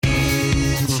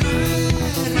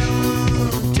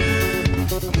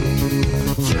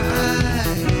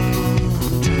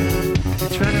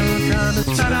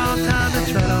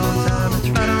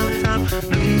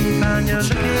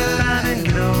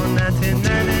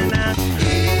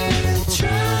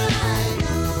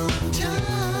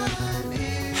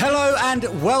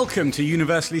And welcome to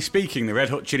Universally Speaking, the Red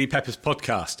Hot Chili Peppers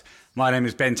podcast. My name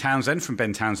is Ben Townsend from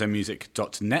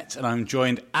bentownsendmusic.net, and I'm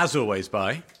joined, as always,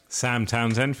 by... Sam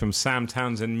Townsend from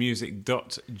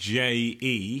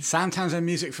samtownsendmusic.je. Sam Townsend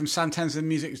Music from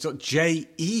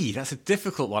samtownsendmusic.je. That's a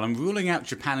difficult one. I'm ruling out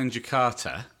Japan and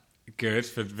Jakarta. Good,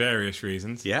 for various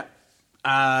reasons. Yeah.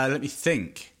 Let me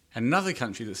think. Another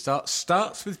country that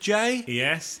starts with J?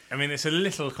 Yes. I mean, it's a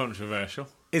little controversial.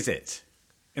 Is it?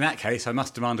 In that case, I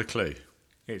must demand a clue.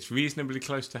 It's reasonably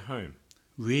close to home.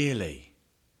 Really?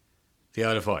 The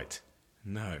Isle of Wight?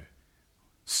 No.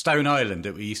 Stone Island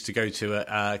that we used to go to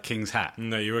at King's Hat?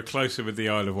 No, you were closer with the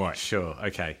Isle of Wight. Sure,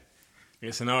 okay.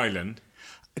 It's an island.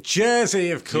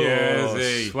 Jersey, of course.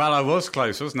 Jersey. Well, I was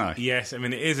close, wasn't I? Yes, I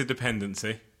mean, it is a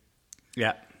dependency.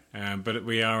 Yeah. But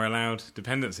we are allowed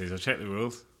dependencies. I've checked the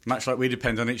rules. Much like we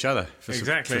depend on each other. For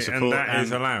Exactly, for support and that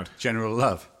is allowed. General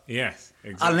love. Yes,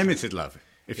 exactly. Unlimited love,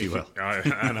 if you will.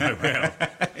 And I will.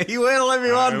 He will,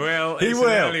 everyone. I will. He It's will.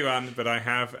 an early one, but I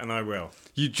have and I will.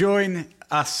 You join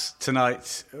us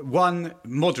tonight, one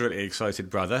moderately excited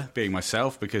brother, being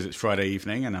myself, because it's Friday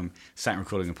evening and I'm sat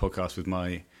recording a podcast with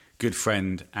my good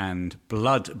friend and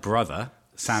blood brother,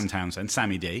 Sam Townsend,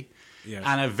 Sammy D. Yes.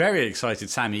 And a very excited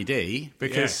Sammy D,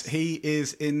 because Yes. he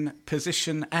is in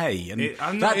position A. And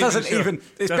I'm that not doesn't sure. even...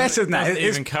 It's better than that. Doesn't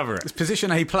It's even cover it. It's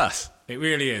position A+. plus. It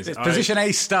really is. It's position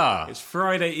A star. It's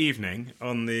Friday evening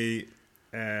on the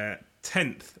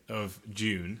 10th of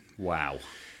June. Wow.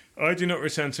 I do not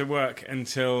return to work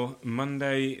until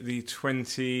Monday the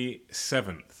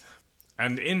 27th.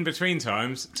 And in between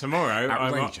times, tomorrow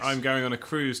Outrageous. I'm going on a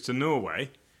cruise to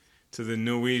Norway, to the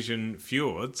Norwegian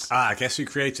fjords. Guess who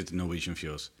created the Norwegian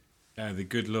fjords? The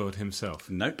good Lord himself.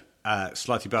 Nope.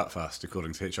 Slightly Bartfast,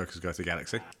 according to Hitchhiker's Guide to the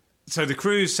Galaxy. So the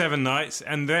cruise 7 nights,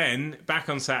 and then back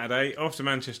on Saturday, off to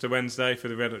Manchester Wednesday for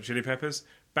the Red Hot Chili Peppers,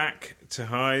 back to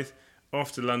Hythe,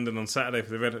 off to London on Saturday for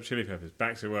the Red Hot Chili Peppers,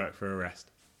 back to work for a rest.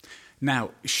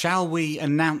 Now, shall we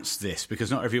announce this?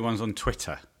 Because not everyone's on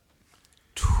Twitter.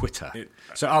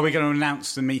 So are we going to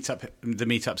announce the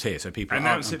meetups here? So people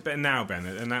Announce it now, Ben.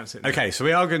 Announce it now. Okay, so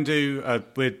we are going to do...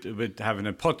 we're having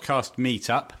a podcast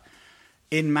meetup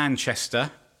in Manchester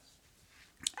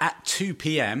at 2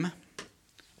 p.m.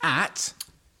 at...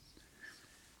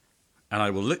 And I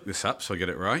will look this up so I get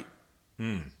it right.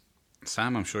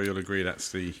 Sam, I'm sure you'll agree that's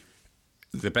the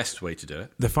best way to do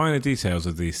it. The finer details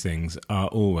of these things are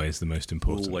always the most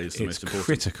important. Always the most important.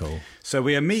 It's critical. So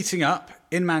we are meeting up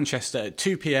in Manchester at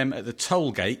 2 p.m. at the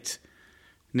toll gate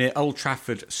near Old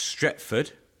Trafford,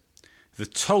 Stretford. The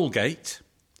toll gate,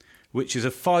 which is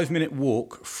a 5-minute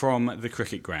walk from the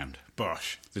cricket ground.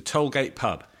 Bosh. The toll gate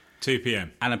pub. 2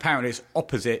 p.m. And apparently it's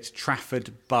opposite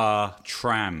Trafford Bar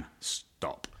tram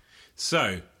stop.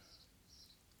 So,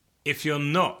 if you're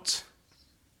not,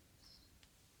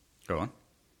 Go on.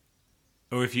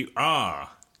 or if you are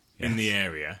in Yes. the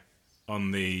area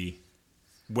on the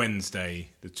Wednesday,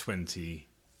 the 21st,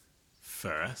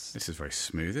 This is very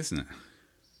smooth, isn't it?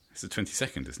 It's the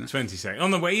 22nd, isn't it? 22nd,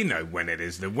 on the way, you know when it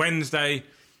is, the Wednesday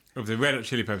of the Red Hot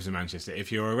Chili Peppers in Manchester.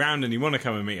 If you're around and you want to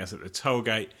come and meet us at the toll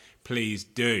gate, please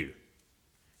do.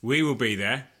 We will be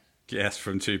there Yes,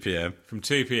 from 2 p.m. from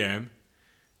 2 p.m.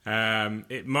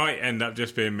 It might end up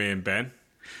just being me and Ben.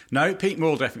 No, Pete Moore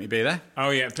will definitely be there.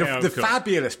 Oh, yeah. The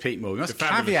fabulous Pete Moore. We must The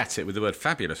fabulous- caveat it with the word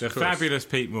fabulous, The of course. fabulous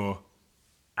Pete Moore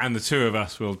and the two of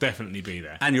us will definitely be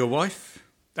there. And your wife?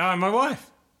 Oh, and my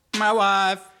wife. My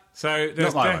wife. So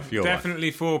there's my wife, your wife.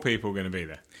 definitely 4 people going to be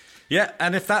there. Yeah,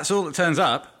 and if that's all that turns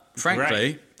up,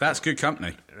 frankly, Great. that's good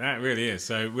company. That really is.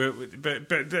 So,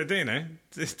 but you know,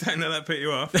 just don't let that put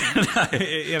you off.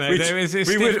 You know, there is We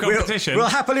stiff competition. We'll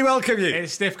happily welcome you.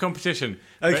 It's stiff competition.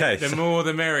 Okay. But the more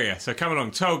the merrier. So come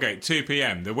along, Tollgate, 2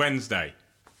 p.m, the Wednesday.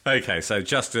 Okay, so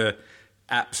just to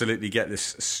absolutely get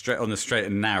this straight on the straight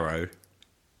and narrow,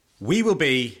 we will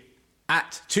be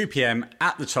at 2 p.m.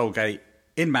 at the toll gate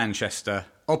in Manchester,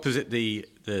 opposite the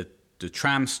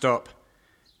tram stop,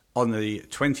 on the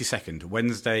 22nd,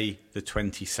 Wednesday the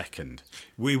 22nd.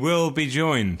 We will be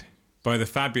joined by the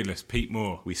fabulous Pete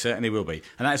Moore. We certainly will be.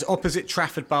 And that is opposite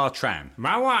Trafford Bar tram.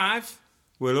 My wife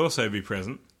will also be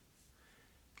present.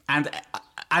 And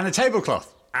a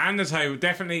tablecloth. And a table,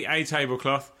 definitely a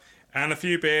tablecloth and a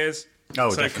few beers.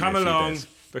 Oh, so definitely come a few along beers.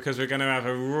 because we're going to have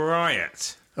a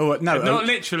riot. Oh, no. Not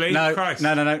literally, No, Christ.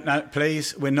 no,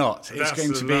 please, we're not. It's That's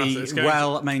going to the be last- it's going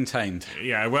well maintained.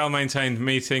 Yeah, a well-maintained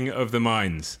meeting of the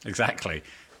minds. Exactly.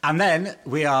 And then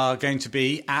we are going to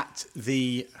be at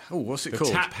what's it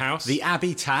called? Tap House. The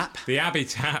Abbey Tap. The Abbey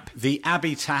Tap. The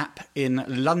Abbey Tap in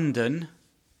London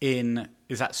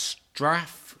is that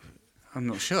Straff? I'm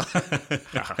not sure.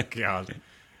 Oh, God.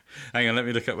 Hang on, let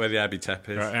me look up where the Abbey Tap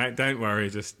is. Right, don't worry,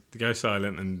 just go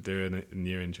silent and do a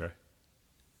new intro.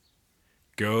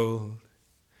 Gold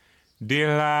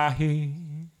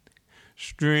delight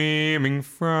streaming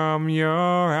from your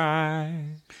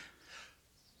eyes.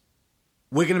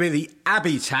 We're going to be at the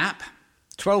Abbey Tap,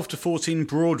 12 to 14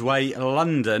 Broadway,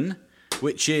 London,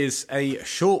 which is a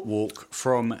short walk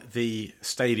from the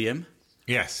stadium,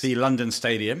 Yes. the London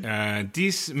Stadium. 10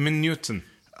 Minuten.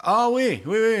 Oh, oui.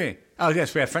 Oh,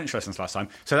 yes, we had French lessons last time.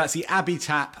 So that's the Abbey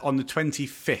Tap on the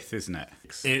 25th, isn't it?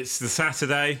 It's the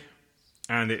Saturday,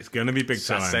 and it's going to be big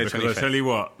time. Saturday, Because 25th. I tell you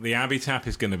what, the Abbey Tap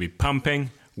is going to be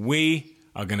pumping. We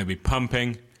are going to be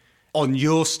pumping. On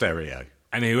your stereo.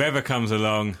 And whoever comes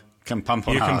along, Can pump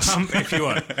on you can ours. pump if you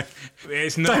want.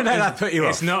 It's not, Don't let that put you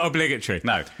off. It's not obligatory.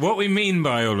 No. What we mean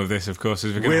by all of this, of course,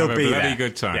 is we're going to We'll have a be bloody there.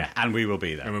 good time. Yeah, and we will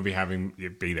be there. And we'll be having you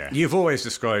be there. You've always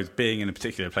described being in a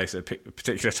particular place at a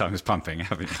particular time as pumping,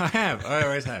 haven't you? I have. I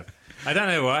always have. I don't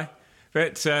know why,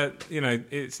 but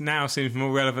it now seems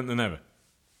more relevant than ever.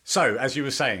 So, as you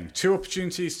were saying, 2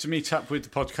 opportunities to meet up with the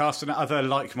podcast and other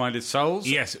like-minded souls.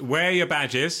 Yes, wear your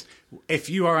badges.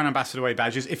 If you are an Ambassador Way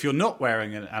badges, if you're not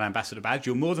wearing an Ambassador badge,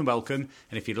 you're more than welcome.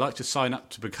 And if you'd like to sign up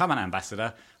to become an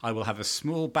Ambassador, I will have a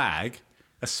small bag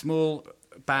A tote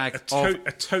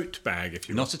bag, if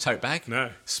you want. Not a tote bag.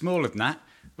 No. Smaller than that.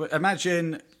 But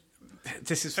imagine...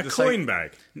 This is for A the coin sake...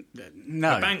 bag.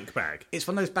 No. A bank bag. It's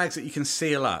one of those bags that you can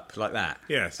seal up like that.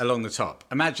 Yes. Along the top.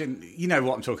 Imagine, you know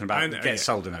what I'm talking about. I know, That gets yeah.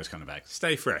 sold in those kind of bags.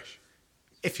 Stay fresh.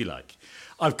 If you like.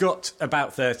 I've got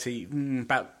about 20,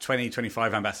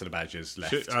 25 Ambassador badges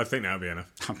left. I think that'll be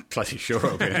enough. I'm bloody sure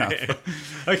it'll be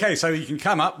enough. Okay, so you can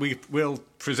come up. We'll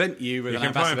present you with an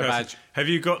Ambassador badge. Have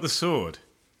you got the sword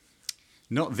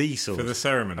Not the sword. for the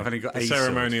ceremony? I've only got the a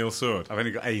ceremonial sword. I've only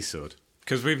got a sword.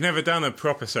 Because we've never done a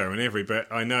proper ceremony, have we? But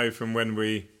I know from when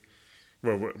we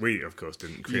of course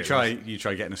didn't create You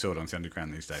try getting a sword onto the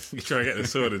underground these days. You try and get the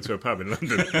sword into a pub in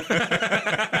London.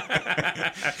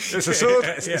 It's a sword.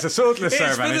 It's a swordless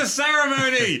ceremony. It's for the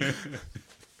ceremony.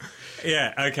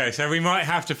 Yeah. Okay. So we might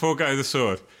have to forego the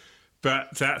sword,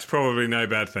 but that's probably no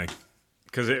bad thing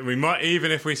because we might,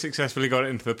 even if we successfully got it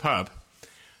into the pub,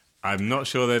 I'm not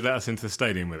sure they'd let us into the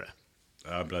stadium with it.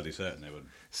 I'm bloody certain they wouldn't.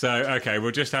 So okay,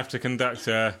 we'll just have to conduct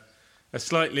a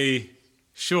slightly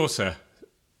shorter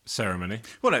ceremony.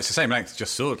 Well, no, it's the same length,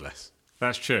 just swordless.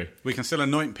 That's true. We can still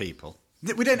anoint people.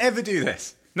 We don't ever do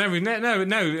this. No,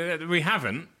 we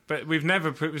haven't. But we've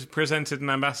never presented an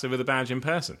ambassador with a badge in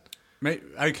person.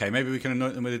 Okay, maybe we can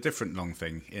anoint them with a different long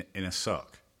thing in a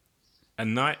sock. A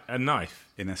knife.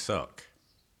 In a sock.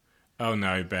 Oh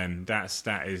no, Ben, that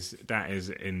is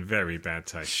in very bad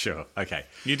taste. Sure. Okay.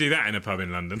 You do that in a pub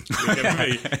in London, you're going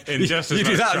to be in just as You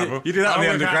do much that- trouble. you do that on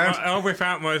the underground? I'll whip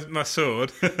out my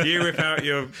sword. You whip out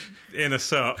your inner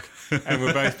sock, and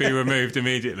we'll both be removed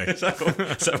immediately. Is that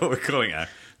what we're calling it?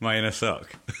 My inner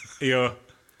sock. Your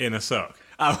inner sock.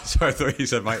 Oh, sorry, I thought you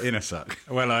said my inner sock.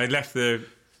 Well, I left the.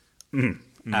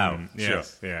 Oh,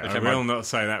 Yes, sure. yeah. Okay, I will not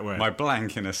say that word. My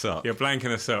blank inner sock. Your blank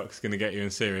inner sock's going to get you in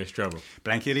serious trouble.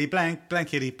 Blankety blank,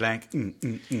 blankety blank. Do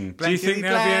you think Blankety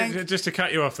there'll be blank. any, just to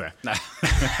cut you off there? No.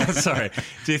 Sorry.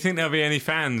 Do you think there'll be any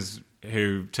fans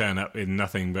who turn up in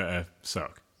nothing but a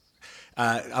sock?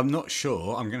 I'm not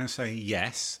sure. I'm going to say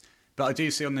yes. But I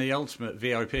do see on the Ultimate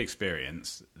VIP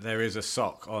experience, there is a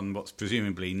sock on what's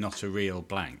presumably not a real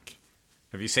blank.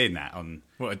 Have you seen that on...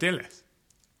 What, a Dillis?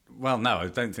 Well, no, I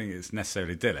don't think it's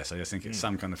necessarily Dillis. I just think it's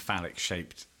some kind of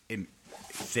phallic-shaped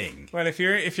thing. Well, if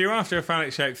you're after a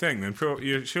phallic-shaped thing, then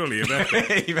surely you're better.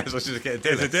 You may as well just get a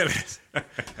There's Dillis. a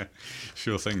Dillis.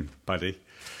 Sure thing, buddy.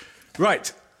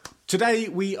 Right. Today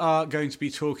we are going to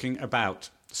be talking about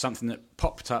something that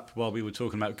popped up while we were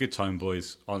talking about Good Time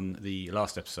Boys on the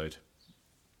last episode.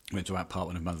 We went to about part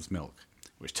 1 of Mother's Milk,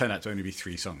 which turned out to only be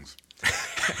 3 songs.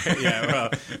 Yeah, well,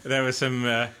 there were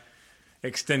some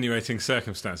extenuating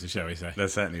circumstances, shall we say. There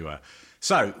certainly were.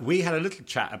 So we had a little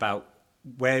chat about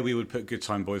where we would put Good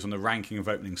Time Boys on the ranking of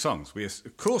opening songs. We,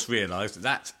 of course, realised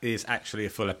that is actually a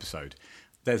full episode.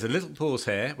 There's a little pause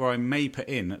here where I may put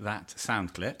in that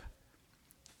sound clip.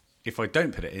 If I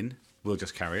don't put it in, we'll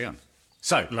just carry on.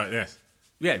 So, Like this.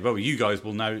 yeah, well, you guys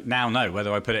will now know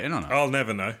whether I put it in or not. I'll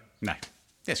never know. No.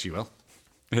 Yes, you will.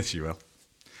 Yes, you will.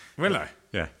 Will I?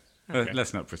 Yeah. Okay.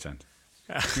 Let's not pretend.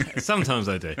 Sometimes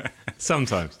I do.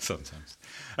 Sometimes. Sometimes.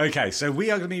 Okay, so we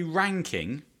are going to be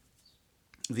ranking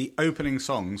the opening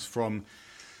songs from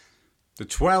the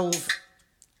 12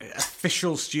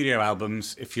 official studio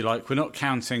albums, if you like. We're not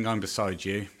counting I'm Beside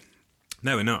You,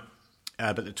 No, we're not.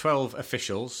 but the 12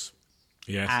 officials.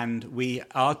 Yes. And we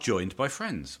are joined by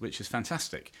friends, which is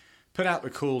fantastic. Put out the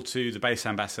call to the bass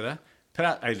ambassador. put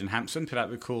out Aidan Hampson, put out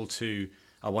the call to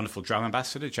our wonderful drum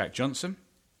ambassador, Jack Johnson,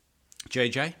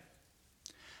 JJ.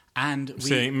 And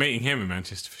meeting him in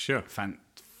Manchester for sure.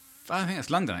 I think that's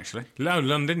London, actually.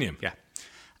 Londinium. Yeah.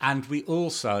 And we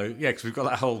also, because we've got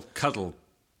that whole cuddle.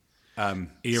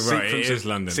 You're right, it is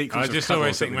London. I just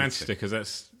always think Manchester because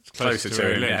that's closer to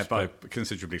where he lives. Yeah, by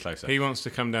considerably closer. He wants to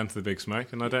come down to the Big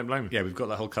Smoke, and I don't blame him. Yeah, we've got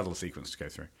that whole cuddle sequence to go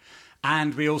through.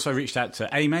 And we also reached out to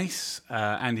A-Mace,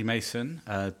 Andy Mason,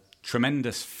 a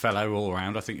tremendous fellow all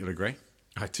around, I think you'll agree.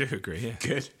 I do agree, yeah.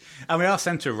 Good. And we asked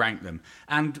them to rank them.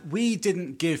 And we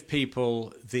didn't give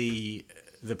people the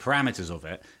parameters of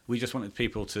it. We just wanted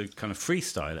people to kind of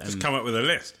freestyle it. Just come up with a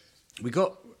list.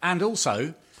 And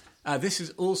also, this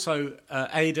is also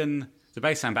Aidan, the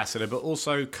bass ambassador, but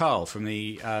also Carl from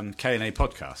the K&A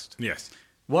podcast. Yes.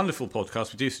 Wonderful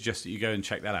podcast. We do suggest that you go and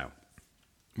check that out.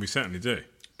 We certainly do.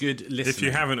 Good listening. If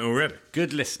you haven't already.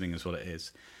 Good listening is what it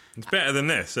is. It's better than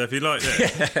this, so if you like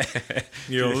this,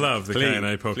 you'll love the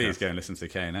K&A podcast. Please go and listen to the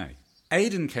K&A.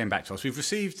 Aidan came back to us. We've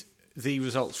received the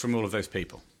results from all of those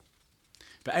people.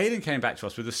 But Aidan came back to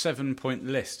us with a 7-point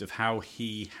list of how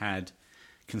he had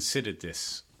considered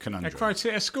this conundrum.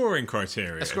 A scoring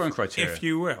criteria. A scoring criteria. If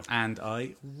you will. And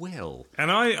I will.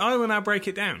 And I will now break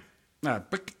it down.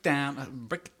 Break it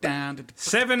down.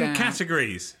 7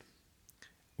 categories.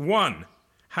 1,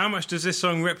 how much does this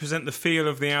song represent the feel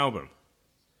of the album?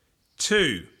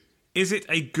 2, is it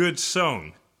a good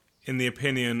song in the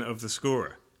opinion of the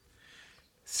scorer?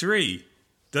 3,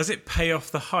 does it pay off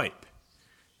the hype?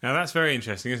 Now that's very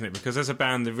interesting, isn't it? Because as a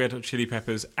band, the Red Hot Chili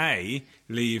Peppers, A,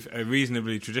 leave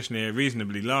traditionally a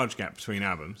reasonably large gap between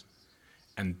albums,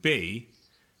 and B,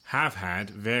 have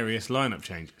had various lineup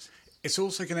changes. It's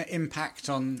also going to impact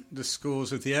on the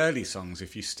scores of the early songs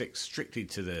if you stick strictly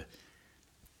to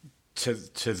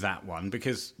that one,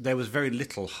 because there was very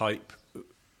little hype.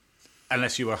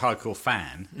 Unless you were a hardcore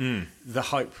fan, the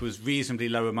hype was reasonably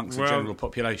low amongst the general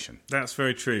population. That's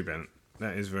very true, Ben.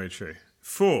 That is very true.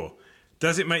 4,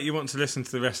 does it make you want to listen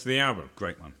to the rest of the album?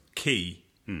 Great one. Key.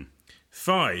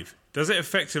 5, does it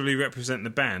effectively represent the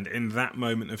band in that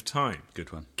moment of time?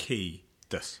 Good one. Key.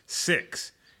 Thus.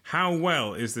 6, how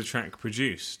well is the track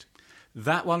produced?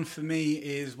 That one for me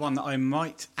is one that I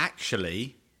might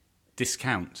actually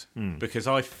discount because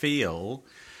I feel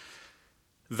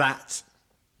that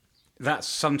that's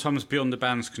sometimes beyond the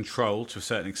band's control to a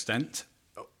certain extent.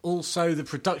 Also, the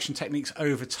production techniques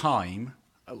over time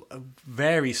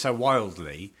vary so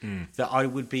wildly that I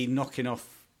would be knocking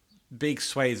off big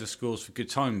swathes of scores for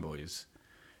Good Time Boys,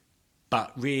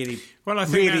 but really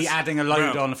adding a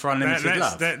load on for Unlimited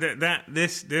Love.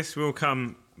 This will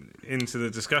come into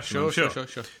the discussion, Sure.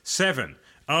 7,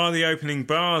 are the opening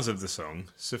bars of the song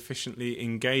sufficiently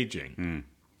engaging?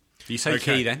 You say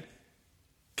key then?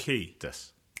 Key.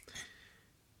 This.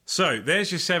 So,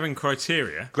 there's your 7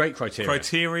 criteria. Great criteria.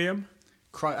 Criterium?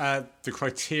 The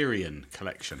Criterion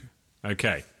Collection.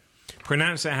 Okay.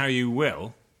 Pronounce it how you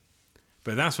will,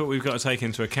 but that's what we've got to take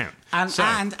into account.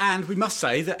 And we must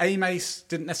say that A-Mace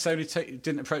didn't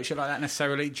approach it like that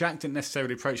necessarily. Jack didn't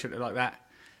necessarily approach it like that.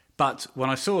 But when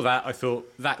I saw that, I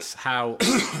thought that's how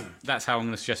I'm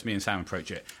going to suggest me and Sam approach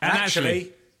it. And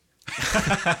actually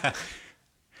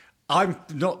I'm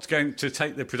not going to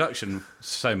take the production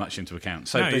so much into account.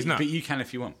 So, he's not. But you can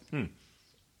if you want.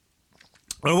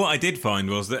 Well, what I did find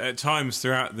was that at times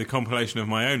throughout the compilation of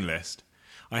my own list,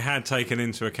 I had taken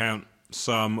into account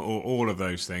some or all of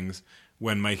those things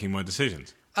when making my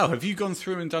decisions. Oh, have you gone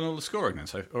through and done all the scoring then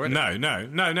already?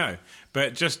 No.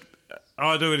 But just,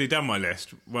 I'd already done my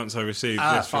list once I received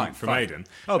this from Aidan.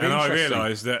 And I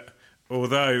realised that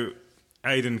although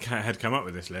Aidan had come up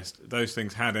with this list, those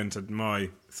things had entered my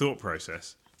thought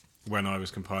process when I was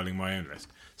compiling my own list.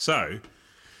 So,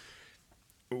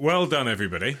 well done,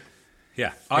 everybody.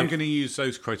 Yeah, I'm going to use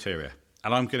those criteria.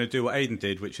 And I'm going to do what Aidan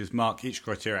did, which is mark each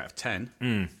criteria out of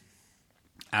 10.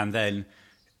 And then,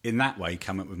 in that way,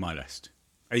 come up with my list.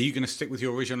 Are you going to stick with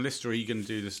your original list, or are you going to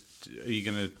do this? Are you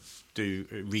going to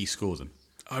rescore them?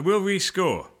 I will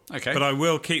rescore. Okay. But I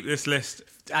will keep this list.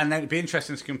 And then it'd be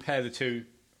interesting to compare the two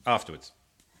afterwards.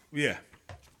 Yeah.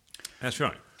 That's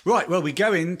right. Right, well, we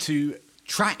go into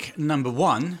track number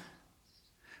 1,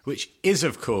 which is,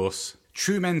 of course,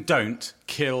 True Men Don't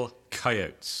Kill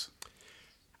Coyotes.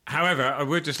 However, I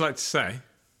would just like to say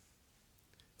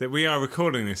that we are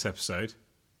recording this episode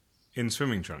in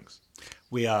swimming trunks.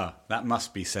 We are. That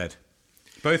must be said.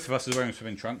 Both of us are wearing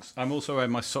swimming trunks. I'm also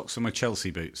wearing my socks and my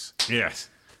Chelsea boots. Yes.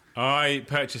 I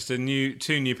purchased two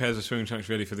new pairs of swimming trunks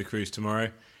ready for the cruise tomorrow.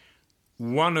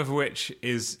 One of which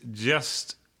is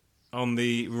just on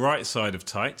the right side of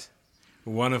tight.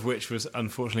 one of which was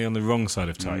unfortunately on the wrong side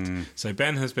of tight. So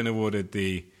Ben has been awarded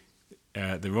the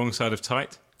wrong side of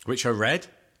tight. Which are red.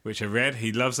 Which are red.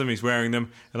 He loves them, he's wearing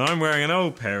them. And I'm wearing an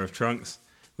old pair of trunks,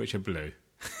 which are blue.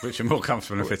 Which are more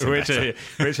comfortable and fitting better.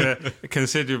 Which are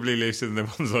considerably looser than the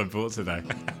ones I bought today.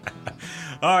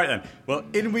 All right then. Well,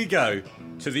 in we go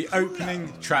to the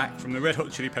opening track from the Red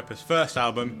Hot Chili Peppers' first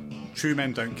album, True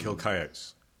Men Don't Kill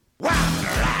Coyotes. The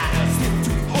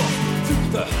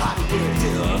Hollywood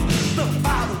Hills, the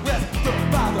farther west, the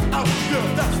farther out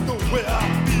here, that's the way I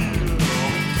feel.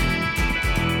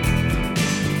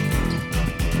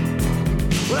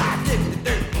 Well, I dig the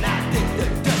dirt and I dig the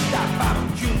dust, I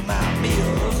barbecue my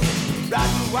meals,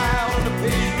 riding wild on the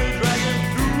pavement, dragging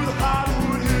through the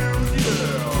Hollywood Hills,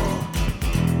 yeah.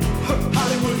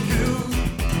 Hollywood Hills.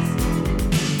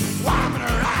 Why I'm gonna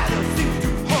ride a seat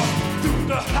too hard through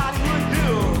the Hollywood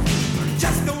Hills.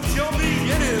 Just don't show me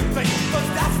anything, 'cause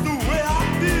that's the way I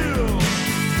feel.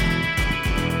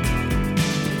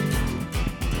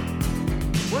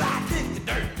 Well, I dig the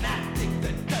dirt and I dig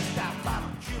the dust, I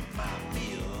barbecue my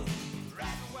meals.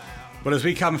 Well, as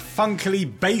we come funkily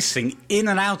basing in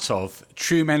and out of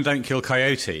True Men Don't Kill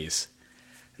Coyotes,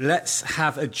 let's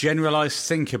have a generalised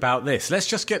think about this. Let's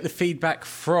just get the feedback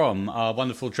from our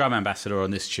wonderful drum ambassador on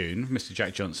this tune, Mr.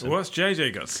 Jack Johnson. What's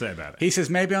JJ got to say about it? He says,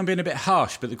 maybe I'm being a bit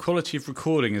harsh, but the quality of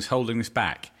recording is holding this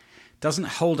back. Doesn't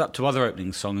hold up to other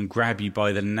opening song and grab you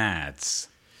by the nads.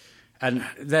 And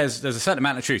there's a certain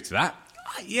amount of truth to that.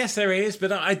 Yes, there is,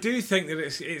 but I do think that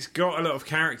it's got a lot of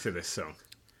character, this song.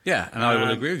 Yeah, and I will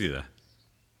agree with you there.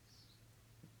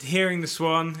 Hearing the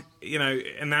Swan,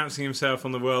 announcing himself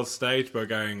on the world stage by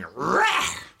going, "Rah!"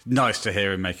 Nice to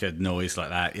hear him make a noise like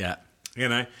that, yeah.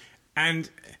 And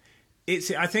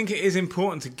I think it is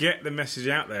important to get the message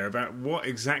out there about what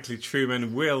exactly True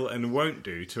Men will and won't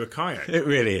do to a coyote. It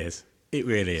really is. It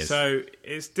really is. So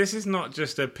this is not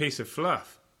just a piece of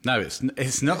fluff. No, it's not a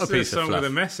piece of fluff. It's a song with a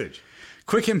message.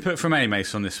 Quick input from A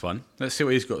Mace on this one. Let's see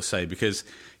what he's got to say, because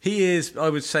he is, I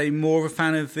would say, more of a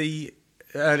fan of the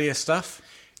earlier stuff.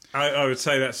 I would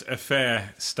say that's a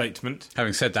fair statement.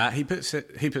 Having said that, he puts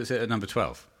it at number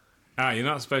 12. You're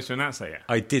not supposed to announce that yet.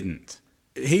 I didn't.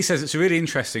 He says it's a really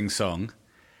interesting song.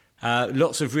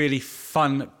 Lots of really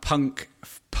fun punk,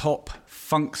 pop,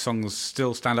 funk songs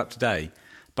still stand up today.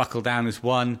 Buckle Down is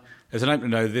one. As an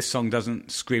opener, though, this song doesn't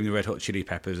scream the Red Hot Chili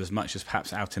Peppers as much as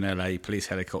perhaps Out in LA, Police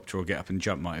Helicopter or Get Up and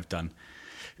Jump might have done.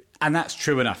 And that's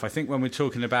true enough. I think when we're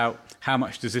talking about how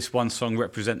much does this one song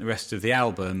represent the rest of the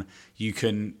album, you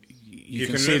can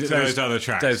see that those other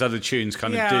tracks, those other tunes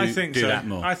kind of do that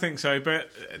more. I think so. But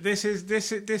this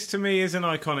to me is an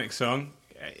iconic song.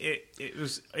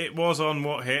 It was on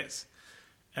What Hits,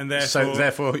 and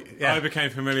therefore yeah. I became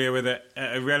familiar with it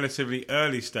at a relatively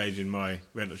early stage in my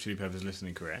Red Hot Chili Peppers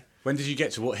listening career. When did you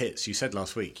get to What Hits? You said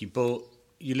last week you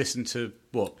listened to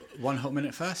what, One Hot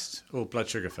Minute first or Blood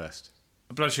Sugar first?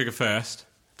 Blood Sugar first,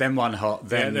 then One Hot,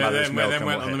 then Mother's Milk, then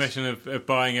went on the mission of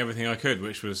buying everything I could,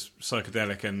 which was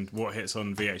psychedelic and What Hits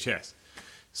on VHS.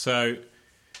 So,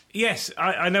 yes,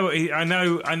 I know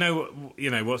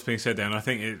what's being said there, and I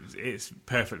think it's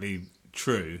perfectly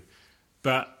true.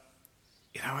 But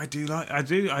I do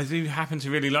happen to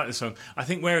really like the song. I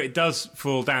think where it does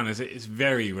fall down is it's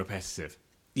very repetitive.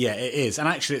 Yeah, it is, and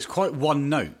actually, it's quite one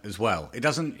note as well. It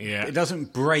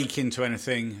doesn't break into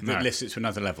anything that lifts it to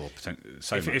another level.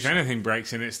 If anything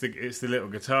breaks in, it's the little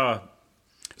guitar.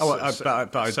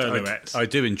 Soloettes. I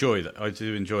do enjoy that. I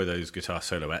do enjoy those guitar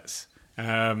soloettes,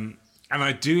 and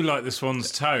I do like the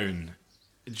Swan's tone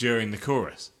during the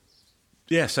chorus.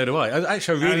 Yeah, so do I.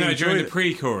 Actually, I really enjoy during the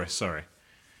pre-chorus. Sorry.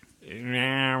 Oh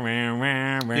yeah,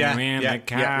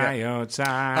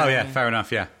 fair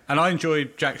enough. Yeah, and I enjoy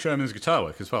Jack Sherman's guitar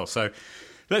work as well. So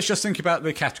let's just think about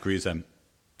the categories then,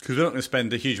 because we're not going to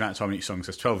spend a huge amount of time on each song.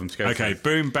 So there's 12 of them to go. Okay,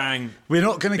 through. Boom bang. We're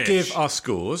not going to give our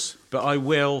scores, but I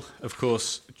will, of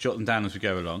course, jot them down as we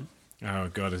go along. Oh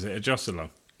God, is it a jot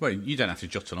along? Well, you don't have to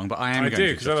jot along, but I am. I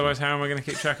do, because otherwise, how am I going to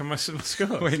keep track of my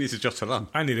score? Well, you need to jot along.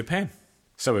 I need a pen.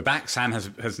 So we're back. Sam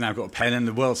has now got a pen and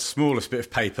the world's smallest bit of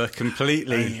paper,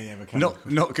 completely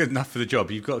not good enough for the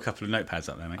job. You've got a couple of notepads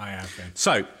up there, mate. I have been.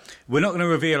 So we're not going to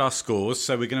reveal our scores,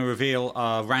 so we're going to reveal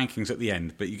our rankings at the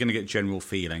end, but you're going to get general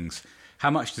feelings.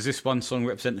 How much does this one song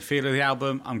represent the feel of the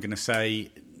album? I'm going to say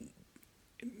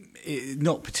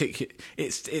not particular.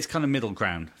 It's kind of middle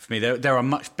ground for me. There are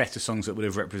much better songs that would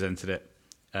have represented it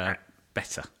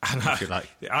better, if you like.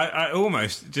 I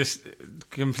almost just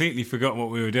completely forgot what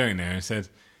we were doing there and said,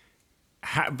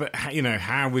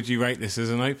 how would you rate this as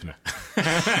an opener?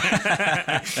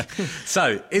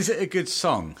 So, is it a good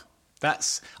song?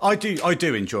 I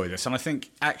do enjoy this, and I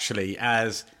think actually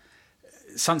as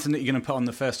something that you're going to put on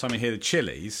the first time you hear the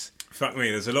Chili's. Fuck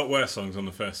me, there's a lot worse songs on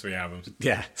the first 3 albums.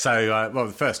 Yeah, so, well,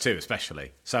 the first 2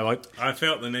 especially. So I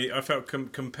felt the need, I felt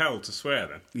compelled to swear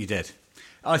then. You did.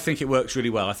 I think it works really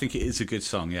well. I think it is a good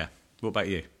song, yeah. What about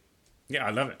you? Yeah,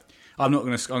 I love it. I'm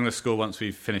going to score once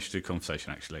we've finished the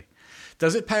conversation, actually.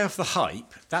 Does it pay off the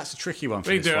hype? That's a tricky one for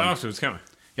We this can do it one. afterwards, can't we?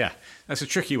 Yeah, that's a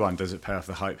tricky one. Does it pay off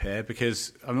the hype here?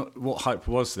 Because what hype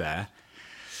was there?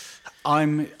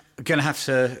 I'm going to have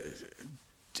to...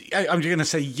 I'm going to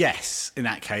say yes in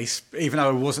that case, even though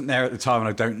I wasn't there at the time and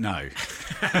I don't know.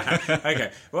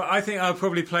 Okay, well, I think I'll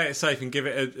probably play it safe and give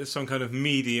it some kind of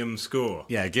medium score.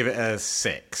 Yeah, give it a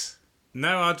 6.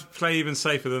 No, I'd play even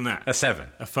safer than that. A 7.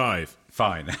 A 5.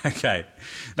 Fine, okay.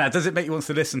 Now, does it make you want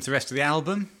to listen to the rest of the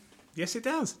album? Yes, it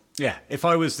does. Yeah, if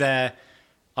I was there,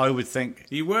 I would think...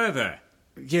 You were there.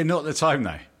 Yeah, not at the time,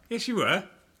 though. Yes, you were.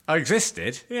 I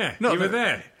existed. Yeah, Not you were that-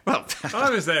 there. Well,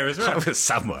 I was there as well. I was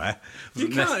somewhere. You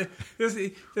can't.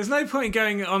 There's no point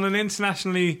going on an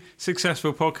internationally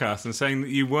successful podcast and saying that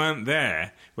you weren't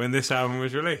there when this album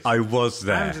was released. I was I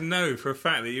there. have to know for a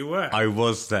fact that you were. I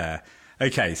was there.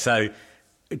 Okay, so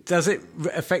does it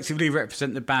effectively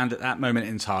represent the band at that moment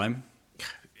in time?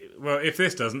 Well, if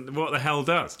this doesn't, what the hell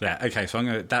does? Yeah. Okay, so I'm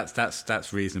going to.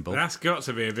 That's reasonable. That's got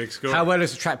to be a big score. How well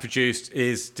is the track produced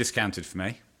is discounted for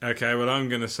me. Okay, well, I'm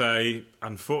going to say,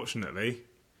 unfortunately,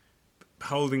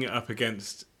 holding it up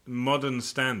against modern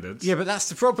standards. Yeah, but that's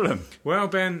the problem. Well,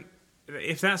 Ben,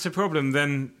 if that's a problem,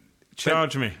 then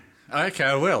charge me. Okay,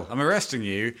 I will. I'm arresting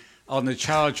you on the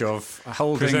charge of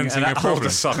holding Presenting a hold problem. the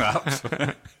song up.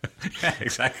 Yeah,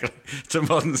 exactly. To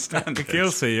modern standards.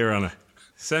 Guilty, Your Honour.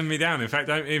 Send me down. In fact,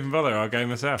 don't even bother. I'll go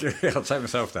myself. I'll take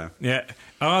myself down. Yeah.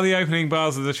 Are the opening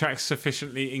bars of the track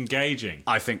sufficiently engaging?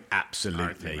 I think absolutely.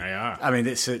 I think they are. I mean,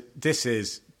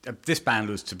 this band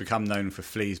was to become known for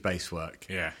Flea's bass work.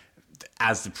 Yeah.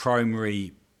 As the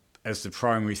primary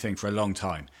thing for a long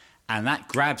time, and that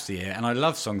grabs the ear. And I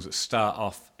love songs that start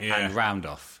off Yeah. and round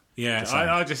off. Yeah, the same.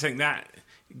 I just think that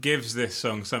gives this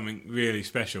song something really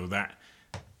special, that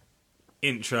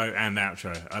intro and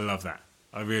outro. I love that.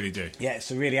 I really do. Yeah, it's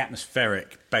a really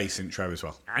atmospheric bass intro as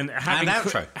well. And having,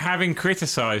 outro. having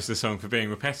criticised the song for being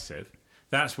repetitive,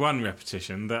 that's one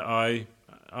repetition that I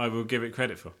will give it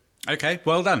credit for. Okay,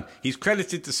 well done. He's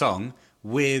credited the song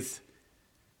with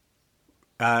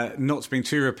not being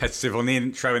too repetitive on the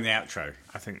intro and the outro.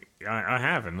 I think I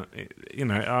have, and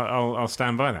I'll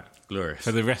stand by that Glorious.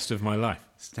 for the rest of my life.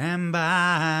 Stand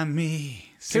by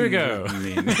me. Here we go.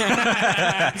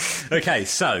 Okay,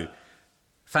 so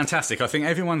fantastic. I think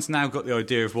everyone's now got the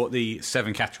idea of what the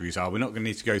 7 categories are. We're not going to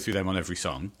need to go through them on every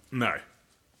song. No.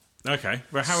 Okay,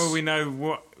 well, how will we know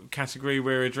what category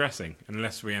we're addressing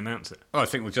unless we announce it? Oh, I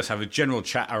think we'll just have a general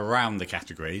chat around the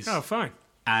categories. Oh, fine.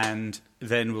 And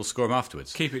then we'll score them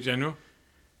afterwards. Keep it general.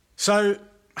 So,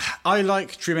 I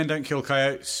like True Men Don't Kill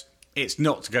Coyotes. It's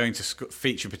not going to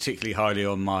feature particularly highly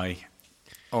on my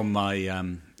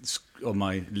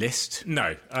list. No,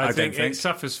 I I think don't think. it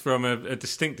suffers from a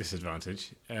distinct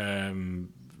disadvantage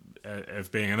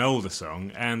of being an older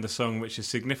song and a song which is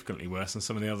significantly worse than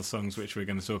some of the other songs which we're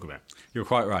going to talk about. You're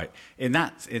quite right.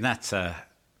 For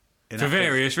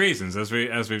various reasons, as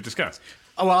we've discussed.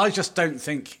 Oh, well, I just don't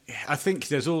think... I think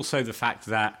there's also the fact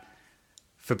that,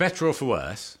 for better or for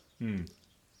worse...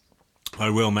 I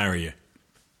will marry you.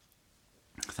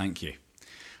 Thank you.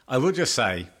 I would just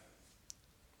say,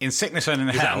 in sickness or in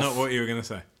Is health... that not what you were going to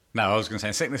say? No, I was going to say,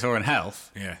 in sickness or in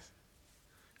health, Yes.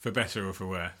 For better or for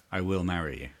worse. I will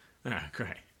marry you. Ah,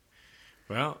 great.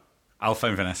 Well, I'll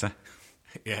phone Vanessa.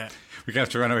 yeah, We're going to have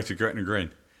to run away to Gretna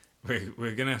Green.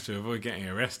 we're going to have to avoid getting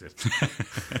arrested.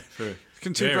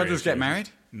 Can two brothers get married?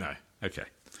 No. Okay.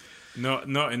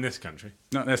 Not in this country.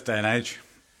 Not in this day and age.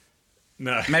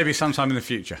 No. Maybe sometime in the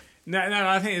future. No,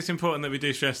 I think it's important that we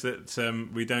do stress that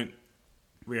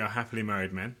we are happily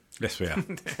married men. Yes, we are.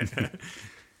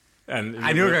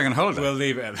 And you're going on holiday. We'll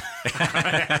leave it at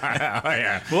that. Oh,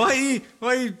 yeah. Why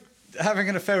are you having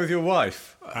an affair with your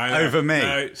wife over me?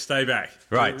 No, stay back.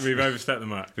 Right. We've overstepped the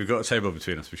mark. We've got a table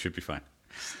between us. We should be fine.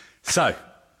 So,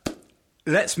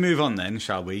 let's move on then,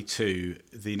 shall we, to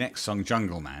the next song,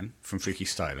 Jungle Man, from Freaky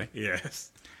Styley.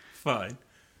 Yes. Fine.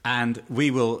 And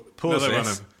we will pause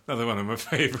Another one of my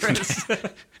favourites.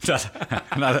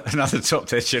 another top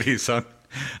tier Chili song.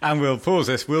 And we'll pause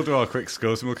this, we'll do our quick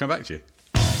scores, and we'll come back to you.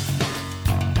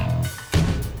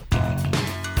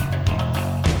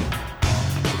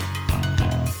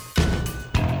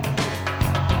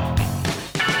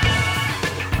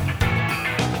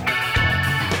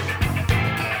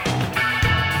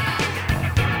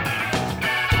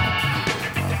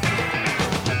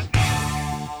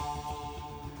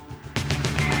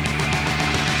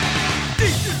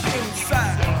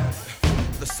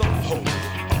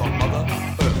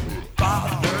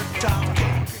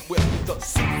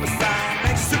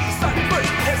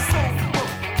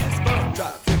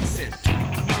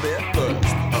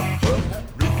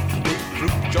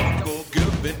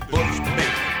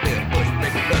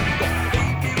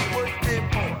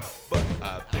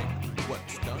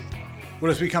 Well,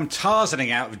 as we come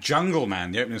Tarzaning out of Jungle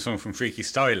Man, the opening song from Freaky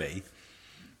Styley,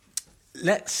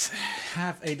 let's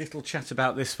have a little chat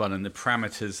about this one and the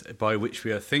parameters by which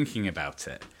we are thinking about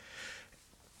it.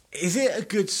 Is it a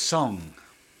good song?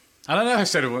 I don't know if I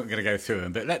said I wasn't going to go through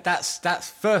them, but that's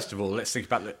first of all, let's think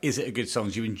about, is it a good song?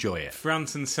 Do you enjoy it?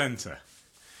 Front and centre.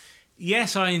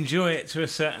 Yes, I enjoy it to a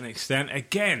certain extent.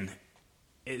 Again,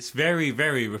 it's very,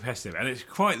 very repetitive, and it's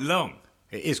quite long.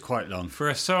 It is quite long. For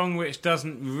a song which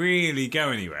doesn't really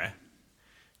go anywhere,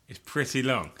 it's pretty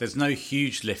long. There's no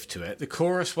huge lift to it. The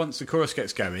chorus, once the chorus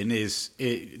gets going,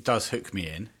 it does hook me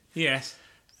in. Yes.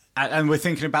 And we're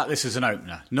thinking about this as an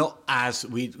opener, not as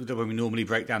when we normally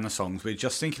break down the songs. We're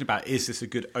just thinking about, is this a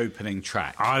good opening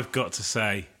track? I've got to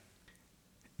say,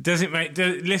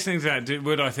 listening to that,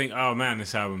 would I think, oh man,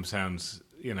 this album sounds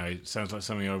like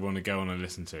something I want to go on and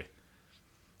listen to?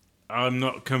 I'm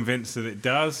not convinced that it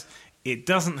does. It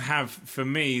doesn't have, for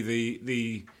me,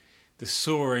 the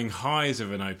soaring highs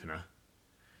of an opener.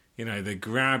 They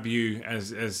grab you,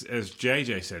 as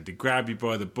JJ said, they grab you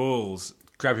by the balls.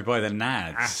 Grab you by the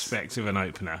nads. Aspect of an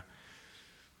opener.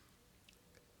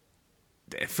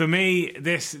 For me,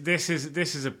 this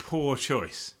is a poor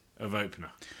choice of opener.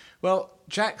 Well,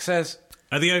 Jack says,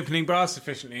 are the opening bars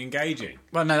sufficiently engaging?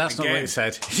 Well, no, that's not what he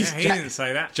said. Yeah, he didn't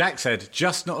say that. Jack said,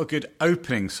 just not a good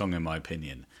opening song, in my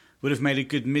opinion. Would have made a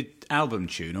good mid-album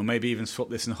tune, or maybe even swap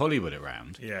this in Hollywood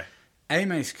around. Yeah.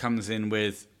 Amace comes in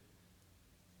with,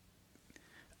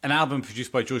 an album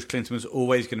produced by George Clinton was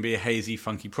always going to be a hazy,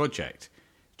 funky project.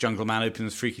 Jungle Man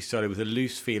opens Freaky Styley with a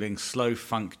loose-feeling, slow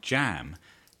funk jam.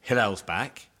 Hillel's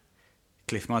back.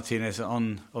 Cliff Martinez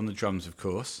on the drums, of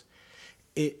course.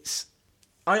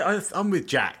 I'm with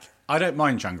Jack. I don't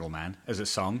mind Jungle Man as a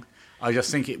song. I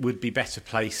just think it would be better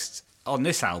placed on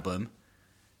this album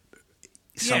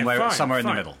somewhere in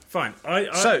the middle. Fine.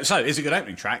 So is it a good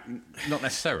opening track? Not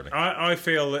necessarily. I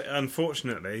feel that,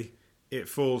 unfortunately, it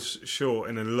falls short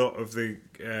in a lot of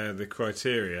the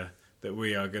criteria that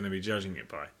we are going to be judging it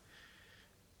by.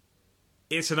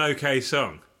 It's an okay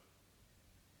song.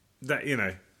 That,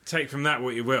 take from that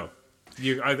what you will.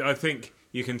 I think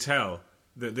you can tell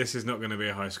that this is not going to be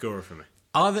a high scorer for me.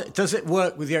 Does it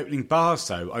work with the opening bars,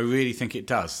 though? I really think it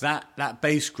does. That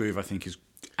bass groove, I think, is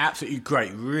absolutely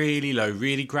great. Really low,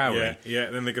 really growly.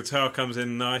 Yeah. Then the guitar comes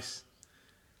in nice.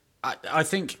 I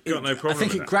think got no problem. I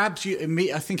think with it that. grabs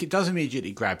you. I think it does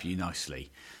immediately grab you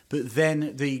nicely, but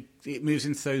then it moves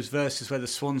into those verses where the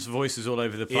Swan's voice is all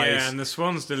over the place. Yeah, and the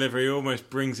Swan's delivery almost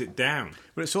brings it down.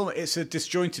 But it's a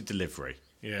disjointed delivery.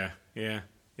 Yeah,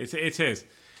 it is.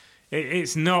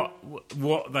 It's not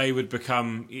what they would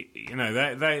become.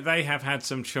 They have had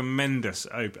some tremendous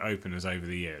openers over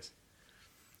the years.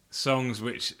 Songs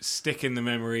which stick in the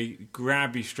memory,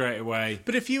 grab you straight away.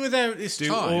 But if you were there at this time...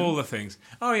 time... Do all the things.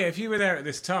 Oh, yeah, if you were there at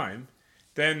this time,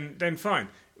 then fine.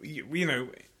 You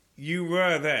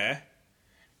were there,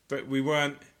 but we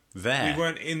weren't... There?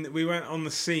 We weren't on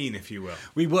the scene, if you will.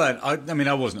 We weren't. I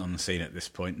wasn't on the scene at this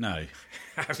point, no.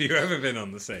 Have you ever been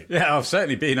on the scene? Yeah, I've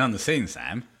certainly been on the scene,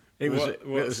 Sam. It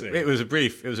was a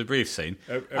brief scene.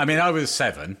 I was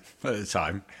 7 at the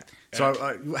time.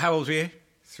 So how old were you?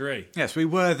 3. Yes, we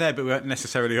were there, but we weren't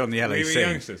necessarily on the LA We were scene.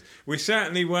 youngsters. We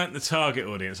certainly weren't the target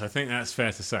audience. I think that's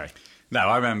fair to say. No,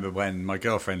 I remember when my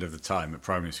girlfriend of the time at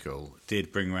primary school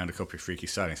did bring around a copy of Freaky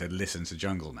Styley and said, listen to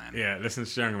Jungle Man. Yeah, listen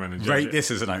to Jungle Man and rate this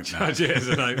as an opener. Judge it as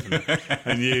an opener.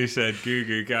 And you said, goo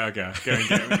goo gaga, go and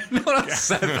get me. Not at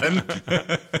 7.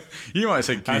 You might have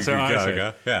said goo goo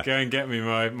gaga. Yeah. Go and get me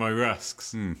my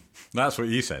rusks. That's what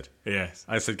you said. Yes.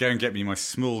 I said, go and get me my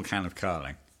small can of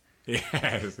Carling.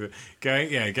 Yes. Go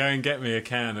and get me a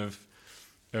can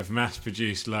of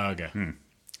mass-produced lager. And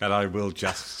I will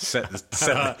just set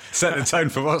the tone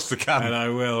for what's to come. And I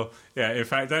will, in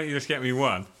fact, don't you just get me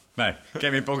one? No,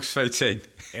 get me a box of 18.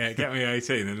 Yeah, get me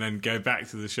 18 and then go back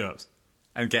to the shops.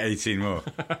 And get 18 more.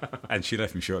 And she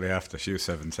left me shortly after. She was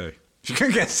 7 too. She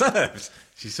couldn't get served.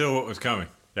 She saw what was coming.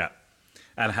 Yeah.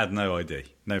 And had no ID.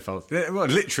 No fault. Well,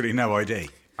 literally no ID.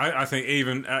 I think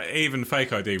even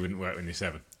fake ID wouldn't work when you're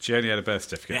 7. She only had a birth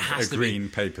certificate. It has a green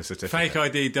paper certificate. Fake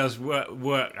ID does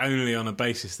work only on a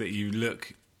basis that you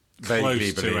look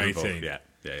vaguely close to believable. 18.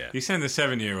 Yeah. You send a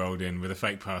 7-year-old in with a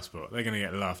fake passport, they're going to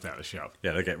get laughed out of the shop.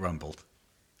 Yeah, they get rumbled.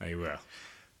 They will.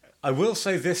 I will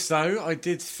say this, though. I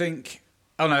did think...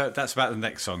 Oh, no, that's about the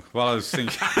next song. While I was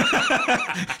thinking...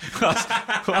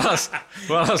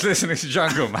 while I was listening to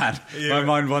Jungle Man, my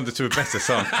mind wandered to a better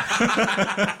song.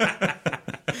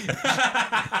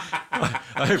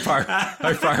 hope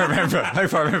I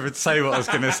remember to say what I was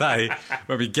going to say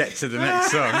when we get to the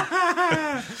next song.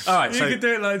 All right, You could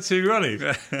do it like two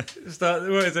Ronnies. Start.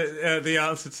 What is it? The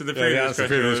answer to the previous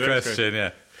question.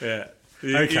 Yeah. Yeah.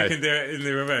 You can do it in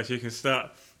the reverse. You can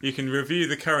start. You can review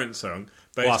the current song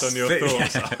based on your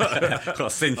thoughts. While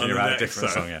thinking about a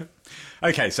different song. Yeah.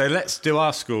 Okay, so let's do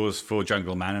our scores for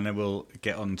Jungle Man, and then we'll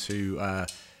get on to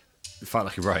Fight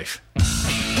Like a Brave.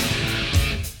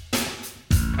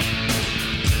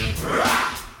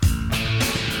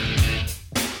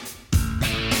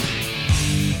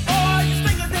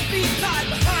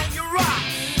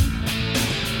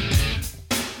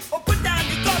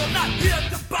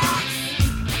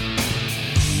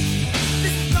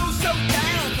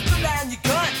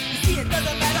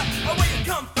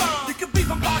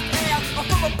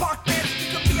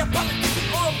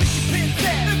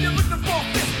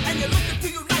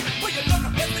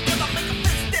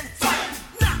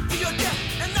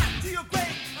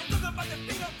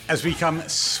 As we come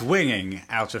swinging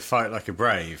out of Fight Like a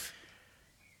Brave,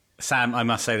 Sam, I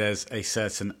must say there's a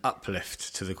certain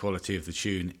uplift to the quality of the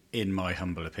tune, in my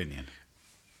humble opinion.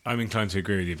 I'm inclined to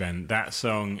agree with you, Ben. That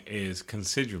song is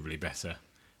considerably better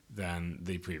than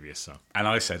the previous song. And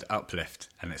I said uplift,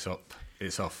 and it's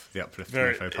off the Uplift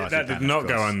Mofo Party. That did ban, not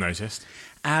go unnoticed.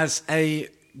 As a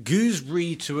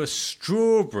gooseberry to a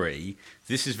strawberry,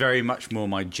 this is very much more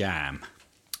my jam.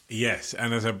 Yes,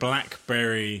 and as a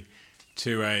blackberry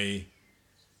to a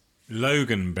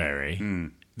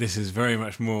Loganberry, this is very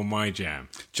much more my jam.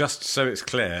 Just so it's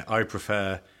clear, I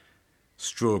prefer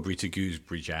strawberry to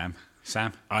gooseberry jam.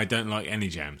 Sam? I don't like any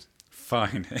jams.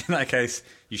 Fine. In that case,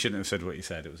 you shouldn't have said what you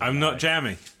said. I'm not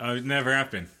jammy. I never have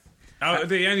been.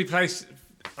 The only place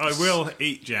I will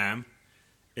eat jam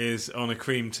is on a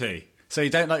cream tea. So you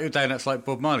don't like your donuts like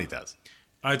Bob Marley does?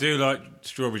 I do like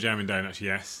strawberry jam in donuts,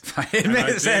 yes. And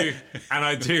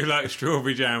I do like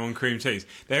strawberry jam on cream teas.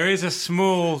 There is a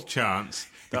small chance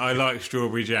that I like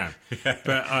strawberry jam, but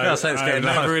I've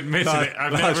never admitted it.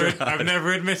 I've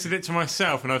never admitted it to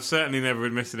myself, and I've certainly never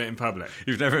admitted it in public.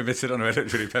 You've never admitted on a Red Hot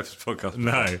Chili Peppers podcast?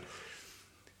 No.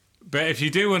 But if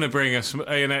you do want to bring us,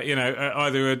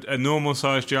 either a normal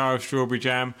sized jar of strawberry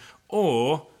jam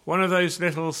or one of those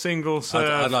little single serve.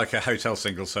 I'd like a hotel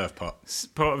single serve pot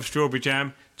of strawberry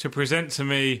jam to present to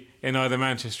me in either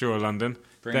Manchester or London.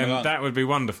 Then that would be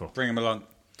wonderful. Bring them along,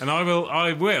 and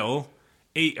I will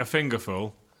eat a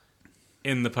fingerful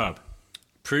in the pub.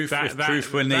 Proof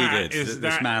were needed that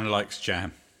this man likes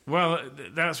jam. Well,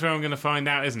 that's where I'm going to find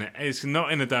out, isn't it? It's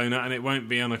not in a donut, and it won't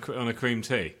be on a cream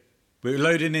tea. We're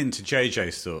loading into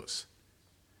JJ's thoughts.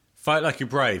 Fight Like a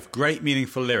Brave, great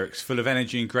meaningful lyrics, full of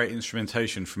energy and great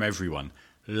instrumentation from everyone.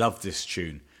 Love this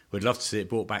tune. Would love to see it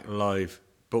brought back to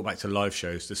live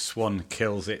shows. The Swan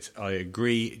kills it. I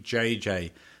agree,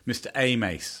 JJ. Mr. A.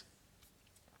 Mace.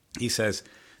 He says,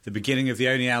 the beginning of the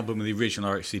only album with the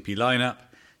original RHCP lineup.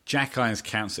 Jack Irons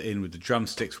counts it in with the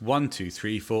drumsticks 1, 2,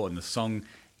 3, 4, and the song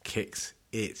kicks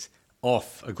it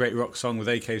off. A great rock song with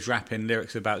AK's rapping,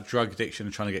 lyrics about drug addiction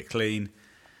and trying to get clean.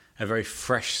 A very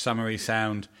fresh, summery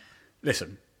sound.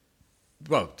 Listen,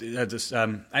 well,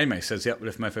 Ame says the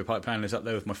Uplift Mofo Pipe Panel is up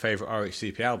there with my favourite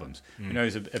RHCP albums. You know,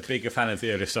 he's a bigger fan of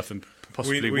the earlier stuff than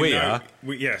possibly we are.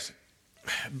 Yes.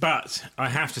 But I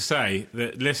have to say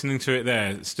that listening to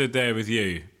it stood there with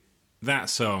you, that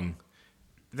song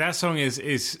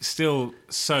is still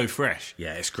so fresh.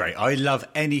 Yeah, it's great. I love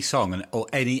any song or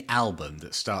any album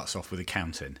that starts off with a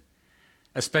count-in.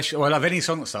 I love any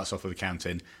song that starts off with a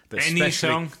count-in. But any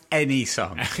song? Any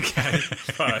song. Okay,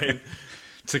 fine.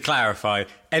 To clarify,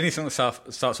 any song that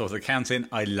starts off with a count-in,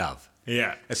 I love.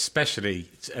 Yeah. Especially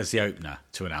as the opener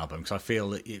to an album, because I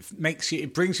feel that it brings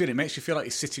you in, it makes you feel like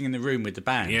you're sitting in the room with the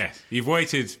band. Yes. You've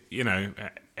waited,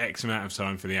 X amount of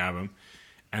time for the album,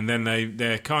 and then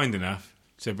they're kind enough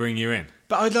to bring you in.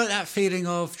 But I like that feeling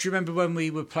of, do you remember when we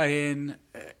were playing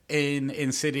in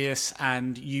Insidious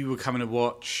and you were coming to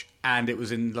watch and it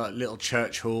was in like little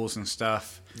church halls and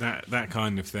stuff? That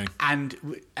kind of thing. And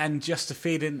just the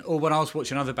feeling, or when I was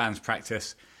watching other bands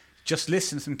practice, just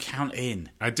listen to them count in.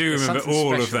 I do remember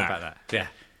all of that. Yeah.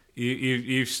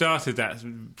 You started that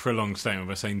prolonged statement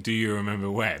by saying, do you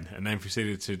remember when? And then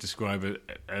proceeded to describe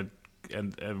a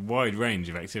wide range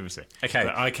of activity. Okay.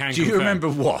 That I can do you remember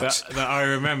what? That I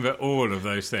remember all of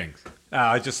those things.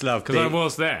 I just love because I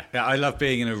was there. Yeah, I love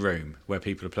being in a room where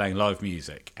people are playing live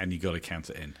music and you got to count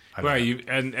it in.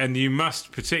 You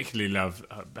must particularly love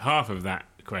half of that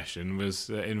question was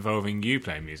involving you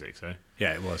playing music. So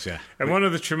yeah, it was. Yeah, and one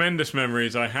of the tremendous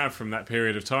memories I have from that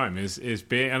period of time is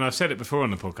being, and I've said it before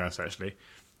on the podcast actually,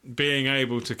 being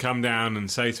able to come down and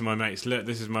say to my mates, "Look,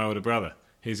 this is my older brother.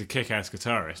 He's a kick-ass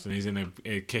guitarist, and he's in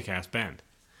a kick-ass band.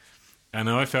 And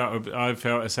I felt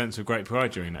a sense of great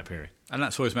pride during that period. And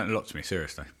that's always meant a lot to me,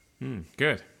 seriously.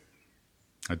 Good.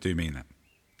 I do mean that.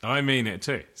 I mean it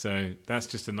too. So that's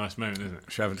just a nice moment, isn't it?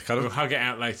 Should we have a cuddle? We'll hug it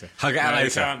out later. Hug it out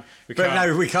later.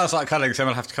 No, we can't start cuddling, so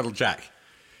we'll have to cuddle Jack.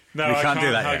 No, we I can't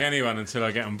do that hug yet. anyone until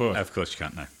I get on board. Of course you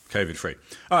can't, no. COVID-free.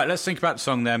 All right, let's think about the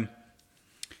song then.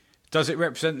 Does it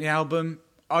represent the album?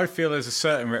 I feel there's a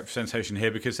certain representation here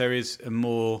because there is a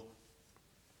more...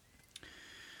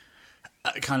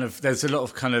 there's a lot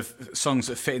of kind of songs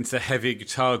that fit into the heavy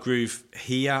guitar groove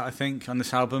here, I think, on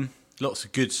this album. Lots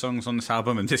of good songs on this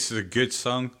album, and this is a good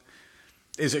song.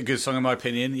 Is it a good song in my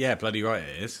opinion? Yeah, bloody right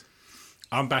it is.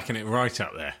 I'm backing it right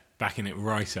up there. Backing it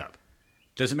right up.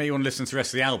 Does it make you want to listen to the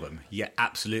rest of the album? Yeah,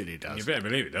 absolutely it does. You better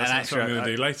believe it does. And That's what I'm going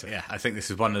to do later. Yeah, I think this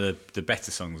is one of the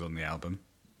better songs on the album.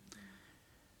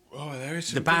 Oh, there is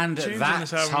some The band good at tunes that on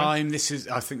this album. time,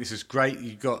 I think this is great.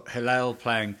 You've got Hillel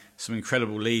playing some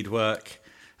incredible lead work,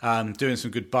 doing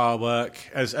some good bar work,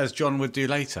 as John would do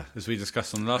later, as we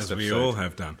discussed on the last As episode. we all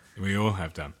have done. We all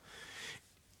have done.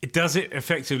 Does it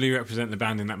effectively represent the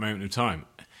band in that moment of time?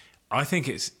 I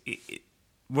think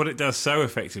what it does so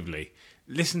effectively.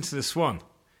 Listen to the Swan.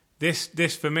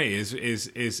 This for me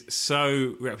is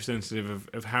so representative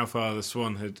of how far the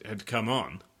Swan had come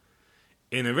on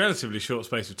in a relatively short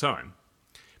space of time.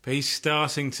 But he's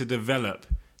starting to develop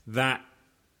that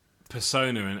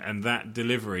persona and that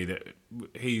delivery that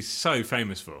he's so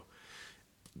famous for.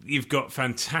 You've got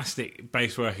fantastic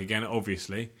bass work again,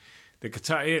 obviously. The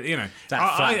guitar, you know,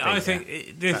 I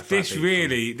think this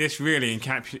really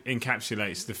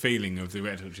encapsulates the feeling of the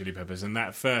Red Hot Chili Peppers, and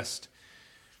that first,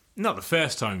 not the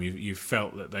first time you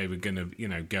felt that they were going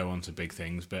to, go on to big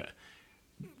things, but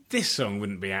this song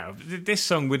would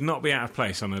not be out of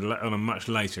place on a much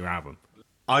later album.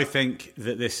 I think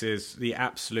that this is the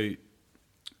absolute.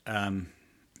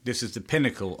 This is the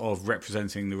pinnacle of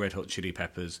representing the Red Hot Chili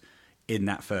Peppers in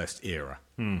that first era,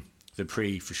 the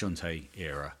pre-Frusciante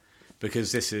era,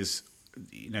 because this is,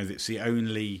 it's the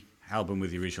only album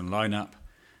with the original lineup.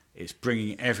 It's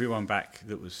bringing everyone back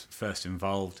that was first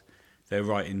involved. They're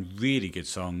writing really good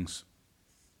songs.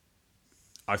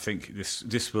 I think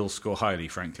this will score highly,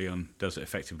 frankly, on does it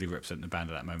effectively represent the band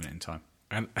at that moment in time.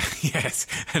 And yes,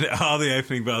 and are the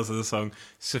opening bars of the song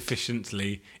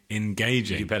sufficiently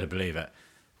engaging? You better believe it.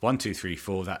 1, 2, 3,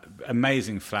 4. That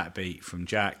amazing flat beat from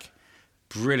Jack,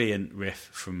 brilliant riff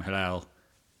from Hillel.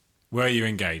 Were you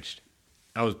engaged?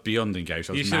 I was beyond engaged.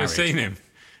 I was You should married. have seen him.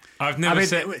 I've never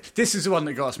seen. This is the one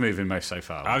that got us moving most so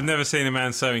far. I've never seen a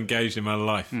man so engaged in my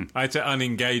life. I had to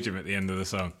unengage him at the end of the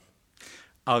song.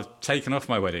 I've taken off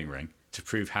my wedding ring to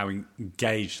prove how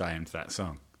engaged I am to that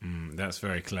song. That's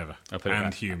very clever I'll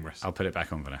and humorous. I'll put it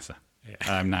back on, Vanessa. Yeah.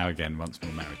 I'm now again once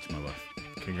more married to my wife.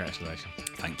 Congratulations.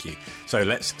 Thank you. So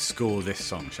let's score this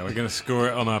song, shall we? We're going to score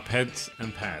it on our peds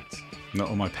and pads. Not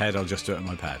on my pad, I'll just do it on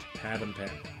my pad. Pad and pen.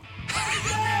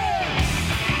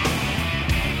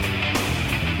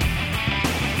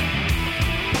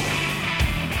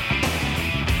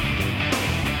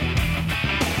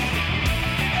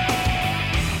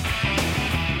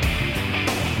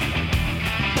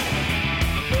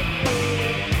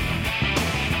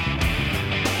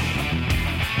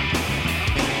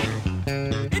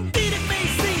 Indeed, it may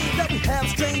seem that we have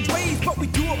strange ways, but we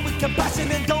do it with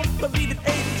compassion and don't believe in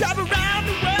age. Drive around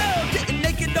the world, getting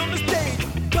naked on the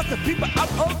stage, busting people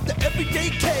out of the everyday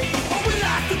cage. What we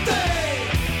like to think,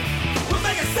 we'll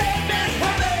make a sad man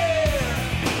happy,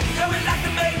 and we like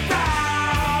to make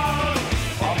proud.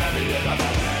 Oh, baby, yeah, baby.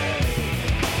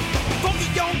 Funky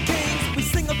young kings, we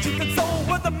sing of truth and soul.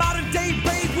 We're the modern day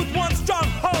brave with one strong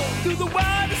hold. Through the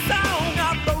world of song,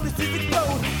 our bonuses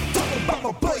explode. Talking about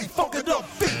my blade, funkin' up,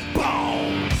 big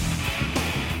bone.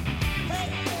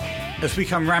 As we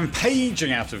come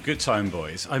rampaging out of Good Time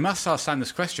Boys, I must ask Sam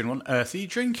this question. What on earth are you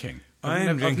drinking?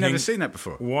 I've never seen that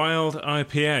before. Wild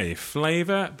IPA,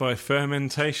 flavour by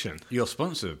fermentation. Your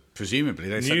sponsor, presumably.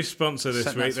 New sponsor this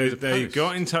sent that week. through the They post.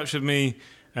 got in touch with me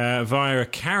via a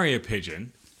carrier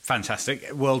pigeon.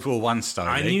 Fantastic. World War I style.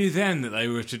 I knew then that they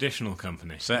were a traditional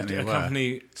company. Certainly a were.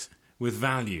 company with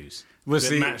values Was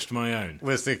that the- matched my own.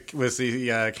 Was the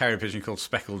carrier pigeon called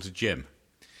Speckled Jim?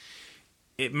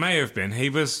 It may have been. He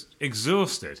was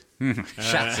exhausted.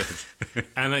 Shattered.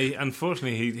 And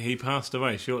unfortunately, he passed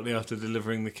away shortly after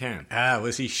delivering the can.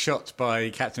 Was he shot by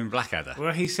Captain Blackadder?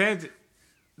 Well, he said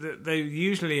that they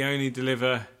usually only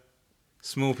deliver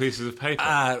small pieces of paper.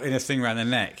 In a thing around the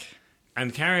neck.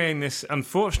 And carrying this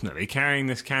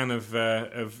can of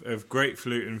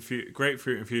grapefruit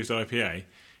infused IPA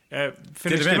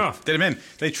finished him off. Did him in.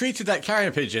 They treated that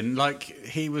carrier pigeon like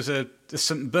he was a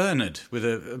St Bernard with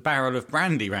a barrel of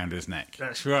brandy round his neck.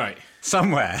 That's right.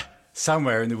 Somewhere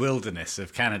in the wilderness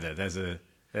of Canada, there's a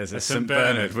St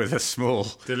Bernard with a small...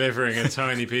 delivering a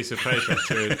tiny piece of paper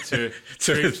to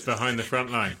troops behind the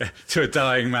front line. To a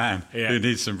dying man who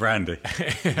needs some brandy.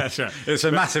 That's right. It's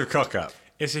a massive cock-up.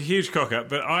 It's a huge cock-up,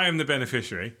 but I am the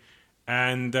beneficiary.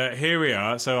 And here we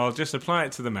are, so I'll just apply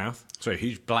it to the mouth. Sorry,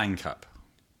 huge blank up.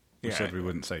 We Yeah. said we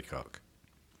wouldn't say cock.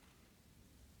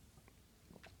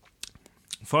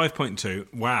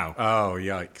 5.2. Wow. Oh,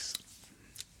 yikes.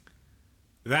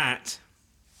 That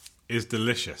is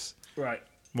delicious. Right.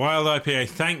 Wild IPA,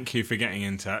 thank you for getting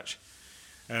in touch.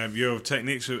 Your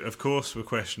techniques, of course, were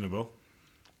questionable.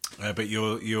 But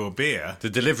your beer... The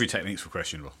delivery techniques were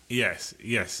questionable. Yes.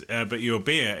 But your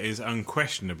beer is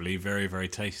unquestionably very, very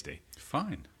tasty.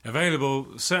 Fine.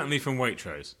 Available, certainly from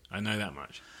Waitrose. I know that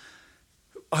much.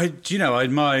 I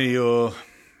admire your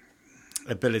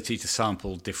ability to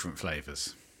sample different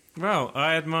flavours. Well,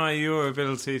 I admire your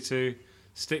ability to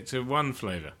stick to one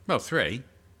flavour. Well, 3.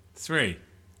 3.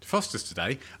 Foster's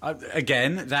today.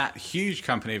 Again, that huge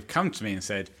company have come to me and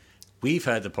said, we've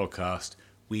heard the podcast.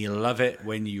 We love it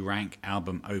when you rank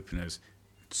album openers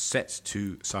set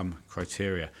to some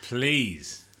criteria.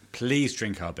 Please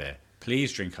drink our beer.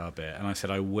 Please drink our beer. And I said,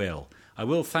 I will. I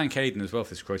will thank Aidan as well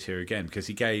for this criteria again, because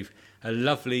he gave a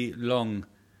lovely long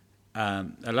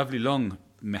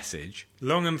message.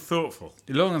 Long and thoughtful.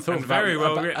 And very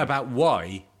well written. About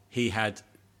why he had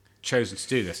chosen to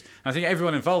do this. And I think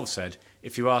everyone involved said,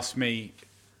 if you ask me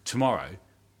tomorrow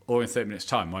or in 30 minutes'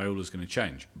 time, my order's going to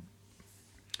change.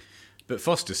 But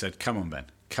Foster said, come on, Ben,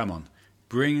 come on.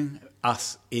 Bring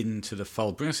us into the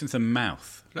fold. Bring us into the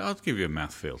mouth. I'll give you a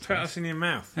mouthfeel. Put us in your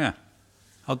mouth. Yeah,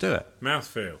 I'll do it.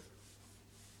 Mouthfeel.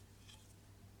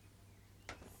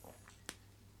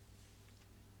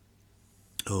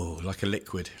 Oh, like a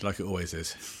liquid, like it always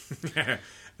is.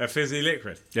 A fizzy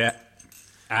liquid. Yeah.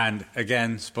 And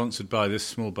again, sponsored by this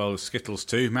small bowl of Skittles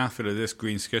too. Mouthful of this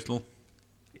green Skittle.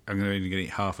 I'm only going to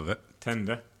eat half of it.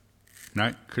 Tender.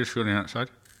 No, crispy on the outside.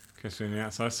 Crispy on the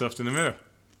outside, soft in the middle.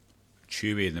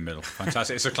 Chewy in the middle.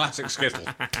 Fantastic. It's a classic Skittle.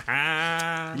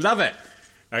 Love it.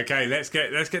 Okay, let's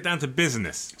get down to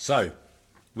business. So,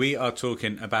 we are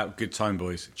talking about Good Time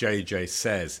Boys. JJ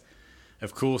says,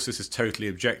 of course, this is totally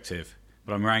objective,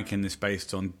 but I'm ranking this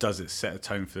based on does it set a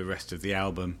tone for the rest of the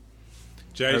album?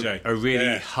 JJ. A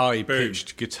really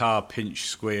high-pitched guitar pinch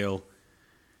squeal.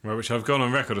 Well, which I've gone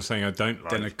on record of saying I don't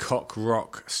like. Then a cock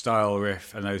rock style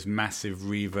riff and those massive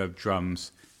reverb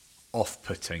drums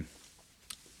off-putting.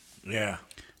 Yeah.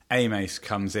 Amace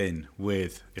comes in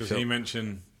with... Does he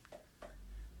mention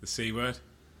the C word?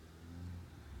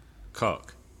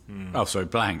 Cock. Oh, sorry,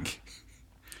 blank.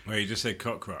 Well, you just said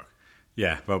cock rock.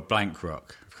 Yeah, well, blank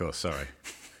rock, of course, sorry.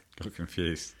 Got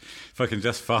confused. If I can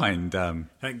just find...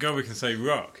 Thank God we can say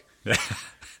rock.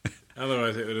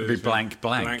 Otherwise it would be blank.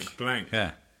 Blank.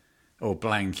 Yeah. Or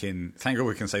blank in... Thank God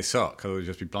we can say sock, otherwise it would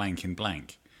just be blank in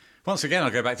blank. Once again, I'll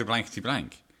go back to blankety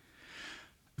blank.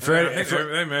 I think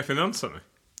they may have been on something.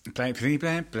 Blankety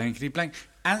blank, blankety blank.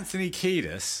 Anthony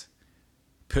Kiedis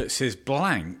puts his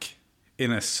blank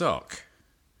in a sock.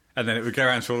 And then it would go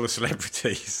around to all the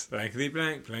celebrities. Blankety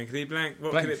blank, blankety blank.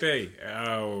 What Blank. could it be?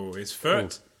 Oh, his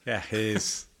foot. Oh, yeah,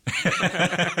 his.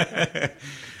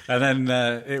 And then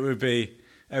it would be...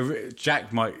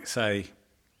 Jack might say,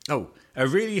 a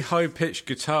really high-pitched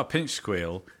guitar pinch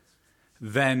squeal,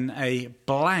 then a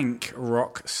blank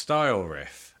rock style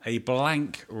riff. A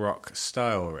blank rock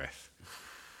style riff.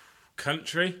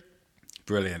 Country.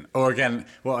 Brilliant. Or again,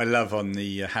 what I love on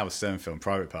the Howard Stern film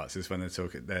Private Parts is when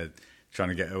they're trying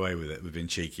to get away with it, with being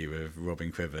cheeky with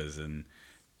Robin Quivers and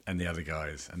the other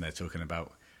guys, and they're talking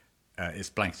about it's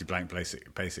blankety blank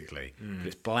basically, but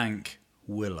it's blank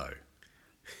Willow.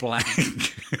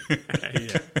 Blank.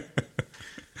 Yeah.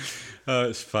 Oh,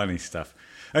 it's funny stuff.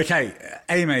 Okay,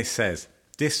 Amace says,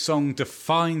 this song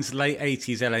defines late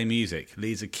 80s LA music,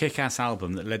 leads a kick-ass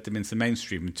album that led them into the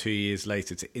mainstream and 2 years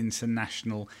later to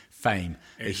international fame.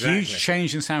 Exactly. A huge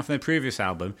change in sound from their previous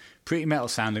album, pretty metal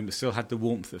sounding, but still had the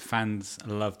warmth that fans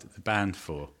loved the band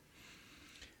for.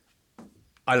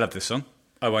 I love this song.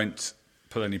 I won't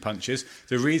pull any punches.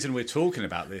 The reason we're talking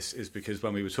about this is because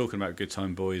when we were talking about Good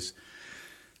Time Boys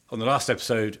on the last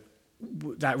episode,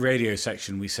 that radio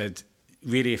section we said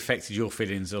really affected your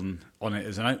feelings on it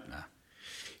as an opener.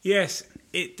 Yes,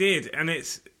 it did, and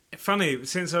it's funny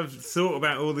since I've thought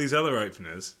about all these other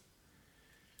openers.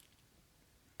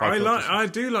 I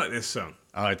do like this song.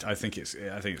 I think it's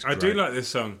great. I do like this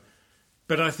song,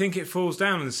 but I think it falls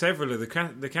down in several of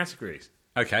the categories.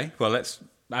 Okay, well let's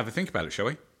have a think about it, shall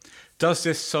we? Does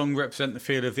this song represent the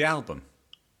feel of the album?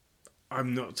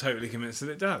 I'm not totally convinced that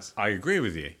it does. I agree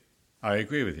with you.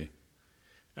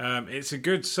 It's a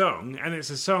good song, and it's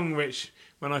a song which,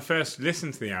 when I first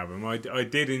listened to the album, I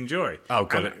did enjoy. Oh,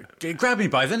 God. It grabbed me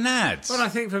by the nads. Well, I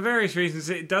think for various reasons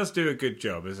it does do a good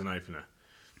job as an opener.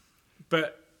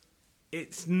 But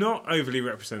it's not overly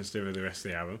representative of the rest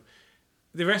of the album.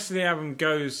 The rest of the album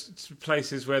goes to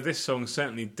places where this song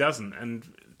certainly doesn't, and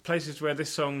places where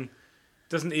this song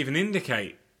doesn't even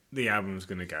indicate the album's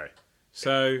going to go.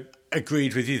 So...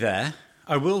 Agreed with you there.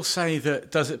 I will say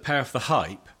that does it pay off the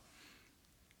hype?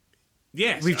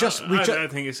 Yes, I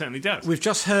don't think it certainly does. We've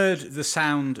just heard the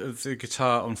sound of the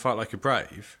guitar on Fight Like a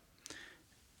Brave.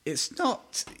 It's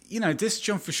not, this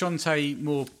John Frusciante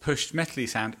more pushed metally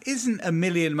sound isn't a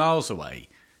million miles away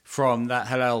from that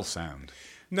Hillel sound.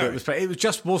 No, it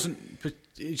just wasn't to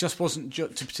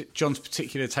John's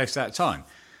particular taste at that time.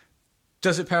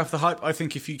 Does it pay off the hype? I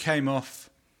think if you came off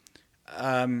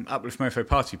Uplift Mofo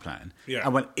Party Plan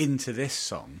and went into this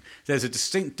song, there's a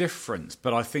distinct difference.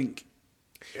 But I think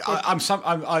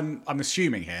I'm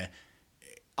assuming here.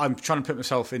 I'm trying to put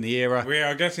myself in the era. We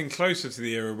are getting closer to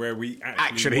the era where we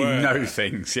actually know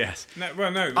things. Yes. No.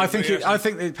 I think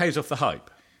it pays off the hype.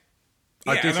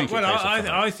 Yeah,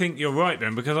 I think you're right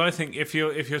then, because I think if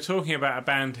you're talking about a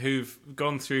band who've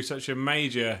gone through such a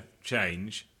major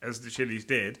change as the Chili's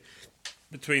did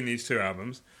between these two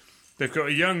albums, they've got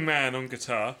a young man on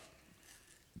guitar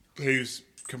who's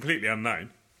completely unknown.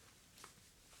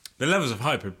 The levels of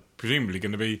hype are presumably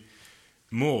going to be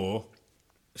more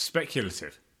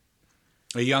speculative.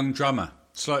 A young drummer,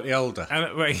 slightly older.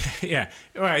 But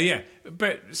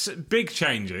big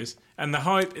changes, and the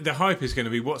hype is going to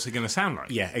be what's it going to sound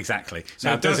like? Yeah, exactly.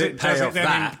 So now, does it pay off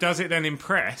that? Does it then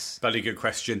impress? Bloody good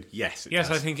question. Yes, it does.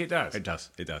 I think it does. It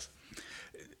does.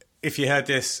 If you heard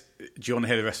this, do you want to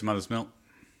hear the rest of Mother's Milk?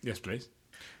 Yes, please.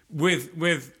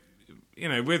 With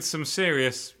some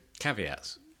serious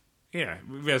caveats. Yeah,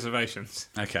 reservations.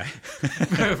 Okay.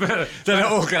 They're not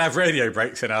all going to have radio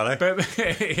breaks in, are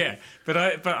they?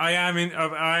 But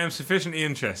I am sufficiently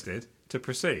interested to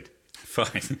proceed.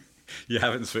 Fine. You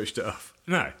haven't switched it off.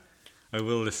 No. I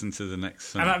will listen to the next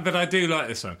song. But I do like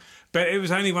this song. But it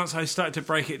was only once I started to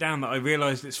break it down that I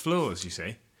realised its flaws, you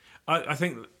see. I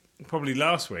think probably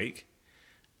last week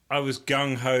I was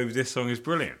gung-ho, this song is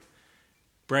brilliant.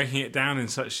 Breaking it down in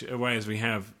such a way as we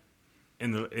have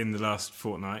in the last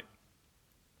fortnight,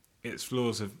 its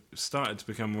flaws have started to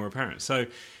become more apparent. So,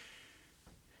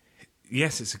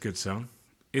 yes, it's a good song.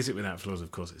 Is it without flaws? Of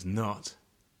course it's not.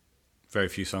 Very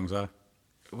few songs are.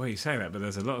 Well, you say that, but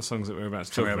there's a lot of songs that we're about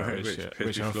to talk about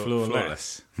which are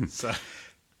flawless. So,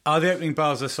 are the opening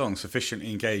bars of the song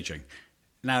sufficiently engaging?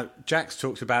 Now, Jack's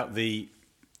talked about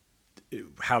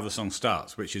how the song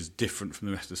starts, which is different from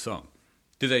the rest of the song.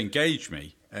 Do they engage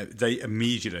me? They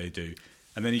immediately do.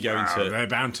 And then you go into... They're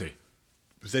bound to.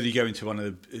 Then you go into one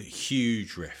of the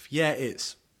huge riff. Yeah,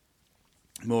 it's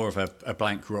more of a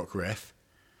blank rock riff.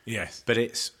 Yes.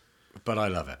 But I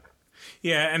love it.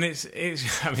 Yeah, and it's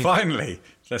finally,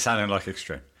 they're sounding like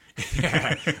Extreme.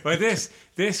 Yeah. Well, this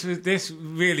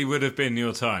really would have been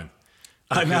your time.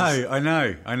 I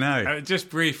know. Just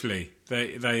briefly,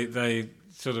 they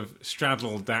sort of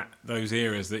straddled those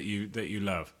eras that you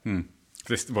love.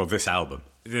 This album.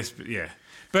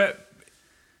 But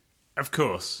of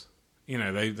course,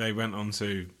 they went on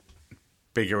to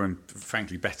bigger and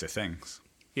frankly better things.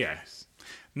 Yes,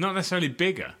 not necessarily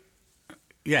bigger.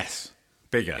 Yes,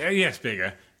 bigger. Yes,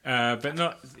 bigger, but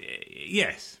not.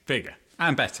 Yes, bigger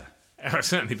and better.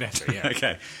 Certainly better. Yeah.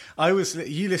 Okay.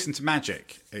 You listen to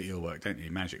Magic at your work, don't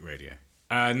you? Magic Radio.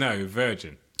 No,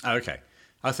 Virgin. Oh, okay.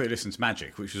 I thought you listened to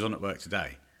Magic, which was on at work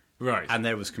today. Right. And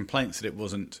there was complaints that it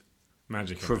wasn't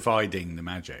magic providing the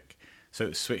magic, so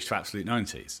it switched to Absolute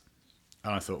 90s.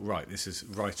 And I thought, right, this is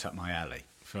right up my alley.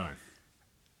 Fine.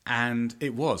 And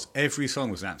it was. Every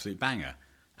song was an absolute banger.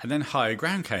 And then Higher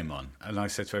Ground came on, and I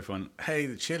said to everyone, hey,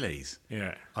 the Chili's.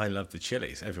 Yeah. I love the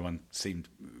Chili's. Everyone seemed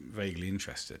vaguely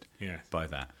interested by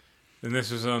that. And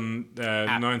this was on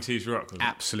 90s rock, wasn't it?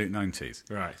 Absolute 90s.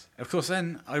 Right. Of course,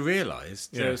 then I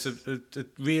realised there was a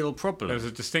real problem. There was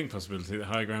a distinct possibility that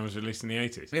Higher Ground was released in the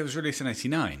 80s. It was released in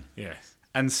 89. Yes.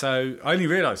 And so I only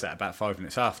realised that about 5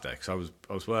 minutes after, because I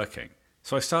was working.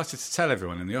 So I started to tell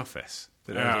everyone in the office.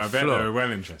 I bet they were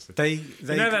well interested. They you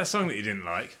know that song that you didn't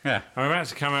like? Yeah. I'm about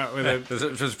to come out with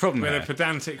there's a problem with a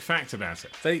pedantic fact about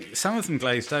it. Some of them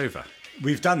glazed over.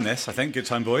 We've done this, I think. Good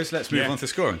time, boys. Let's move on to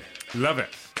scoring. Love it.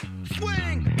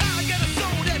 Swing. I got a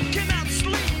soul that cannot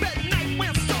sleep at night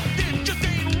when something just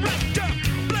ain't right. Blood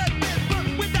red, but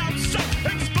without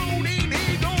sight. Exploding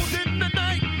egos in the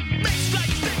night. Makes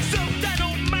like sticks of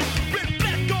dynamite.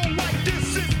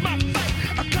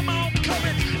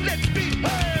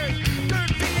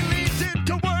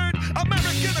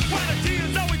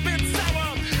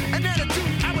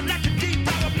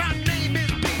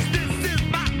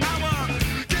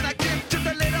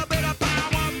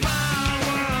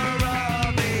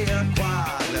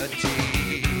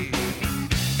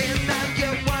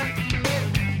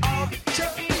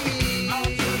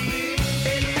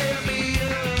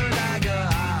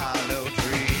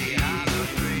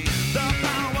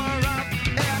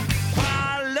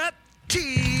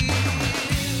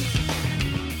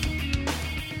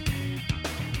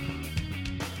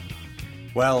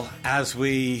 Well, as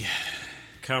we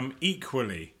come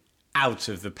equally out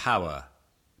of the power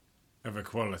of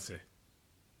equality.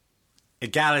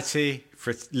 Equality,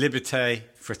 liberté,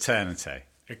 fraternité.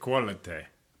 Equality.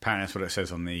 Apparently that's what it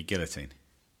says on the guillotine.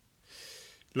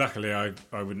 Luckily, I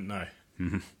wouldn't know.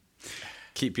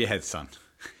 Keep your head, son.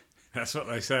 That's what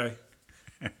they say.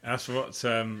 That's what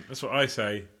I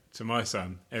say to my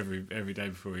son every day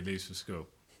before he leaves for school.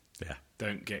 Yeah.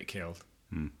 Don't get killed.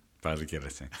 By the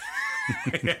guillotine.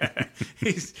 Yeah.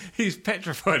 He's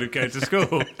petrified of going to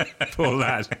school. Poor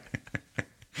lad.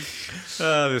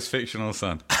 Oh, this fictional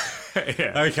son.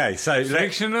 Yeah. Okay, so...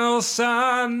 Fictional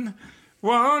son,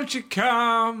 won't you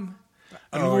come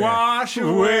and Oh, yeah. wash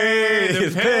away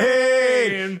the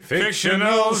pain?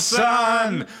 Fictional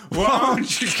son,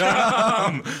 won't you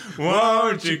come?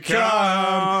 Won't you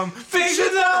come?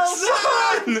 Fictional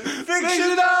son!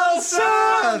 Fictional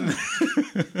son!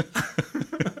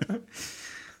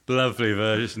 Lovely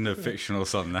version of fictional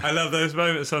son. I love those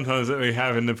moments sometimes that we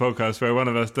have in the podcast where one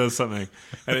of us does something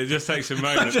and it just takes a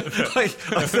moment. I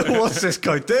thought, what's this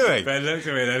guy doing? Ben looked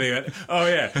at me and then he went, oh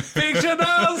yeah,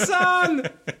 fictional son!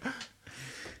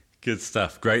 Good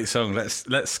stuff. Great song.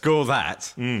 Let's score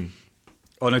that on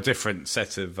a different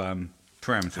set of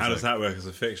parameters. How does that work as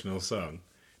a fictional song?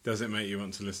 Does it make you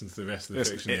want to listen to the rest of the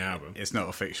fiction of the album? It's not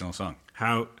a fictional song.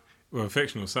 Well, a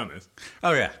fictional son is.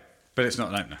 Oh, yeah. But it's not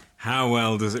an opener. How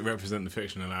well does it represent the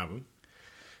fictional album?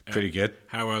 Pretty good.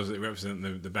 How well does it represent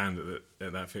the band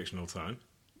at that fictional time?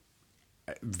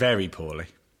 Very poorly.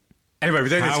 Anyway, we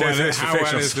don't need to go through this for How well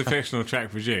fictional is the song. fictional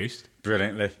track produced?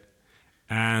 Brilliantly.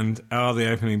 And are the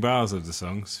opening bars of the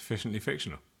song sufficiently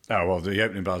fictional? Oh, well, the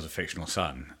opening bars of Fictional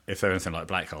Sun, if they're anything like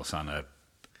Black Hole Sun,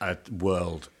 are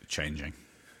world-changing.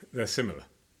 They're similar.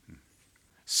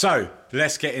 So,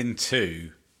 let's get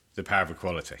into The Power of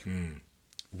Equality.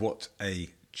 What a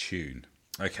tune.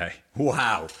 Okay.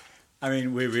 Wow. I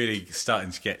mean, we're really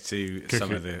starting to get to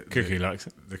some of the... Cookie likes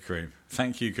it. The cream.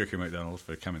 Thank you, Cookie McDonald,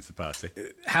 for coming to the party.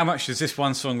 How much does this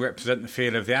one song represent the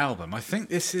feel of the album? I think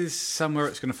this is somewhere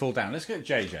it's going to fall down. Let's go to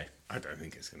JJ. I don't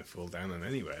think it's going to fall down on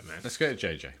anywhere, man. Let's go to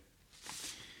JJ.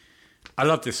 I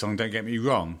love this song, don't get me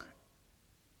wrong.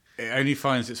 It only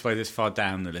finds its way this far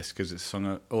down the list because it's a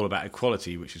song all about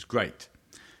equality, which is great.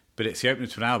 But it's the opener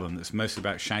to an album that's mostly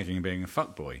about shagging and being a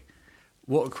fuckboy.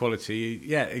 What equality?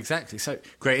 Yeah, exactly. So,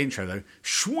 great intro, though.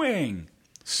 Swing!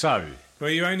 So... Well,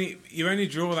 you only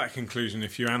draw that conclusion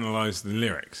if you analyse the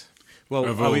lyrics Well,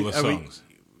 of all the songs.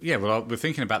 We're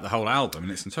thinking about the whole album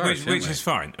in its entirety, Which is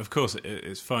fine. Of course,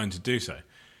 it's fine to do so.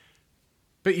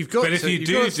 But you've got But if to, you you've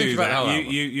got do to think do about the whole that,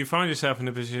 album. you find yourself in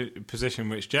a position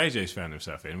which JJ's found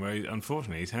himself in, where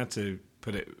unfortunately he's had to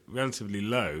put it relatively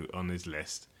low on his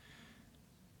list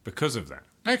because of that.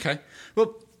 Okay.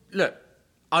 Well, look,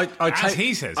 I As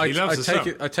he says, he loves the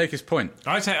song. I take his point.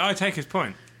 I take his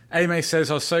point. Ame says,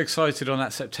 I was so excited on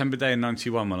that September day in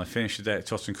 91 when I finished the day at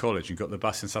Totton College and got the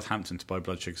bus in Southampton to buy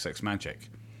Blood Sugar Sex Magic.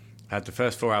 I had the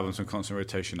first 4 albums on constant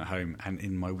rotation at home and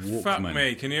in my Walkman. Fuck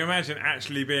me, can you imagine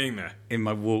actually being there? In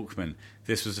my Walkman.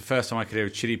 This was the first time I could hear a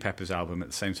Chili Peppers album at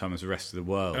the same time as the rest of the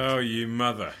world. Oh, you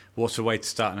mother. What a way to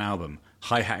start an album.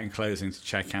 Hi-hat and closing to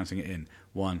Chad counting it in.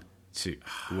 1, 2,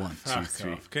 1, 2, Fuck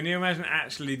 3. off. Can you imagine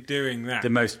actually doing that? The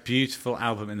most beautiful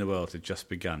album in the world had just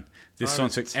begun. This I song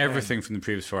was took 10. everything from the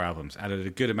previous 4 albums, added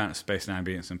a good amount of space and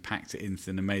ambience, and packed it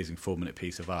into an amazing 4-minute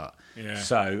piece of art. Yeah.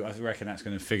 So I reckon that's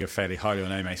going to figure fairly highly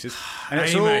on Amace's. And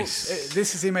it's Amace.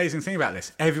 this is the amazing thing about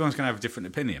this. Everyone's going to have a different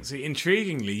opinion. See,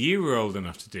 intriguingly, you were old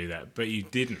enough to do that, but you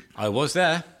didn't. I was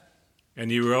there. And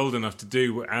you were old enough to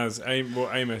do what Amos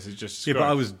has just Yeah, described. but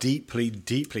I was deeply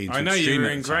into I know you extreme were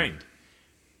at the time. ingrained.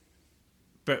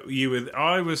 But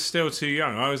I was still too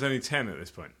young. I was only 10 at this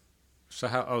point. So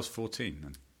I was 14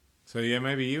 then. So yeah,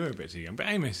 maybe you were a bit too young. But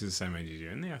Amos is the same age as you,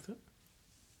 isn't he, I thought?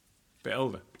 Bit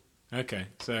older. Okay,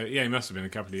 so yeah, he must have been a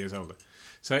couple of years older.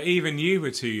 So even you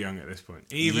were too young at this point.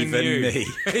 Even you. me.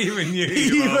 Even you.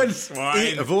 you Even old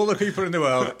swine. of all the people in the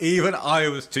world, even I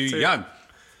was too young.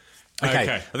 Okay,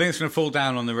 Okay. I think it's going to fall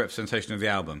down on the representation of the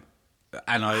album.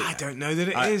 And I don't know that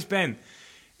it is, Ben.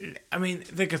 I mean,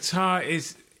 the guitar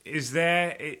is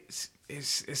there.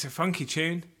 It's a funky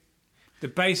tune. The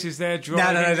bass is there.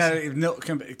 No. Not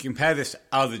compare this to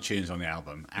other tunes on the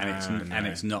album, and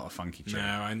it's not a funky tune.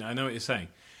 No, I know what you're saying.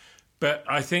 But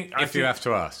I think... If you have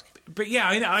to ask. But yeah,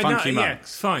 I know. Funky Yeah,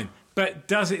 Monks. fine. But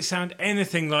does it sound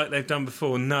anything like they've done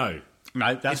before? No.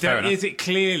 No, that's fair enough. Is it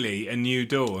clearly a new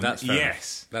dawn? That's fair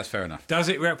yes. enough. That's fair enough. Does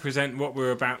it represent what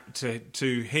we're about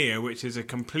to hear, which is a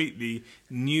completely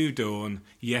new dawn?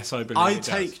 Yes, I believe I it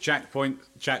take does.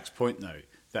 Jack's point, though,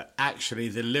 that actually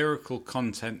the lyrical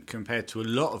content compared to a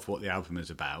lot of what the album is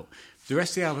about, The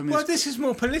rest of the album is... Well, this is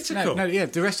more political.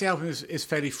 The rest of the album is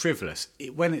fairly frivolous.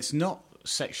 When it's not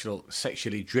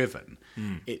sexually driven,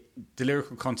 the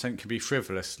lyrical content can be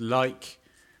frivolous, like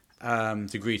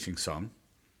the greeting song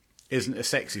isn't a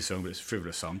sexy song, but it's a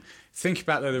frivolous song. Think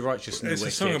about The Righteous and the Wicked.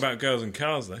 It's a song about girls and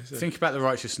cars, though. So. Think about The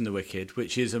Righteous and the Wicked,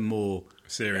 which is a more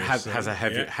serious, has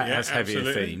heavier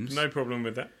absolutely. themes. No problem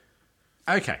with that.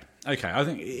 Okay. I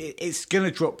think it's going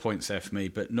to drop points there for me,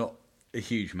 but not a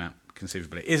huge amount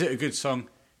conceivably. Is it a good song?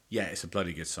 Yeah, it's a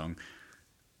bloody good song.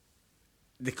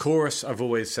 The chorus, I've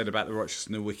always said about The Righteous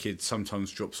and the Wicked, sometimes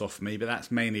drops off me, but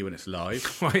that's mainly when it's live.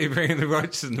 Why are you bringing The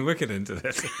Righteous and the Wicked into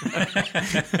this?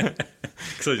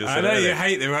 I know you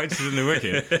hate The Righteous and the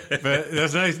Wicked, but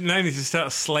there's no need to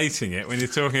start slating it when you're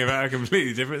talking about a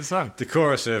completely different song. The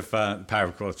chorus of Power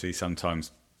of Equality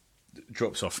sometimes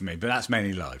drops off me, but that's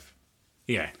mainly live.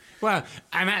 Yeah. Well,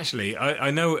 and actually, I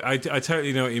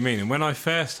totally know what you mean. And when I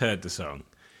first heard the song,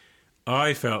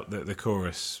 I felt that the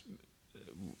chorus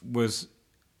was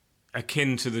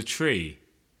akin to the tree.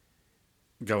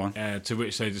 Go on. To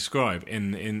which they describe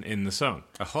in the song.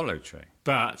 A hollow tree.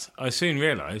 But I soon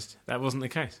realised that wasn't the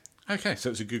case. Okay,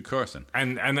 so it's a good chorus then.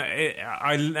 And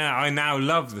I now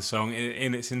love the song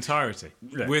in its entirety,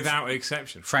 without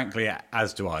exception. Frankly,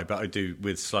 as do I, but I do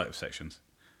with slight objections.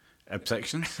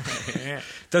 Yeah.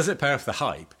 Does it pay off the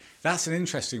hype? That's an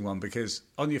interesting one, because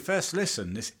on your first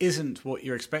listen, this isn't what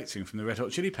you're expecting from the Red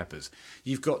Hot Chili Peppers.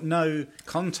 You've got no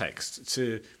context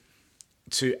to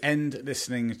end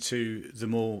listening to the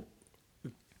more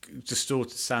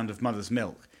distorted sound of Mother's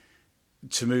Milk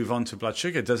to move on to Blood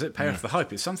Sugar. Does it pay off the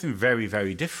hype? It's something very,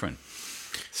 very different.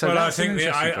 So well, I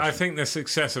think the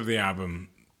success of the album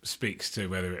speaks to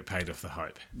whether it paid off the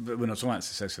hype. But we're not talking about the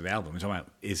success of the album. We're talking about,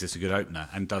 is this a good opener?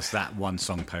 And does that one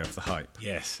song pay off the hype?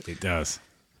 Yes, it does.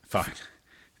 Fine.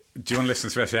 Do you want to listen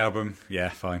to the rest of the album? Yeah,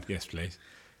 fine. Yes, please.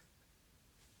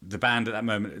 The band at that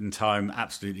moment in time,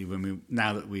 absolutely.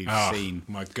 Now that we've seen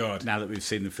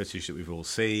the footage that we've all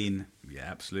seen, yeah,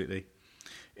 absolutely.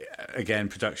 Again,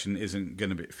 production isn't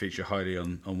going to feature highly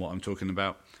on what I'm talking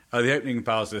about. The opening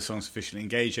bars of the song sufficiently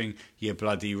engaging. You're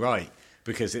bloody right,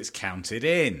 because it's counted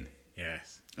in.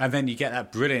 Yes, and then you get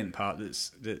that brilliant part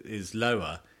that is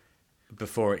lower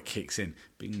before it kicks in.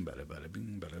 Bing bada bada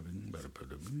bing bada bing bada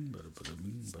bada bing bada bada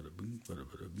bing bada bing bada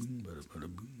bada bing bada bada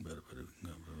bing bada bada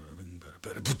bing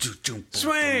bada bada.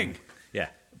 Swing! Yeah,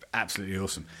 absolutely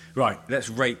awesome. Right, let's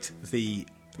rate the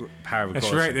Power of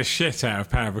Equality. Let's rate the shit out of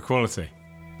Power of Equality.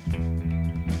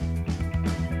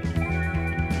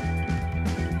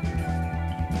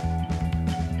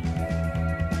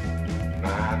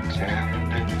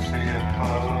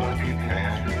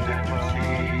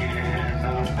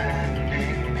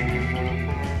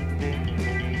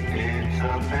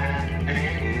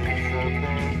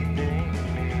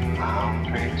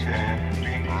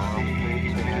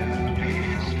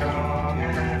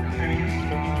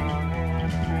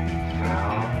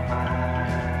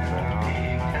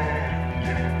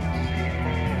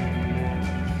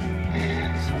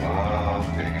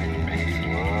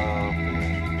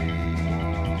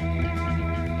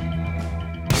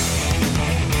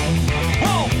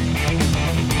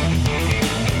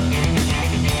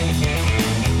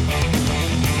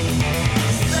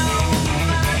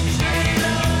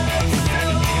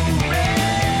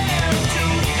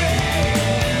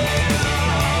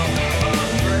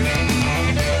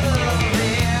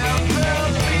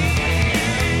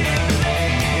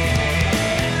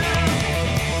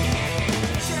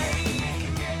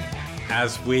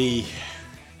 As we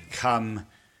come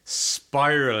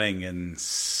spiralling and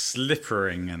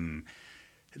slippering and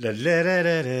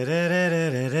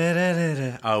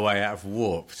our way out of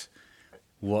Warped,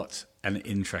 what an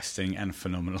interesting and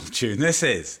phenomenal tune this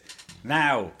is.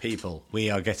 Now, people, we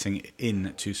are getting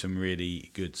into some really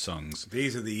good songs.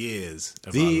 These are the years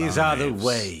of These our are the lives.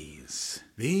 ways.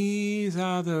 These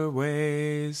are the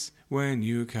ways when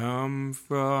you come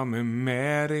from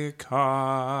America.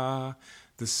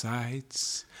 The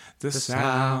sights, the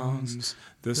sounds,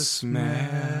 the smells.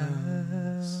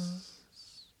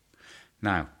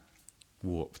 Now,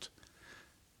 Warped.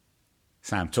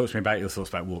 Sam, talk to me about your thoughts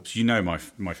about Warped. You know my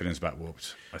feelings about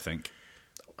Warped, I think.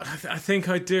 I think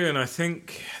I do, and I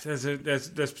think there's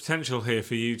potential here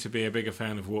for you to be a bigger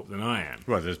fan of Warped than I am.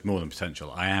 Well, there's more than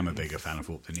potential. I am a bigger fan of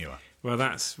Warped than you are. Well,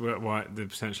 that's why the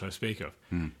potential I speak of.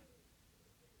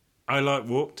 I like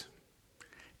Warped.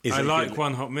 I like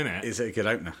One Hot Minute. Is it a good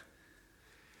opener?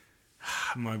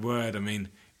 My word, I mean,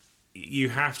 you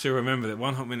have to remember that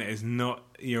One Hot Minute is not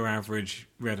your average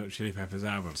Red Hot Chili Peppers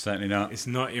album. Certainly not. It's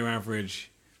not your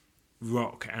average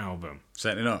rock album.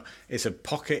 Certainly not. It's a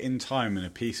pocket in time and a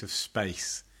piece of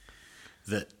space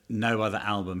that no other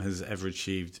album has ever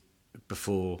achieved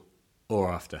before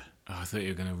or after. Oh, I thought you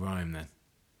were going to rhyme then.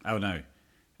 Oh no,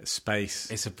 space.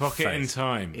 It's a pocket in space,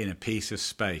 time. in a piece of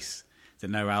space that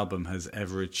no album has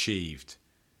ever achieved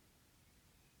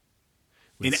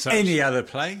With in such- any other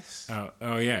place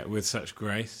Oh yeah, with such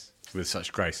grace. with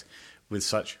such grace, with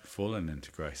such fallen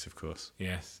into grace, of course.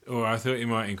 Yes. Or I thought you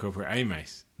might incorporate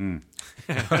A-Mace.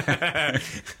 I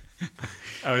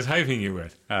was hoping you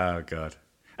would. Oh God,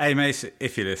 hey Mace,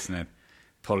 if you're listening,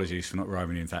 apologies for not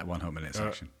rhyming into that 1 hot minute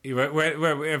section.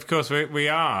 Well, of course, we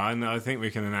are, and I think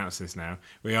we can announce this now.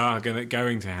 We are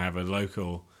going to have a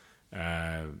local,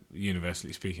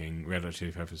 universally speaking, Red Hot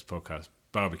Chili Peppers podcast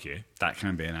barbecue. That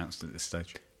can be announced at this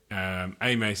stage.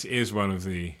 A-Mace is one of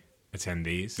the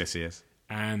attendees. Yes, he is.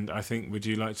 And I think, would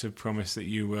you like to promise that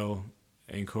you will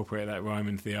incorporate that rhyme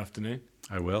into the afternoon?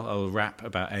 I will. I will rap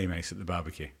about A-Mace at the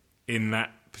barbecue. In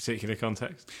that particular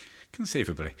context?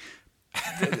 Conceivably.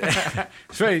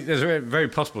 There's a very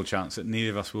possible chance that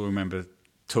neither of us will remember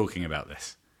talking about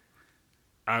this.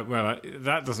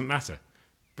 That doesn't matter.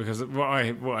 Because what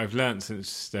I've learned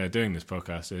since doing this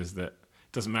podcast is that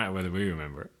it doesn't matter whether we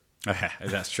remember it. Okay,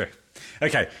 that's true.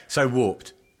 Okay, so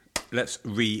Warped. Let's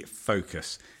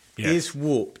refocus. Yeah. Is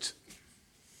Warped...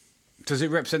 Does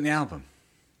it represent the album?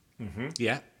 Mm-hmm.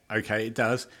 Yeah, okay, it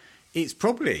does. It's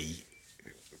probably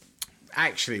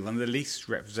actually one of the least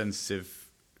representative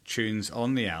tunes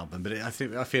on the album, but I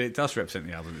feel it does represent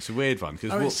the album. It's a weird one.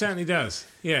 It certainly does.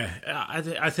 Yeah,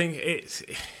 I think it's...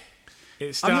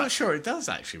 I'm not sure it does,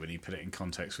 actually, when you put it in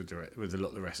context with a lot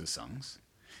of the rest of the songs.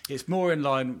 It's more in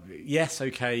line, yes,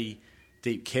 okay,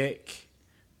 Deep Kick,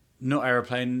 not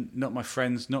Aeroplane, not My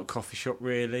Friends, not Coffee Shop,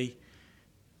 really,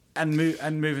 and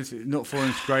moving through, not Falling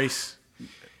into Grace,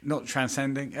 not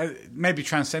Transcending, maybe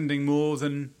Transcending more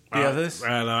than the others.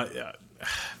 Well,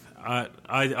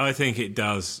 I think it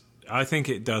does. I think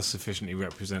it does sufficiently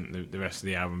represent the rest of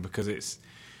the album because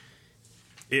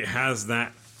it has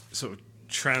that sort of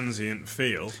transient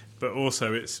feel, but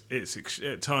also it's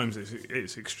at times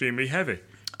it's extremely heavy.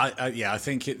 I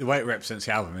think the way it represents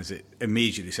the album is it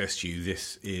immediately says to you,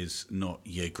 this is not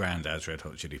your granddad's Red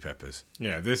Hot Chili Peppers.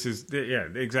 Yeah,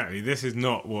 exactly. This is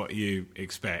not what you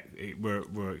expect.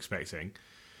 We're expecting.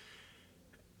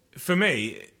 For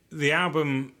me, the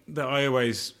album that I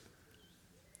always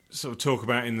sort of talk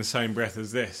about in the same breath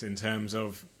as this, in terms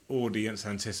of audience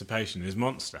anticipation, is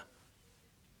Monster.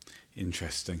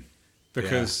 Interesting.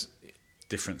 Because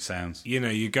different sounds. You know,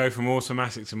 you go from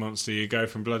Automatic to Monster, you go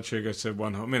from Blood Sugar to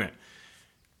 1 Hot Minute.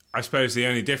 I suppose the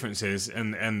only difference is,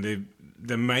 and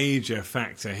the major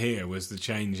factor here was the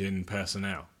change in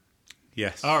personnel.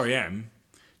 Yes. R.E.M.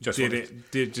 did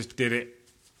it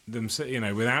themselves, you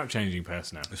know, without changing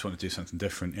personnel. Just want to do something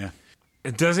different, yeah.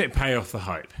 Does it pay off the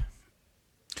hype?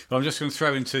 Well, I'm just going to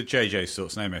throw into JJ's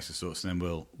thoughts and Amos's thoughts, and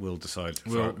then we'll decide.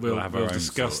 We'll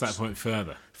discuss that point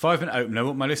further. 5-minute opener.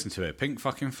 What am I listening to? It Pink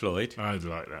fucking Floyd. I'd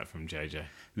like that from JJ.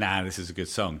 Nah, this is a good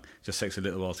song. Just takes a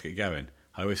little while to get going.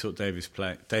 I always thought Dave's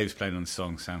playing on the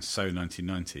song sounds so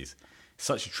 1990s.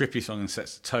 Such a trippy song and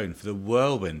sets the tone for the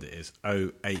whirlwind it is.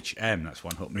 OHM. That's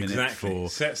 1 Hot Minute. Exactly.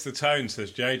 Sets the tone,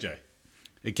 says JJ.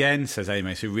 Again, says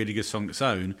Amos, a really good song on its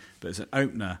own, but as an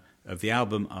opener of the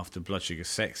album after Blood Sugar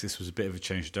Sex, this was a bit of a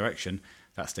change of direction.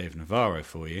 That's Dave Navarro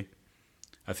for you.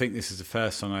 I think this is the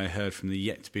first song I heard from the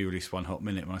yet-to-be-released 1 Hot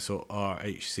Minute when I saw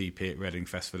RHCP at Reading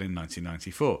Festival in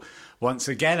 1994. Once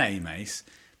again, Amos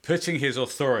putting his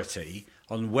authority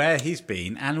on where he's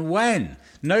been and when.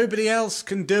 Nobody else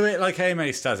can do it like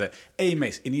Amos does it.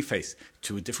 Amos, in your face,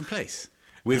 to a different place.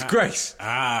 With grace.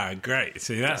 Great.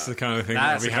 See, that's the kind of thing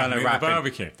that'll be happening at the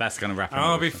barbecue. That's going to wrap it.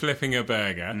 I'll be flipping a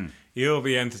burger. You'll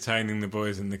be entertaining the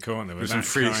boys in the corner with some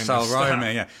freestyle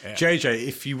rhyming. Yeah. JJ,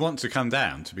 if you want to come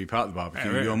down to be part of the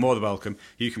barbecue, you're more than welcome.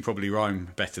 You can probably rhyme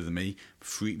better than me,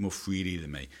 more freely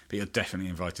than me, but you're definitely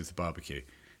invited to the barbecue.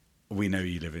 We know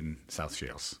you live in South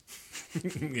Shields.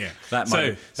 Yeah, that's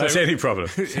the only problem.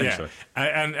 Yeah,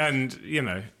 and you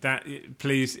know that.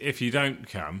 Please, if you don't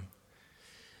come.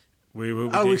 We will.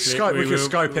 We can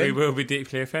Skype in. We will be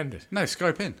deeply offended. No,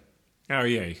 Skype in. Oh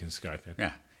yeah, you can Skype in.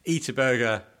 Yeah, eat a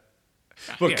burger.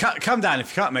 Well, come down if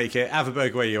you can't make it. Have a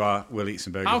burger where you are. We'll eat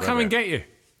some burgers. I'll come and get you.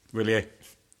 Will you?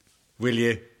 Will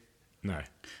you? No.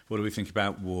 What do we think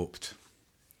about Warped?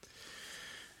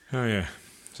 Oh yeah.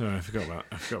 Sorry, I forgot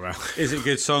about. Is it a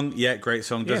good song? Yeah, great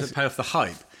song. Does it pay off the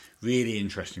hype? Really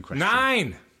interesting question.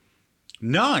 9.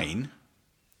 9?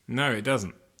 No, it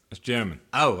doesn't. It's German.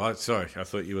 Oh, sorry. I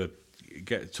thought you were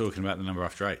talking about the number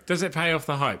after 8. Does it pay off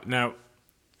the hype? Now,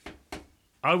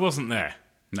 I wasn't there.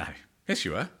 No. Yes,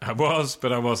 you were. I was,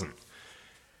 but I wasn't.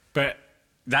 But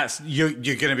you're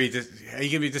going to be. Are you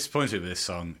going to be disappointed with this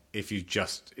song if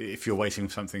you're waiting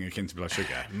for something akin to Blood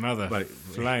Sugar? Mother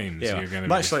flames! Yeah, You're going to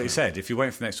much like you said, if you're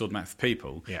waiting for Next Door Math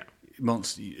People, Yeah.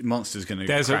 Monster's going to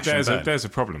There's a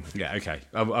problem. Yeah, okay,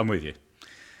 I'm with you. Do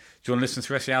you want to listen to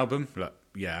the rest of the album? Like,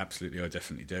 yeah, absolutely, I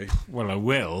definitely do. Well, I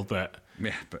will, but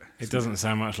Yeah, but it doesn't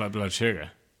sound much like Blood Sugar.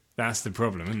 That's the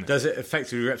problem, isn't it? does it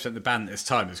effectively represent the band at this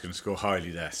time that's going to score highly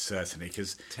there? Certainly,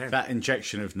 because 10. that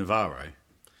injection of Navarro.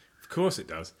 Of course it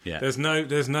does. Yeah. There's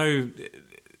no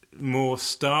more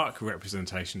stark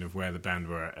representation of where the band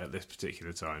were at this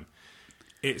particular time.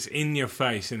 It's in your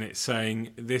face and it's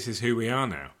saying, this is who we are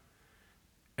now.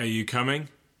 Are you coming?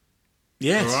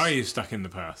 Yes. Or are you stuck in the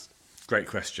past? Great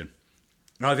question.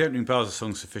 Are the opening bars of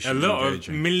songs A sufficiently lot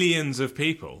engaging? of millions of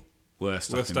people were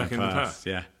stuck, stuck in the past.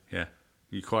 Yeah.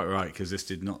 You're quite right, because this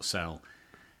did not sell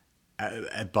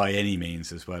by any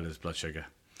means as well as Blood Sugar.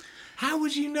 How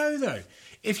would you know, though?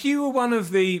 If you were one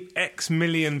of the X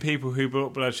million people who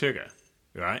bought Blood Sugar,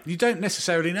 right, You don't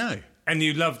necessarily know. and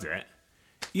you loved it,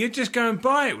 you'd just go and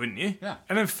buy it, wouldn't you? Yeah.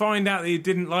 And then find out that you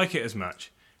didn't like it as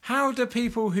much. How do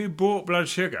people who bought Blood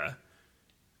Sugar...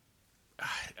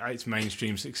 It's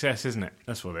mainstream success, isn't it?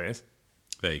 That's what it is.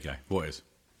 There you go. What is?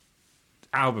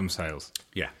 Album sales.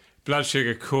 Yeah. Blood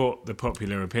Sugar caught the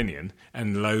popular opinion,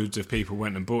 and loads of people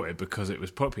went and bought it because it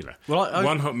was popular. Well, I-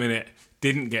 One Hot Minute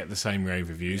didn't get the same rave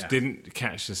reviews, Yeah. didn't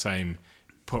catch the same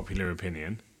popular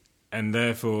opinion, and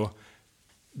therefore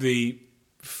the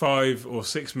 5 or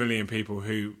 6 million people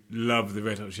who love the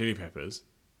Red Hot Chili Peppers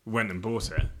went and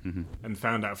bought it and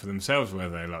found out for themselves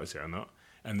whether they liked it or not.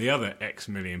 And the other X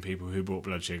million people who bought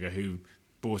Blood Sugar, who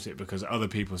bought it because other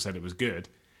people said it was good,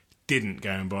 didn't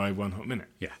go and buy One Hot Minute.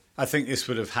 Yeah. I think this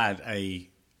would have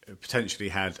potentially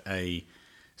had a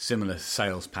similar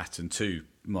sales pattern to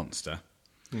Monster,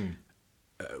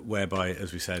 whereby,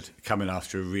 as we said, coming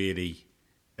after a really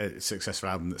successful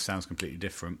album that sounds completely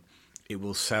different, it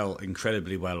will sell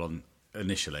incredibly well on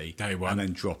initially, Day one. and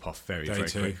then drop off very, Day very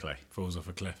 2 quickly. falls off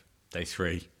a cliff. Day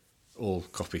 3, all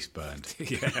copies burned.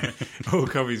 Yeah, all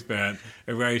copies burned,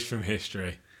 erased from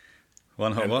history,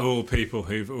 One Hot and One all people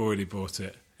who've already bought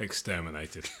it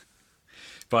exterminated.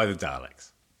 by the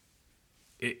Daleks.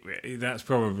 That's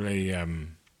probably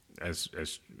as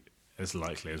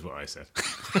likely as what I said.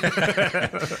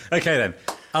 Okay then.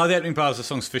 Are the opening bars of the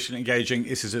song sufficiently engaging?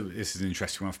 This is an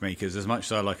interesting one for me, because as much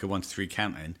as I like a 1 to 3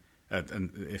 count-in,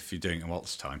 and if you're doing it in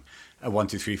waltz time, a 1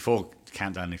 2 3 4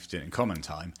 countdown if you're doing it in common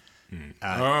time.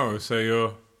 So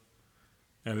you're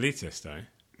elitist, eh?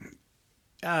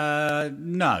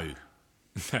 No.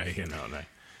 No, you're not, no.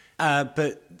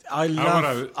 But I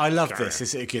love Carry this. on.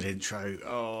 Is it a good intro?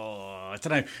 Oh, I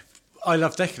don't know. I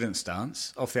love Decadence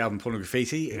Dance off the album Porn and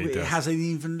Graffiti. It does. has an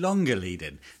even longer lead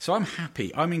in. So I'm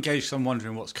happy. I'm engaged, so I'm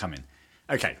wondering what's coming.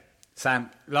 Okay,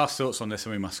 Sam, last thoughts on this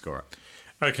and we must score it.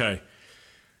 Okay.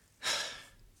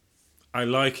 I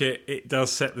like it. It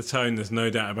does set the tone, there's no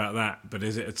doubt about that. But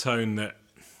is it a tone that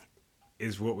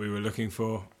is what we were looking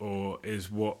for, or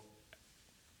is what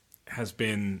has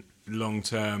been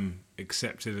long-term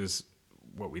accepted as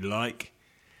what we like?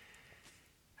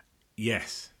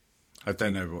 Yes. I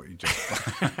don't know what you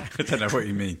just... I don't know what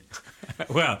you mean.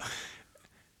 Well,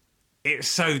 it's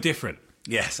so different.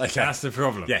 Yes, okay. That's the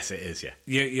problem. Yes, it is, yeah.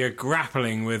 You're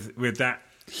grappling with that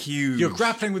huge... You're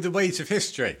grappling with the weight of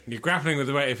history. You're grappling with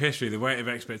the weight of history, the weight of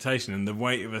expectation, and the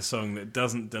weight of a song that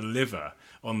doesn't deliver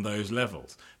on those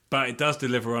levels. But it does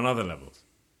deliver on other levels.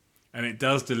 And it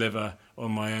does deliver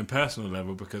on my own personal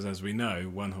level, because, as we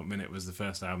know, One Hot Minute was the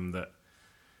first album that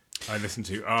I listened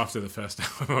to after the first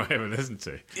album I ever listened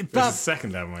to. It was the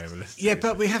second album I ever listened to. Yeah,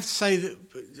 but we have to say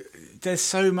that there's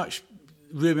so much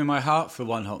room in my heart for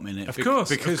One Hot Minute. Of course,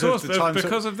 because of the times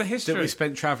because of the history. that we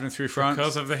spent travelling through France.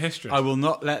 Because of the history. I will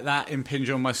not let that impinge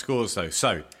on my scores, though.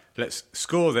 So let's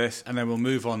score this, and then we'll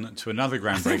move on to another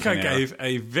groundbreaking I think I era. gave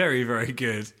a very, very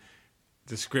good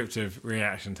descriptive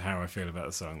reaction to how I feel about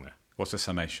the song there. What's a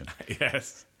summation?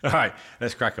 Yes. All right,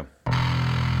 let's crack on.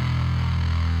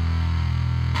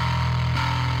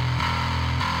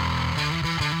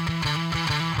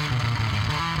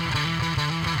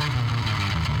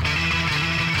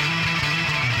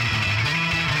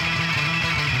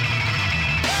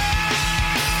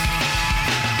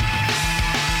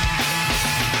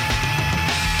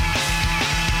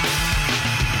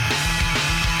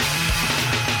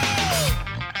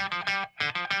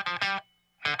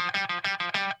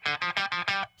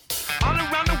 All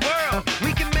around the world,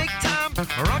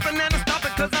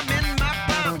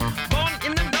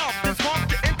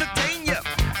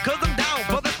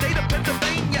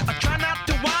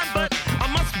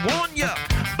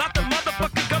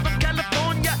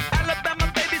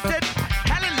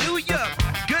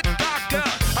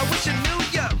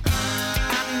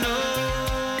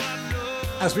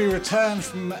 As we return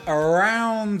from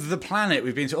around the planet,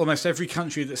 we've been to almost every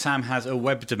country that Sam has a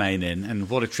web domain in, and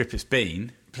what a trip it's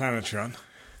been. Planetron.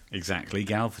 Exactly,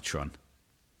 Galvatron.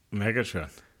 Megatron.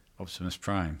 Optimus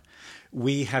Prime.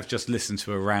 We have just listened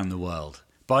to Around the World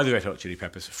by the Red Hot Chili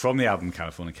Peppers from the album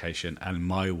Californication, and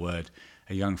my word,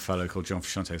 a young fellow called John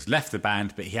Frusciante has left the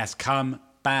band, but he has come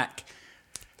back.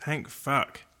 Thank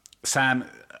fuck. Sam,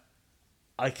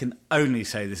 I can only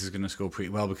say this is going to score pretty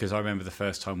well because I remember the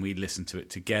first time we listened to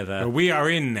it together. Well, we are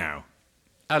in now.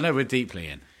 Oh no, we're deeply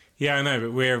in. Yeah, I know,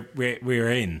 but we're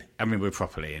in. I mean, we're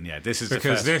properly in. Yeah, this is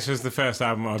because this was the first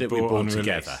album I that we bought bought on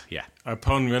together. release. Yeah,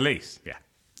 upon release. yeah,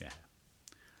 yeah.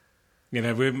 You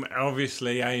know, we're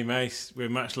obviously AMACE. We're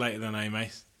much later than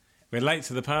AMACE. We're late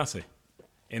to the party,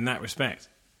 in that respect.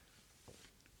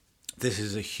 This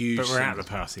is a huge. But we're at the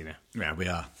party now. Yeah, we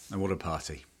are. And what a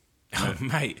party! Oh,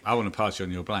 mate. I want to party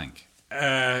on your blank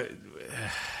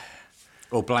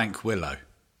or blank willow.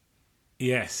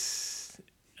 Yes,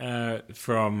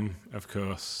 from of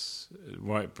course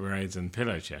White Berets and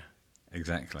Pillow Chair,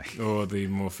 Exactly. or the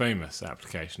more famous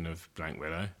application of Blank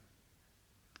Willow.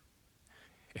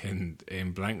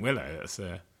 In Blank Willow, that's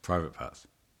Private parts.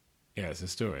 yeah, it's a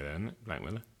story, though, isn't it? Blank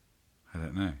Willow. I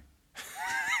don't know.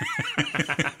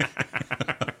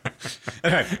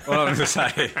 Anyway, what I'm going to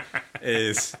say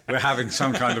is we're having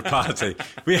some kind of party.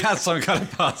 We had some kind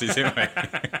of party, didn't we?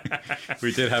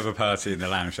 We did have a party in the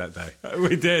lounge that day.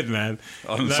 We did, man.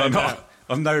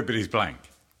 On nobody's blank.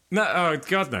 No, oh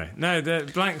God, no, no. The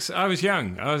blanks. I was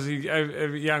young. I was a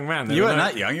young man. There You were weren't no-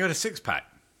 that young. You had a six-pack.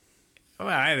 Well,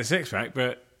 I had a six-pack,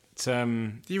 but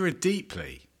You were a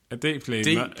deeply a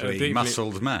deeply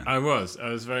muscled man. I was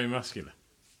very muscular.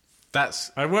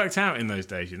 That's... I worked out in those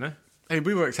days, you know. Hey,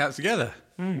 we worked out together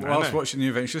I whilst know. watching The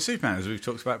Adventure of Superman, as we've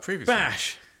talked about previously.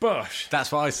 Bash, bosh.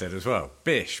 That's what I said as well.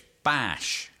 Bish,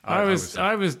 bash. I was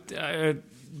say.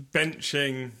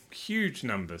 benching huge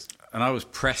numbers. And I was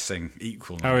pressing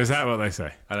equal Oh, numbers. is that what they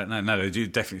say? I don't know. No, they do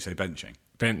definitely say benching.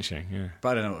 Benching, yeah. But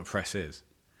I don't know what a press is.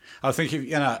 I think if, you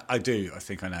know, I do. I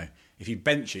think I know. If you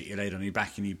bench it, you lay it on your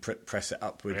back and you press it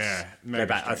upwards. Yeah, go mega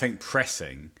back. I strength. think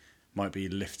pressing might be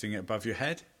lifting it above your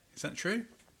head. Is that true?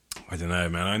 I don't know,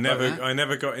 man. that? I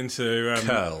never got into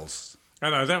Curls. Oh,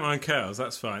 no, I don't mind curls.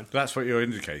 That's fine. That's what you're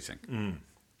indicating.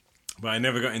 But I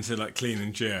never got into like clean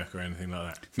and jerk or anything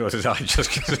like that. Nor did I. Just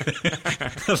cause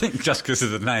I think just because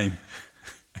of the name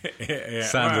Yeah,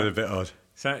 sounded well, a bit odd.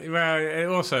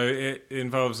 it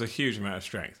involves a huge amount of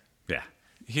strength, Yeah.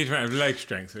 a huge amount of leg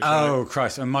strength. Which Oh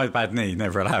Christ! And my bad knee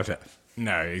never allowed it.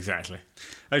 no, exactly.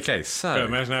 Okay, so But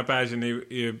imagine how bad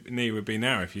your knee would be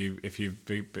now if you've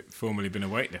formerly been a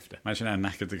weightlifter. imagine how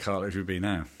knackered the cartilage would be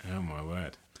now. Oh my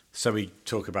word! So we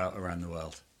talk about Around the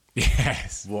World.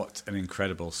 Yes. What an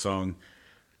incredible song.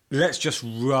 Let's just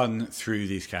run through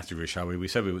these categories, shall we? We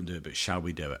said we wouldn't do it, but shall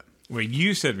we do it? Well,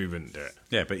 you said we wouldn't do it.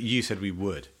 Yeah, but you said we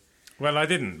would. Well, I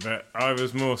didn't, but I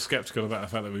was more sceptical about the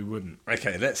fact that we wouldn't.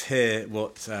 Okay, let's hear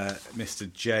what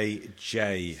Mr.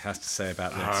 JJ has to say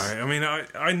about this. I mean,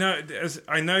 I know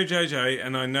JJ,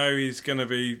 and I know he's going to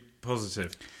be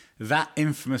positive. That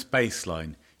infamous bass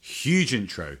line, huge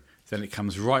intro, then it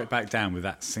comes right back down with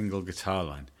that single guitar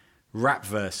line. Rap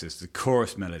verses, the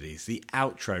chorus melodies, the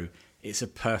outro. It's a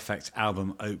perfect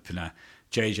album opener.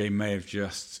 JJ may have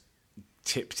just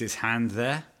tipped his hand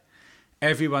there.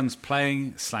 Everyone's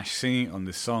playing / singing on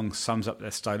this song sums up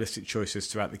their stylistic choices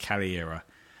throughout the Cali era,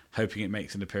 hoping it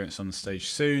makes an appearance on the stage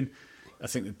soon. I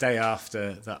think the day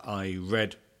after that I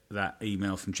read that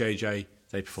email from JJ,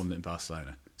 they performed it in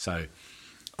Barcelona. So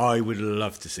I would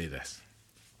love to see this.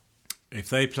 If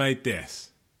they played this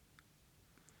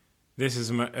is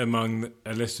among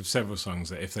a list of several songs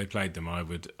that if they played them, I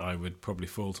would probably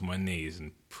fall to my knees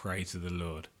and pray to the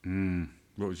Lord.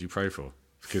 What would you pray for?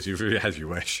 Because you really had your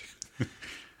wish.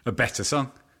 A better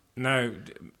song? No,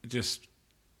 just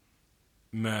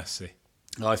mercy.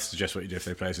 I suggest what you do if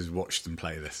they play this is watch them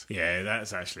play this. Yeah,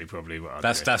 that's actually probably what I'll do.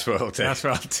 That's what I'll do. That's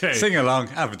what I'll do. Sing along,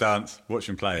 have a dance, watch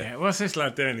them play it. Yeah, what's this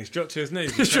lad doing? He's dropped to his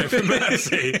knees. He's praying for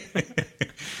mercy.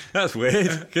 That's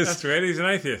weird. Because That's weird. He's an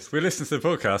atheist. we listen to the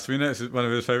podcast, we know it's one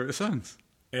of his favourite songs.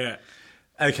 Yeah.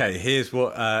 Okay, here's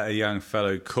what a young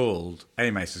fellow called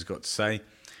AMACE has got to say.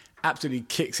 Absolutely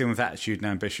kicks in with attitude and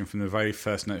ambition from the very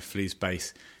first note of Flea's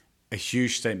bass. A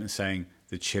huge statement saying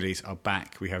the Chili's are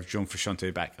back. We have John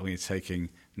Frusciante back and we are taking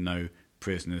no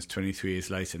prisoners. 23 years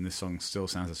later and this song still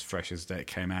sounds as fresh as the day it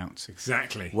came out.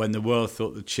 Exactly. When the world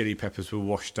thought the Chili Peppers were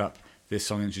washed up, this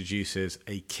song introduces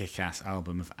a kick-ass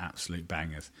album of absolute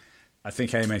bangers. I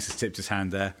think AMACE has tipped his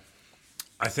hand there.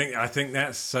 I think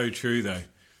that's so true, though.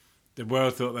 The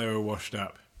world thought they were washed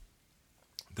up.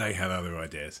 They had other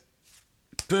ideas.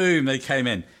 boom, they came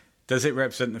in. Does it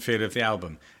represent the feel of the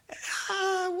album?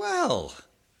 Well.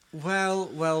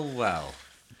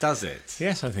 Does it?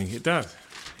 Yes, I think it does.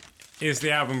 Is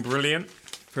the album brilliant,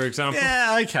 for example?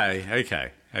 Yeah, okay.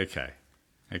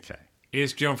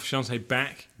 Is John Frusciante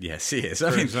back? Yes, he is.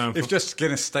 For example. if just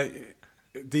going to state...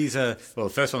 These are... Well,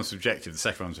 the first one's subjective, the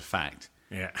second one's a fact.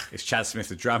 Yeah. Is Chad Smith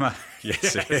the drummer?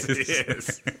 Yes, it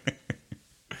is.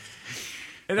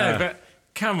 No, but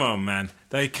come on, man.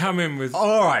 They come in with...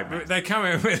 All right, man. They come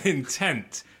in with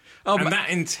intent. And that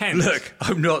intent... Look,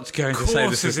 I'm not going to say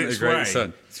this isn't a great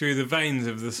song. Through the veins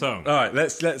of the song. All right,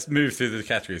 let's move through the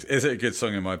categories. Is it a good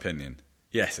song, in my opinion?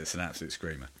 Yes, it's an absolute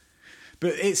screamer.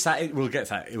 But it's that... We'll get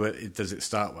to that. Does it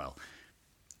start well?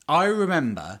 I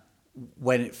remember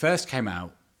when it first came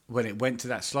out, when it went to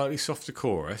that slightly softer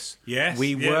chorus,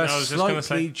 we were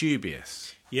slightly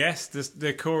dubious. Yes,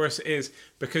 the chorus is...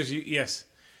 Because,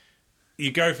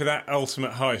 you go for that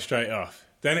ultimate high straight off.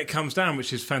 Then it comes down,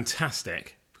 which is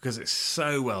fantastic, because it's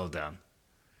so well done.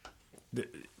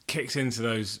 It kicks into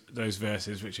those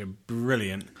verses, which are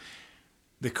brilliant.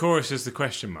 The chorus is the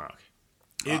question mark.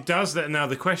 It does that. Now,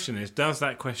 the question is, does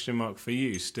that question mark for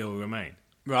you still remain?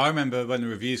 Well, I remember when the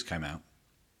reviews came out,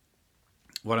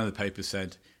 one of the papers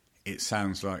said, it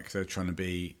sounds like they're trying to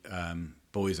be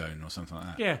Boyzone or something like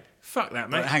that. Yeah, fuck that,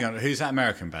 mate. But hang on, who's that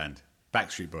American band?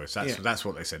 Backstreet Boys. That's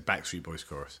what they said, Backstreet Boys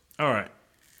chorus. All right.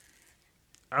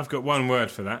 I've got one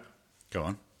word for that. Go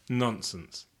on.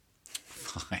 Nonsense.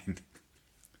 Fine.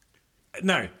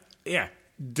 No, yeah.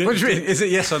 What do you mean? Is it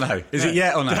yes or no? Is it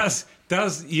yeah or no?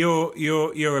 Does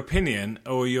your opinion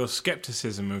or your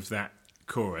scepticism of that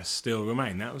chorus still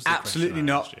remain? That was the absolutely question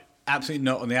I not. asked you. Absolutely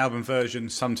not on the album version.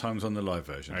 Sometimes on the live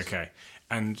version. Okay.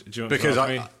 And do you want because to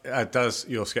ask me? Does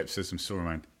your scepticism still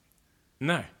remain?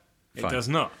 No, it does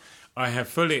not. I have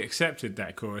fully accepted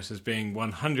that chorus as being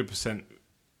 100%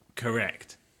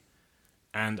 correct,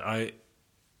 and I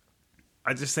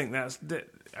just think that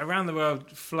around the world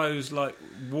flows like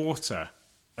water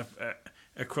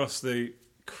across the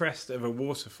crest of a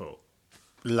waterfall.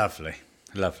 Lovely.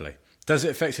 Does it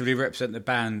effectively represent the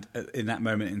band in that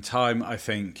moment in time? I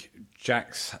think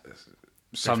Jack's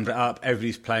summed it up.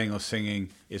 Everybody's playing or singing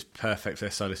is perfect for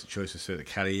their stylistic choices for the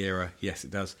Cali era. Yes,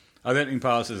 it does. I don't think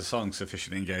Bars as a song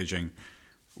sufficiently engaging.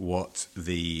 What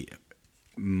the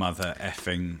mother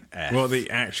effing F. What the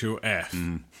actual F.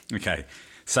 Okay.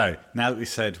 So, now that we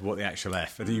said what the actual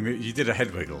F, I think you did a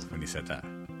head wiggle when you said that.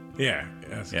 Yeah,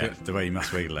 that's good. The way you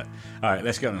must wiggle it. All right,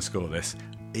 let's go on and score this.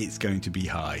 It's going to be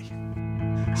high.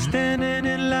 Standing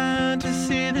in line to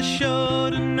see the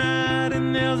show tonight,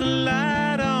 and there's a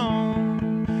light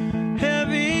on,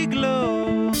 heavy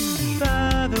glow.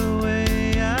 By the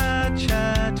way, I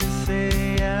tried to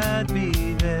say I'd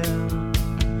be there,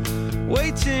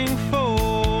 waiting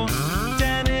for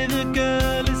Danny the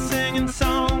girl is singing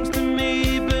songs to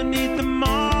me beneath the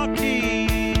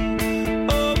marquee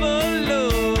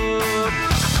overload.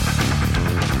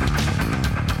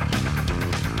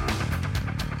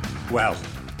 Well,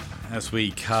 as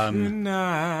we come...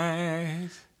 Tonight,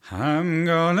 I'm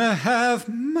gonna have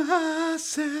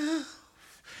myself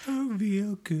a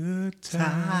real good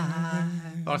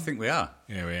time. I think we are.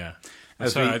 Yeah, we are.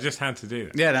 As Sorry, we- I just had to do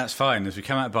that. Yeah, that's fine. As we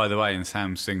come out, by the way, and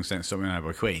Sam sings Don't Stop Me Now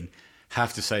by Queen,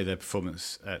 have to say their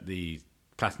performance at the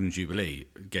Platinum Jubilee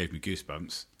gave me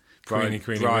goosebumps. Queenie,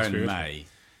 Brian Whisper. May,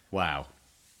 wow,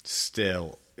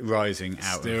 still rising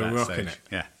out Still of that rocking stage. it.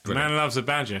 Yeah, The brilliant. man loves a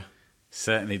badger.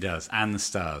 Certainly does. And the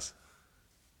stars.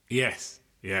 Yes.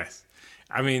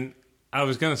 I mean, I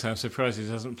was going to say I'm surprised he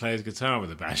doesn't play his guitar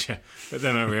with a badger, but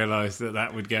then I realised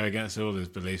that would go against all his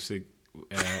beliefs.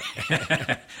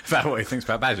 About what he thinks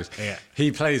about badgers. Yeah.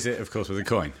 He plays it, of course, with a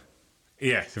coin.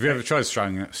 Yes. Have you ever tried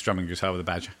strumming guitar with a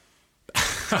badger?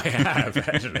 I have,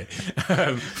 actually.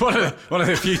 One of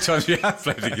the few times you have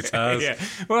played the guitars. Yeah.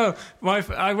 Well,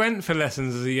 I went for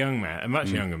lessons as a young man, a much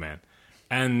younger man.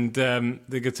 And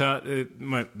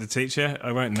the teacher,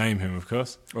 I won't name him, of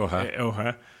course. Or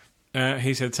her.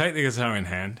 He said, take the guitar in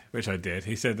hand, which I did.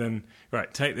 He said, then,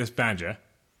 right, take this badger.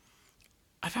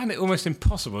 I found it almost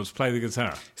impossible to play the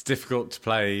guitar. It's difficult to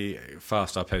play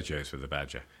fast arpeggios with a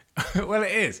badger. Well,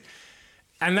 it is.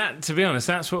 And that, to be honest,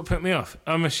 that's what put me off.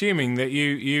 I'm assuming that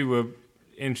you were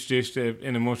introduced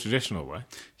in a more traditional way.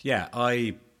 Yeah,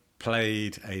 I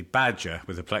played a badger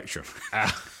with a plectrum.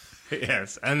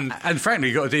 Yes, and frankly,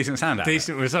 you got a decent sound out of it.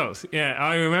 decent results. Yeah,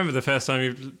 I remember the first time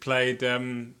you played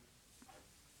that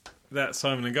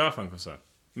Simon and Garfunkel song,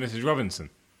 Mrs. Robinson.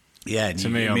 Yeah, and To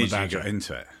you me on the immediately badger. got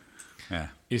into it. Yeah.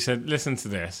 You said, listen to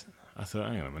this. I thought,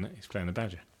 hang on a minute, he's playing the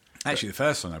badger. Actually, the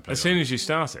first song I played As soon as you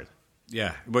started.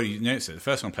 yeah, well, you noticed it. The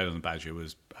first song I played on the badger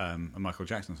was a Michael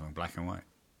Jackson song, Black and White.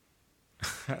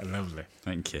 Lovely.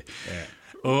 Thank you.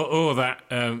 Yeah. Or that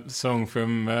song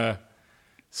from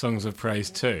Songs of Praise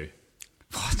 2.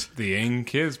 What? The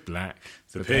ink is black,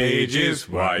 The page is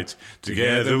white.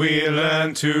 Together we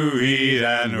learn to read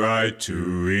and write, to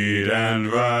read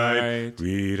and write.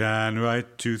 Read and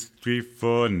write, 2, 3,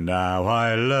 4. Now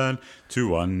I learn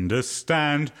to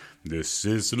understand. This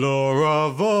is law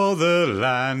of all the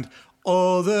land.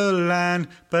 All the land.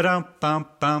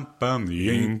 Ba-dum-bum-bum-bum.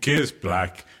 The ink is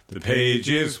black. The page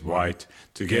is white.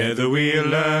 Together we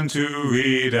learn to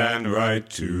read and write,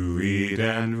 to read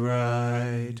and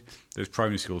write. Those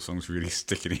primary school songs really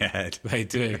stick in your head. They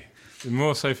do.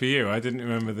 More so for you. I didn't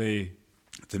remember the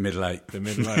middle eight. The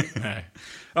middle eight. No.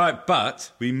 All right,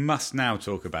 but we must now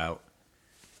talk about...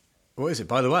 What is it,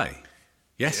 By the Way?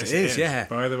 Yes, it is, yeah.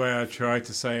 By the way, I tried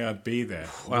to say I'd be there.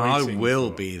 Well, I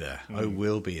will be there. I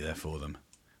will be there for them.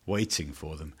 Waiting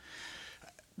for them.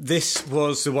 This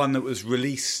was the one that was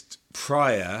released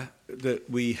prior, that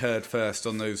we heard first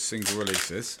on those single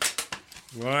releases.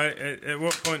 Why? At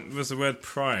what point was the word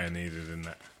prior needed in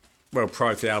that? Well,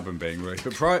 prior to the album being released,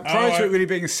 but prior to it really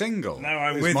being a single. No,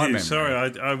 I'm with you.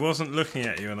 Sorry, I wasn't looking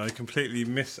at you and I completely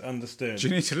misunderstood. Do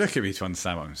you need to look at me to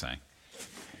understand what I'm saying?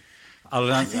 I'll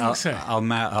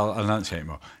enunciate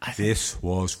more. This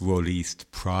was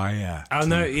released prior. Oh,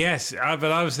 no, yes,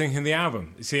 but I was thinking the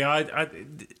album. See, I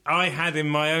had in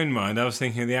my own mind, I was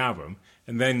thinking of the album,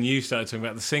 and then you started talking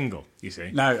about the single, you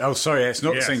see. No, sorry, it's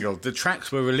not the single. The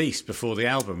tracks were released before the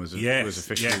album was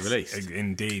officially released.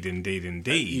 Indeed.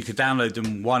 You could download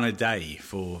them one a day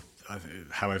for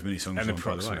however many songs. An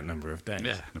approximate number of days.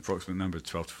 Yeah, an approximate number of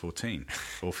 12 to 14,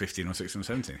 or 15 or 16 or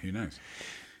 17, who knows.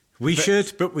 We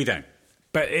should, but we don't.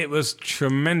 But it was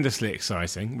tremendously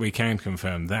exciting. We can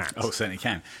confirm that. Oh, certainly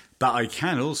can. But I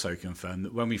can also confirm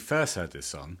that when we first heard this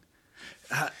song...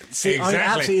 exactly. I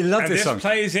absolutely love this song. This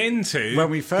plays into when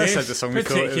we first heard the song, we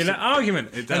particular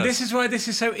argument. It does. And this is why this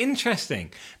is so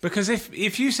interesting. Because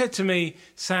if you said to me,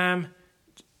 Sam,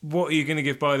 what are you going to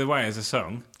give By the Way as a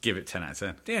song? Give it 10 out of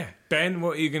 10. Yeah. Ben,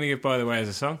 what are you going to give By the Way as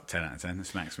a song? 10 out of 10. That's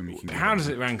the maximum you can give. How does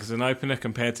it rank as an opener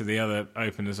compared to the other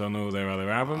openers on all their other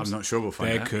albums? I'm not sure we'll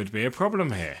find out. There could be a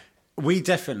problem here. We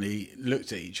definitely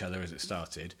looked at each other as it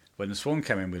started. When the Swan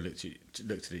came in, we looked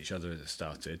at each other as it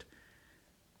started.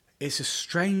 It's a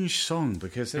strange song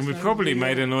because... And we probably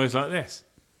made a noise like this.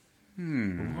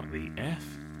 What the F?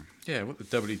 Yeah, what the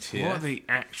WTF? What the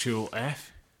actual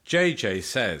F? JJ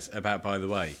says about By the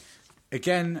Way,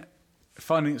 again,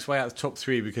 finding its way out of the top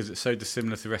 3 because it's so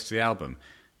dissimilar to the rest of the album.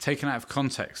 Taken out of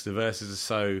context, the verses are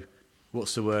so,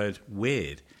 what's the word,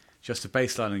 weird. Just a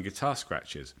bass line and guitar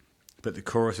scratches. But the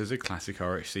chorus is a classic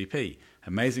RHCP.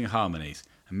 Amazing harmonies,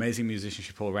 amazing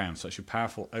musicianship all round, such a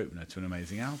powerful opener to an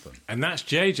amazing album. And that's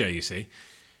JJ, you see.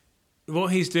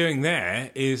 What he's doing there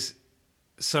is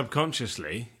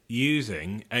subconsciously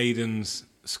using Aidan's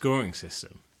scoring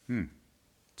system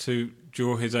to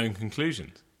draw his own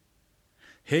conclusions.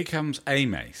 Here comes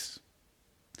A-Mace.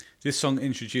 This song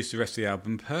introduced the rest of the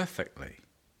album perfectly.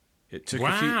 It took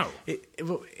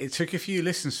it took a few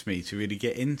listens for me to really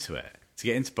get into it, to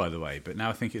get into By the Way, but now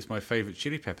I think it's my favourite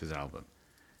Chili Peppers album.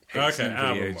 Excellent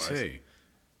video too.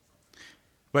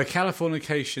 Where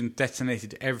Californication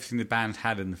detonated everything the band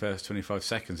had in the first 25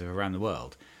 seconds of Around the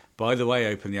World, By the Way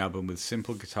opened the album with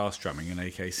simple guitar strumming and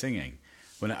AK singing.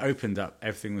 When it opened up,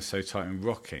 everything was so tight and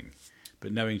rocking,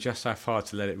 but knowing just how far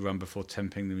to let it run before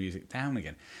temping the music down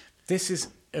again. This is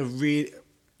a real...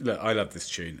 Look, I love this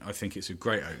tune. I think it's a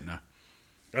great opener.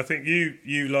 I think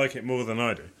you like it more than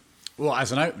I do. Well,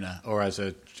 as an opener or as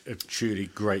a truly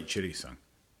great Chili song?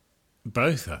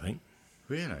 Both, I think.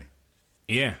 Really?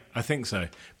 Yeah, I think so.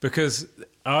 Because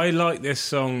I like this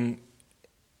song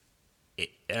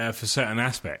for certain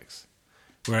aspects,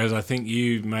 whereas I think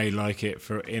you may like it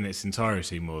in its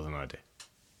entirety more than I do.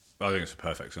 I think it's a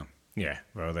perfect song. Yeah,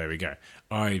 well, there we go.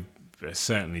 I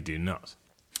certainly do not.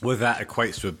 Whether that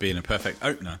equates to it being a perfect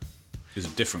opener is a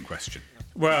different question.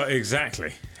 Well,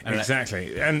 exactly.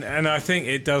 And I think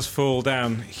it does fall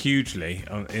down hugely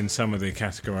in some of the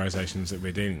categorisations that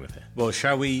we're dealing with here. Well,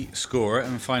 shall we score it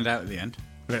and find out at the end?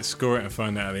 Let's score it and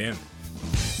find out at the end.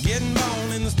 Getting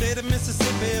born in the state of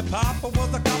Mississippi, Papa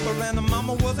was a copper and the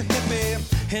mama was a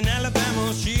hippie. In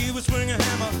Alabama, she would swing a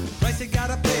hammer. Price you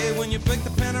gotta pay when you break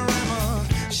the panorama.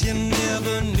 She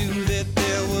never knew that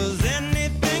there was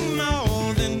anything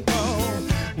more than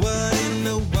gold. What in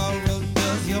the world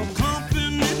does your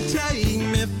company take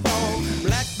me for?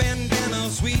 Black bandana,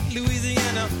 sweet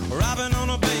Louisiana, robbing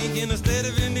on a bank in the state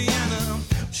of Indiana.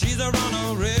 She's a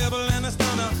runner, rebel and a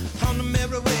stunner. On the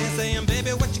merry way saying,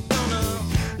 baby, what you gonna?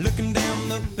 Looking down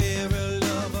the barrel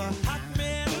of a hot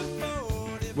metal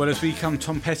 40. Well, as we come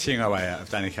Tom Pettying our way out of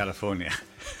Danny California.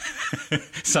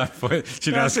 So, do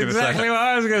you know That's exactly what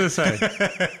I was going to say.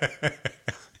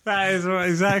 That is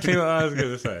exactly what I was going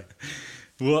to say.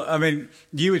 Well, I mean,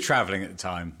 you were travelling at the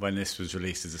time when this was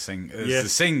released as a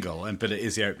single, but it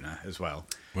is the opener as well.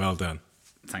 Well done.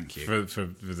 Thank you. For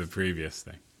the previous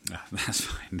thing. Oh, that's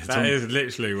fine. That is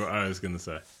literally what I was going to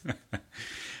say.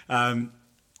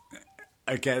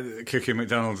 Again, Cookie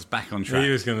McDonald's back on track. He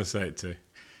was going to say it too.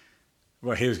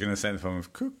 Well, he was going to say in the form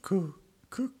of cuckoo,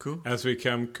 cuckoo. As we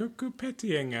come cuckoo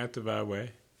pettying out of our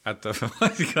way. At the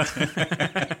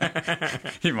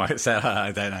he might say that,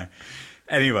 I don't know.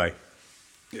 Anyway,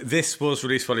 this was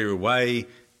released while you were away.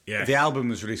 Yes. The album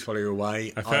was released while you were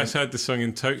away. I first heard the song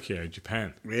in Tokyo,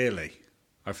 Japan. Really?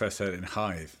 I first heard it in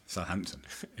Hythe, Southampton.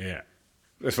 Yeah.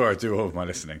 That's where I do all of my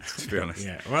listening, to be honest.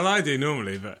 Yeah. Well, I do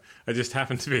normally, but I just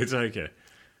happen to be in Tokyo.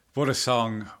 What a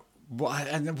song.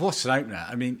 And what's an opener?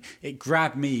 I mean, it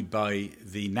grabbed me by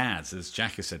the nads, as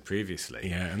Jack has said previously.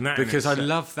 Yeah, and that because I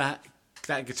love that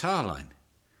guitar line.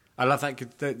 I love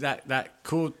that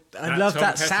chord. I love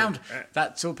that sound.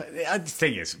 That's all. The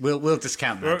thing is, we'll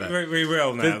discount that. We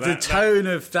will now. The tone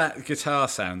of that guitar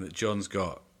sound that John's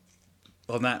got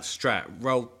on that Strat,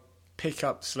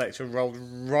 pickup selector rolled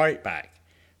right back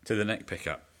to the neck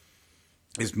pickup,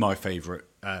 is my favourite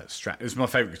Strat. It's my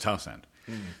favourite guitar sound.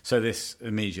 So this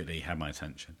immediately had my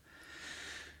attention.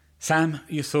 Sam,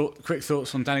 quick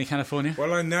thoughts on Danny California?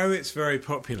 Well, I know it's very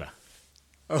popular.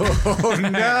 Oh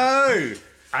no!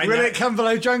 Will it come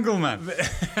below Jungle Man?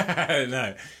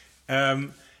 No.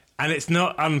 And it's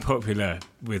not unpopular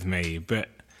with me, but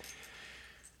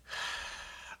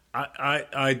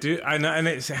I do. I know, and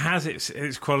it has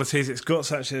its qualities. It's got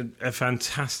such a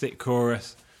fantastic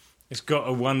chorus. It's got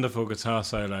a wonderful guitar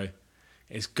solo.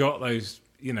 It's got those,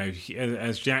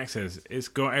 as Jack says, it's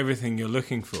got everything you're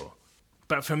looking for.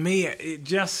 But for me, it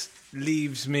just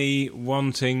leaves me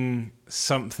wanting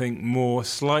something more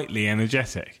slightly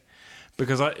energetic.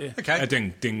 Because a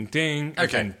ding, ding, ding, a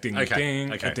ding, ding,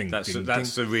 ding, a ding,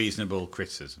 that's a reasonable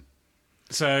criticism.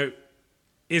 So,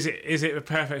 is it a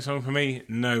perfect song for me?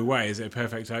 No way. Is it a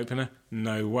perfect opener?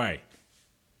 No way.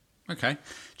 Okay.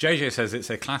 JJ says it's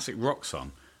a classic rock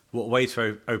song. What a way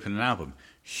to open an album.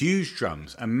 Huge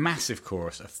drums, a massive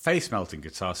chorus, a face-melting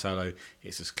guitar solo.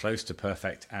 It's as close to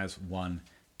perfect as one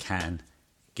can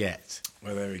get.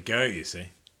 Well, there we go, you see.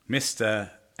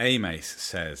 Mr. Amace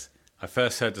says, I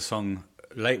first heard the song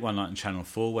late one night on Channel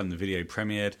 4 when the video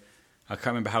premiered. I can't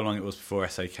remember how long it was before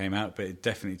SA came out, but it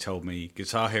definitely told me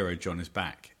Guitar Hero John is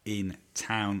back in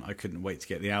town. I couldn't wait to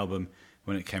get the album.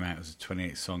 When it came out, it was a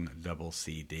 28-song double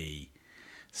CD.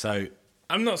 So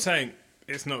I'm not saying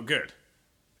it's not good.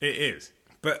 It is.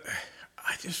 But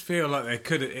I just feel like there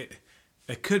could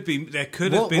have been.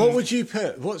 What would you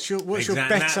put? What's your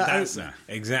better opener?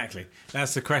 Exactly.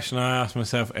 That's the question I ask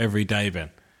myself every day,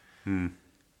 Ben.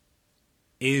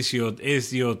 Is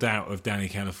your doubt of Danny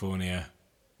California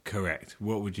correct?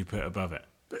 What would you put above it?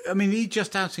 I mean, are you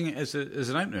just doubting it as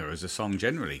an opener, or as a song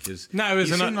generally? Because you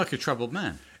seem like a troubled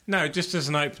man. No, just as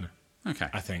an opener. Okay.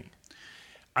 I think.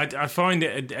 I find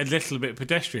it a little bit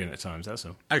pedestrian at times, that's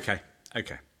all. Okay.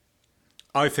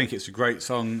 I think it's a great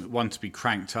song, one to be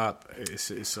cranked up. It's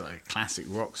a classic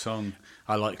rock song.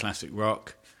 I like classic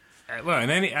rock. I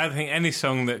think any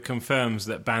song that confirms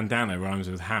that bandana rhymes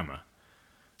with hammer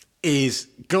is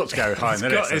got to go high on the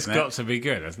list. It's got to be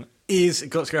good, hasn't it? Is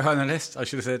got to go high on the list? I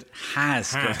should have said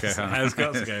has got to go high. Has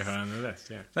got to go high on the list.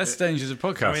 Yeah, that's the dangers of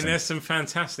podcasting. I mean, there's some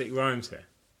fantastic rhymes here,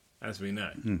 as we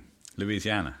know.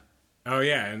 Louisiana. Oh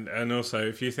yeah, and also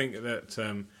if you think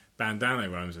that bandana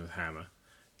rhymes with hammer,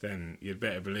 then you'd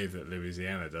better believe that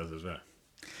Louisiana does as well.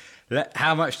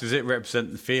 How much does it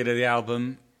represent the feel of the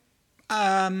album?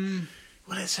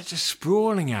 Well, it's such a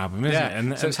sprawling album, isn't it?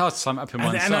 And so it's hard to sum up in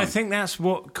one song. And I think that's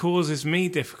what causes me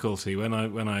difficulty when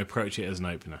I approach it as an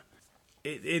opener.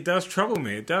 It does trouble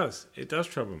me. It does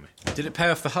trouble me. Did it pay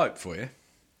off the hype for you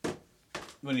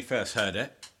when you first heard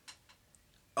it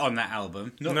on that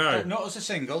album? No, not as a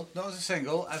single.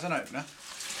 As an opener.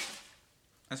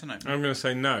 I'm going to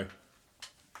say no.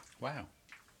 Wow.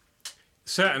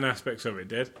 Certain aspects of it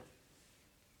did.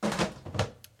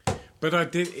 But I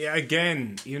did,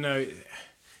 again,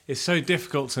 it's so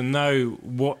difficult to know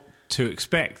what to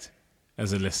expect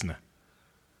as a listener.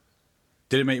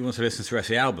 Did it make you want to listen to the rest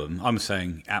of the album? I'm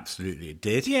saying absolutely it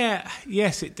did. Yeah,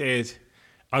 yes it did.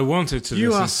 I wanted to listen.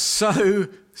 You are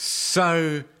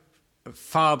so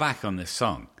far back on this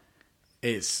song.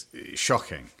 It's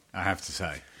shocking, I have to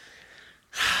say.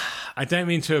 I don't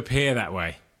mean to appear that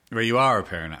way. Well, you are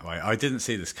appearing that way. I didn't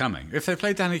see this coming. If they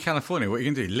played Danny California, what are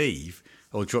you going to do? Leave?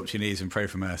 Or drop to your knees and pray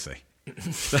for mercy?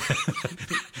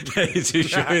 They're your two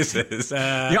choices.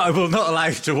 I will not allow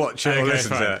you to watch it or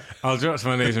listen to it. I'll drop to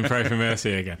my knees and pray for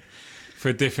mercy again.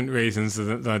 For different reasons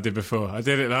than I did before. I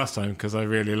did it last time because I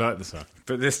really liked the song.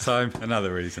 But this time,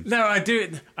 another reason. No, I do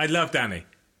it. I love Danny.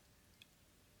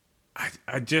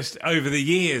 I just, over the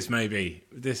years, maybe,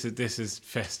 this has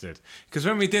festered. Because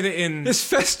when we did it in... It's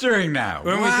festering now.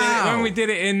 When we did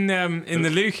it in the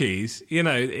Lukey's, you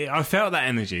know, I felt that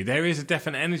energy. There is a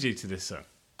definite energy to this song.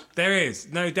 There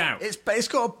is, no doubt. It's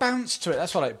got a bounce to it.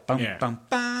 That's what like... Bum, Yeah. bum,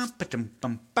 bum, ba-dum,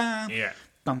 bum, bum, Yeah.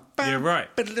 bum, bum, You're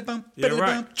right. ba-da-da-bum, You're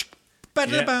ba-da-da-bum, right.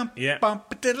 ba-da-da-bum, Yeah. bum,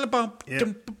 ba-da-da-bum, Yeah.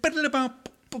 dum, ba-da-da-bum,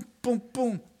 boom, boom,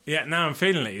 boom. Yeah, now I'm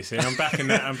feeling it, you see. I'm back in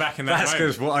that That's moment.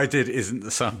 because what I did isn't the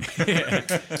song.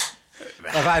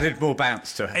 I've added more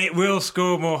bounce to it. It will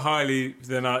score more highly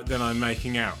than I'm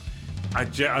making out.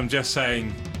 I'm just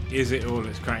saying, is it all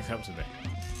it's cracked up to be?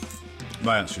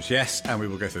 My answer is yes, and we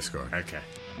will go through the score. Okay.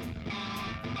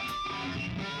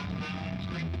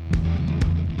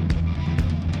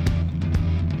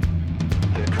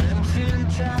 The crimson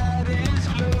tide is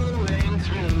flowing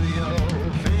through your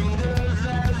fingers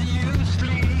as you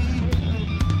sleep.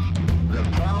 The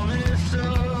promise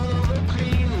of a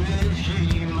clean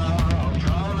regime, our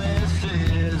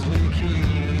promises we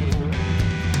keep.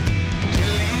 Do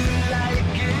you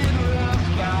like it rough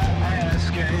by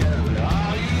asking?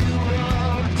 Are you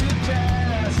up to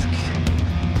task?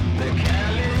 The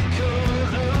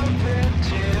calicos of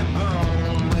petty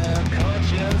bone, where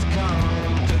cultures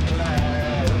come to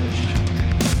clash.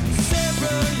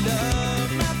 Sarah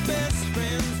Love, my best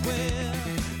friends wear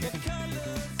the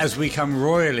colors. As we come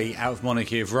royally out of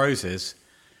Monarchy of Roses,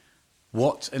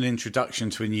 what an introduction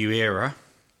to a new era.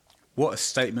 What a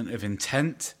statement of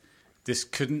intent. This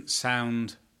couldn't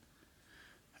sound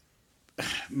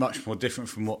much more different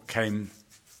from what came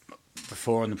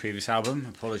before on the previous album.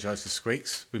 Apologise for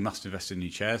squeaks. We must invest in new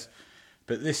chairs.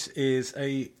 But this is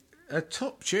a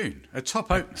top tune, a top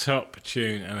opener. Top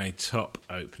tune and a top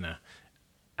opener.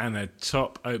 And a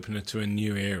top opener to a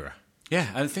new era. Yeah,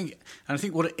 and I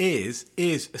think what it is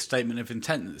a statement of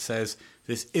intent that says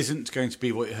this isn't going to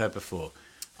be what you heard before.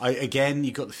 Again,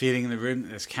 you got the feeling in the room that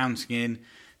there's counting in.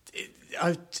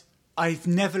 I've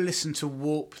never listened to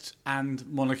Warped and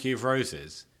Monarchy of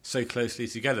Roses so closely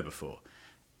together before.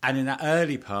 And in that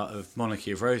early part of Monarchy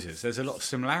of Roses, there's a lot of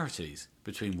similarities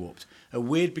between Warped. A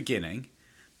weird beginning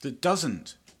that goes on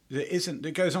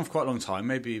for quite a long time,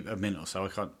 maybe a minute or so.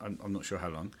 I'm not sure how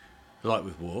long. Like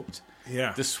with Warped.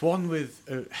 Yeah. The Swan with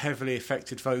a heavily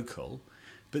affected vocal,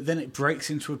 but then it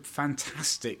breaks into a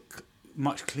fantastic,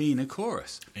 much cleaner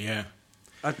chorus. Yeah.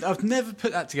 I've never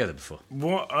put that together before.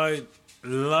 What I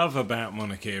love about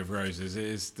Monarchy of Roses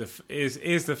is the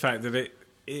fact that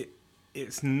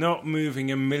it's not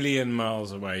moving a million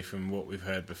miles away from what we've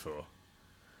heard before.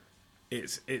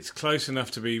 It's close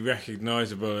enough to be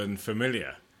recognisable and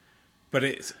familiar, but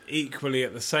it's equally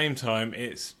at the same time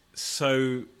it's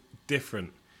so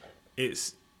different.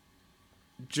 It's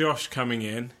Josh coming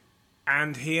in,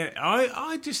 and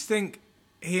I just think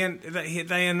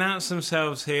they announce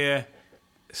themselves here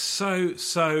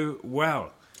so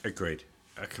well. Agreed.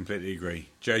 I completely agree.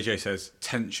 JJ says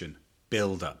tension,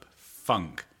 build up,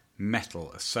 funk,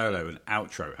 metal, a solo, an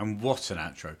outro, and what an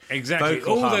outro! Exactly,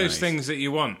 Vocal all harmonies. those things that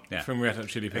you want Yeah. from Red Hot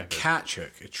Chili A Peppers. catch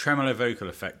hook, a tremolo vocal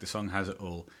effect. The song has it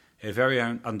all. A very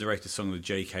own underrated song of the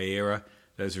JK era.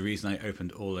 There's a reason they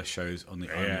opened all their shows on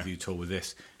the I'm With You tour with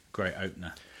this. Great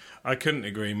opener. I couldn't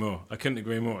agree more.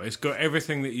 It's got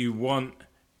everything that you want,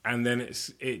 and then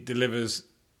it delivers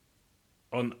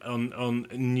on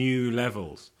new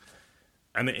levels,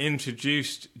 and it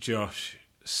introduced Josh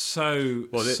so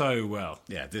well.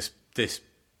 Yeah, this.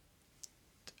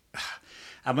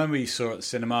 And when we saw it at the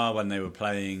cinema when they were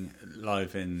playing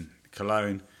live in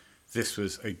Cologne, this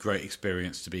was a great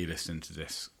experience to be listening to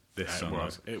this song.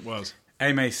 It was.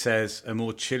 Ame says a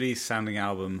more chilly sounding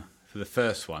album for the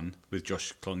first one with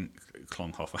Josh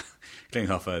Klinghoffer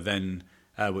than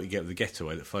what you get with The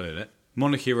Getaway that followed it.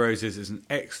 Monarchy of Roses is an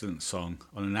excellent song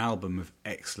on an album of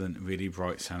excellent, really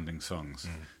bright sounding songs.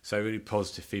 So really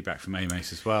positive feedback from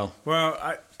Amace as well. Well,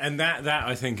 that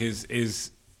I think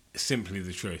is simply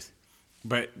the truth.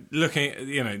 But looking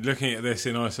at this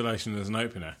in isolation as an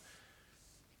opener,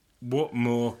 what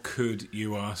more could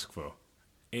you ask for?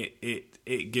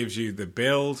 It gives you the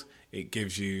build, it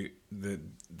gives you the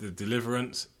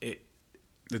deliverance,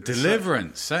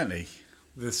 Certainly.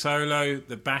 the solo,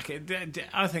 the back.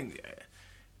 I think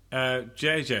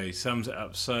JJ sums it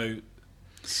up so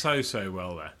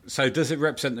well there. So does it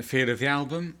represent the feel of the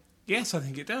album? Yes, I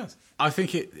think it does. I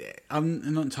think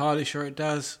I'm not entirely sure it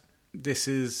does. This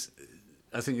is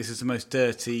I think this is the most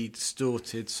dirty,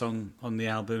 distorted song on the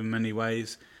album in many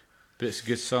ways, but it's a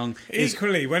good song.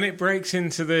 Equally, when it breaks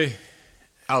into the...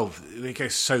 Oh, it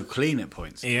goes so clean at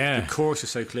points. Yeah. The chorus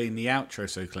is so clean, the outro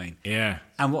is so clean. Yeah.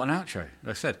 And what an outro, like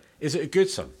I said. Is it a good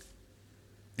song?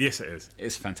 Yes, it is.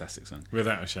 It's a fantastic song.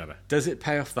 Without a shadow. Does it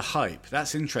pay off the hype?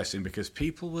 That's interesting because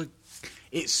people were...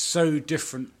 It's so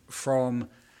different from...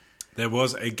 There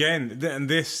was, again, and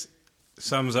this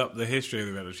sums up the history of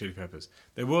the Red Hot Chili Peppers.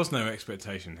 There was no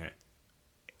expectation here.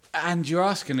 And you're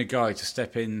asking a guy to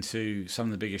step into some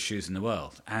of the biggest shoes in the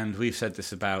world. And we've said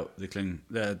this about the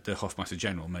Hofmeister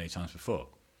General many times before.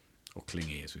 Or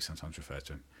Klingy, as we sometimes refer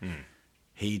to him.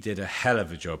 He did a hell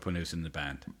of a job when he was in the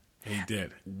band. He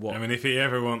did. What? I mean, if he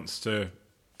ever wants to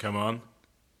come on...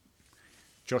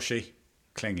 Joshy,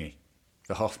 Klingy,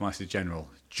 the Hofmeister General,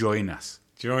 join us.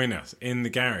 Join us in the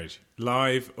garage,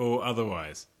 live or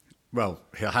otherwise. Well,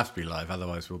 he'll have to be live,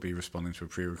 otherwise we'll be responding to a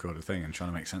pre-recorded thing and trying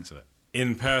to make sense of it.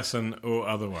 In person or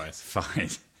otherwise.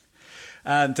 Fine.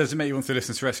 Does it make you want to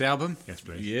listen to the rest of the album? Yes,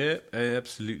 please. Yeah,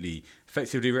 absolutely.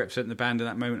 Effectively representing the band in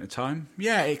that moment of time?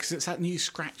 Yeah, because it's that new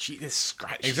scratchy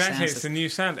Exactly, sound. it's a new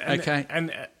sound. And, Okay.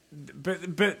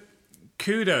 But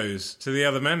kudos to the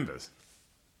other members.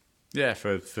 Yeah,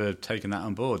 for taking that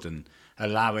on board and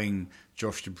allowing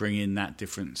Josh to bring in that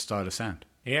different style of sound.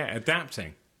 Yeah,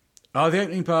 adapting. Are the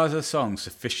opening bars of the song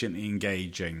sufficiently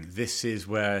engaging? This is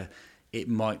where it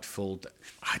might fall down.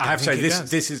 I have to say,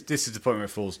 this is the point where it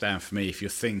falls down for me if you're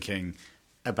thinking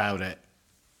about it,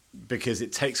 because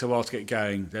it takes a while to get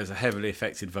going. There's a heavily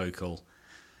affected vocal.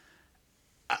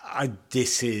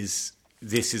 This is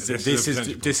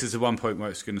the one point where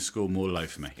it's going to score more low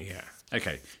for me. Yeah.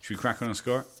 Okay, should we crack on and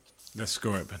score it? Let's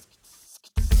score it, Ben.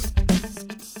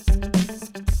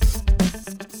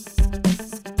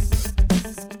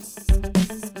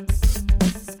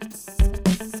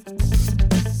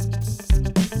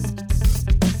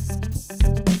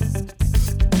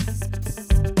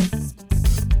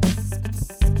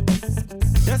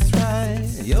 That's right,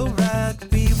 you're right.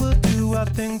 We will do our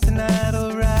thing tonight,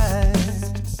 alright.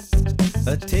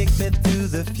 Take me through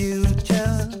the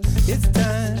future. It's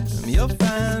time, you'll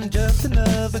find just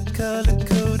another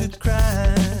color-coded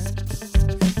crime.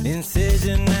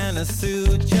 Incision and a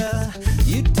suture.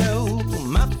 You told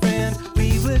my friend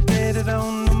we would get it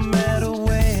on no matter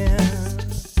when.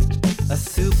 A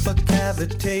super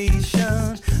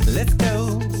cavitation. Let's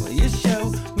go. You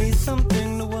show me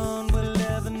something no one will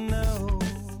ever know.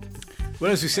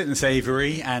 Well, as we sit in the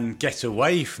savoury and get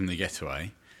away from the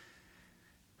getaway,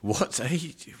 what a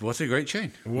great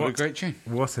tune! What a great tune!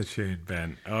 What a tune,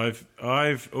 Ben.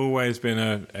 I've always been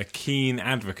a keen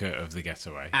advocate of The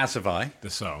Getaway. As have I.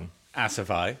 The song. As have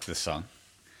I. The song.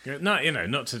 Not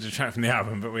to detract from the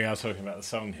album, but we are talking about the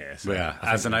song here. So Yeah,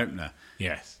 as an opener.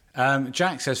 Yes.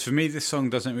 Jack says, for me, this song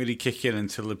doesn't really kick in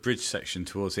until the bridge section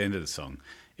towards the end of the song.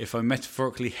 If I'm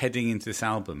metaphorically heading into this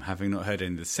album, having not heard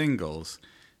any of the singles,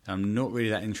 I'm not really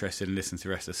that interested in listening to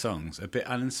the rest of the songs. A bit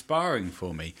uninspiring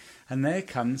for me. And there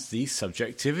comes the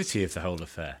subjectivity of the whole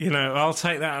affair. You know, I'll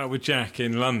take that out with Jack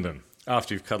in London.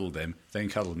 After you've cuddled him, then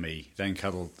cuddled me, then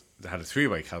had a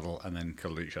three-way cuddle, and then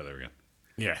cuddled each other again.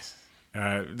 Yes.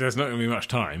 There's not going to be much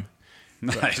time.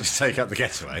 No, just take up the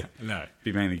getaway. No.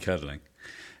 Be mainly cuddling.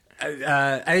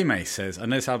 Ame says, I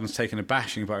know this album's taken a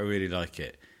bashing, but I really like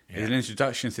it. Yeah. As an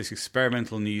introduction to this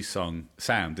experimental new sound,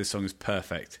 this song is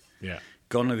perfect. Yeah.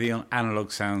 Gone are the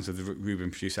analogue sounds of the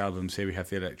Rubin-produced albums. Here we have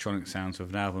the electronic sounds of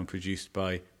an album produced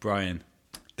by Brian.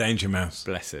 Danger Mouse.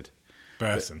 Blessed.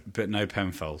 Burson. But no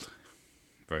Penfold.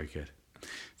 Very good.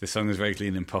 The song is very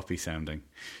clean and poppy sounding.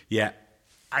 Yeah.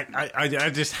 I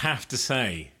just have to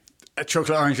say...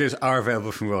 Chocolate oranges are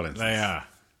available from Rollins. They are.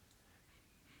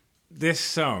 This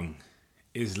song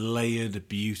is layered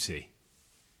beauty.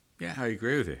 Yeah, I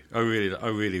agree with you. I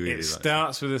really It like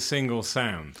starts with a single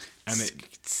sound,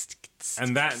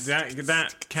 and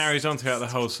that carries on throughout the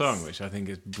whole song, which I think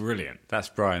is brilliant. That's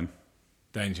Brian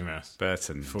Danger Mouse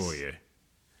Burton for you.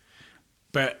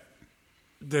 But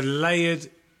the layered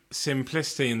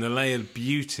simplicity and the layered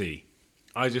beauty,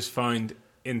 I just find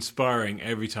inspiring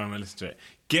every time I listen to it.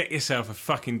 Get yourself a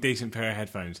fucking decent pair of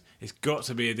headphones. It's got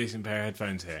to be a decent pair of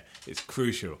headphones here. It's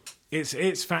crucial. It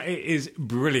is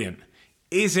brilliant.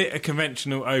 Is it a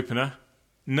conventional opener?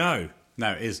 No.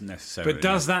 No, it isn't necessarily. But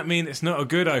does that mean it's not a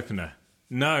good opener?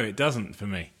 No, it doesn't for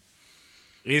me.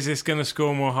 Is this going to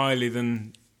score more highly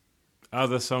than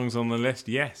other songs on the list?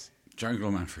 Yes.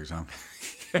 Jungle Man, for example.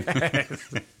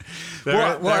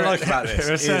 What I like about this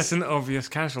there are is certain obvious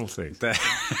casualties.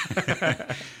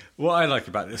 What I like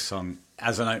about this song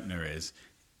as an opener is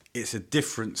it's a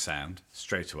different sound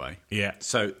straight away. Yeah.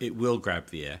 So it will grab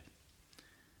the ear.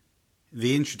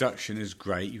 The introduction is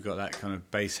great. You've got that kind of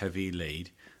bass-heavy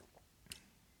lead.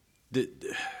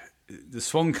 The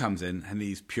Swan comes in and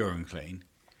he's pure and clean.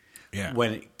 Yeah.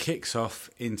 When it kicks off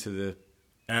into the...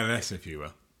 LS, if you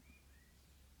will.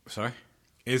 Sorry?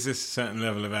 Is this a certain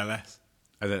level of LS?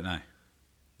 I don't know.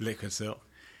 Liquid Silk?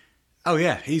 Oh,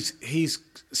 yeah. He's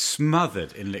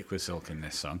smothered in Liquid Silk in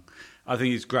this song. I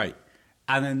think he's great.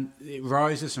 And then it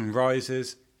rises and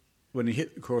rises. When you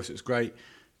hit the chorus, it's great.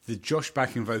 The Josh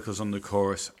backing vocals on the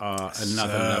chorus are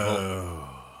another level.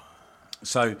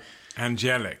 So...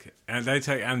 Angelic. And they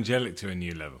take Angelic to a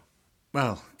new level.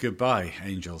 Well, goodbye,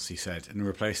 angels, he said, and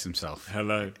replaced himself.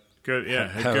 Hello. Good. Yeah.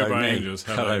 Hello, Goodbye, me. angels.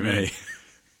 Hello, me.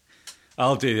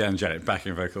 I'll do the angelic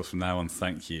backing vocals from now on.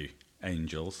 Thank you,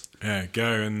 angels. Yeah.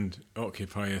 Go and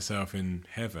occupy yourself in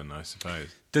heaven, I suppose.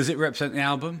 Does it represent the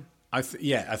album? I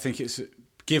think it's...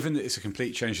 Given that it's a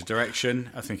complete change of direction,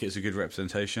 I think it's a good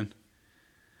representation.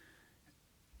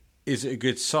 Is it a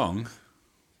good song?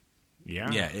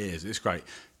 Yeah. Yeah, it is. It's great.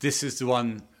 This is the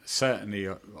one, certainly,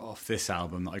 off this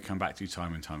album that I come back to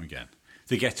time and time again.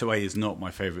 The Getaway is not my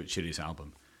favourite Chili's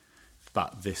album,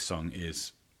 but this song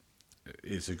is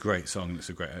a great song and it's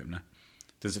a great opener.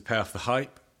 Does it pay off the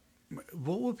hype?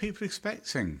 What were people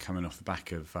expecting coming off the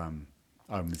back of I'm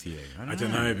With You? I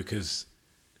don't know, because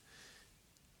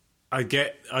I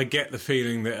get the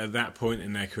feeling that at that point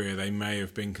in their career they may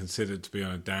have been considered to be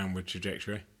on a downward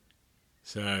trajectory.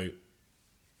 So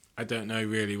I don't know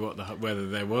really whether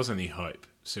there was any hype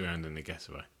surrounding the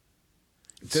Getaway.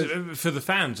 For the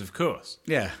fans, of course.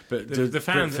 Yeah, but the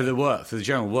fans, for the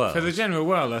general world. For the general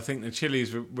world, I think the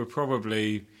Chili's were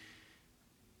probably,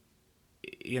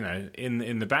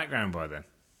 in the background by then.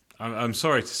 I'm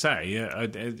sorry to say,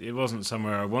 it wasn't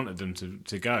somewhere I wanted them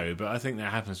to go, but I think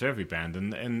that happens to every band,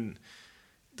 and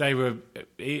they were,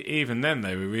 even then,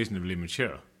 they were reasonably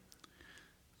mature.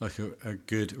 Like a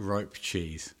good ripe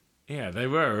cheese. Yeah, they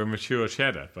were a mature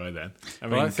cheddar by then. I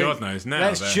mean, Well, God knows now.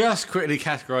 Let's just quickly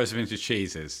categorise them into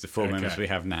cheeses, the four Okay. members we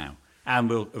have now. And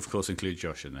we'll, of course, include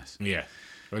Josh in this. Yeah.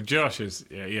 Well, Josh is...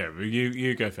 Yeah, well,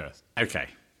 you go first. Okay.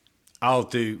 I'll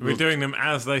do... We're doing them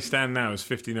as they stand now as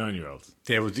 59-year-olds.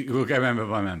 Yeah, we'll go member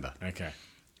by member. Okay.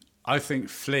 I think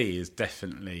Flea is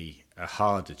definitely a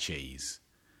harder cheese.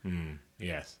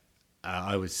 Yes.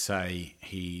 I would say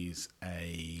he's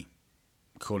a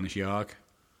Cornish Yarg.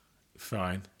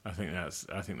 Fine. I think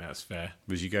that's fair.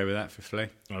 Would you go with that for Flea?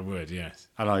 I would, yes.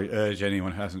 And I urge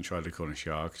anyone who hasn't tried the Cornish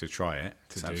Yarg to try it.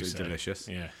 It's To do absolutely so. delicious.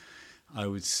 Yeah. I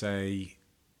would say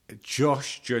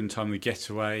Josh, during the time of the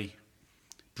Getaway,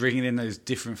 bringing in those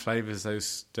different flavours,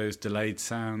 those delayed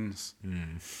sounds.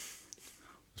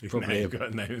 Probably You've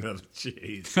got to name another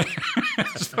cheese.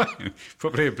 That's fine.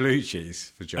 Probably a blue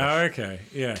cheese for Josh. Oh, okay.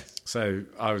 Yeah. So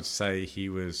I would say he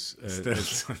was...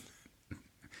 Still-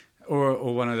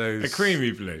 or one of those... a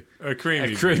creamy blue. A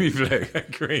creamy blue. A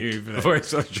creamy blue. I've always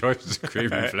thought Josh was a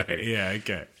creamy blue. Yeah,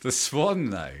 okay. The Swan,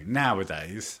 though,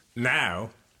 nowadays...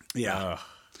 Now? Yeah.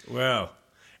 Well,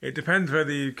 it depends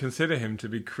whether you consider him to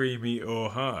be creamy or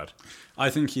hard. I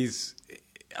think he's...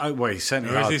 well, he's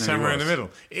certainly Or is harder he than somewhere in the was. middle?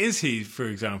 Is he, for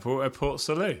example, a Port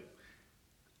Salut?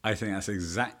 I think that's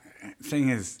exact... Thing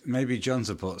is, maybe John's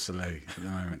a Port Salut at the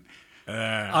moment.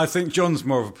 I think John's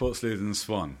more of a Port Salut than the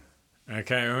Swan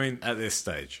Okay, I mean, at this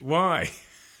stage. why?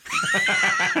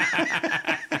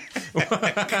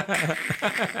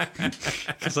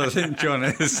 Because I think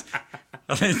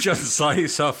John's slightly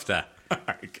softer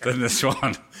than the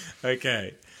Swan.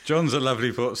 Okay. John's a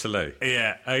lovely Port Salut.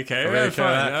 Yeah, okay. Are we Yeah, okay with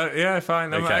fine. that? Yeah,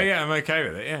 fine. Okay. I'm okay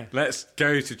with it, yeah. Let's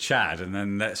go to Chad and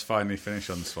then let's finally finish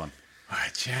on the Swan.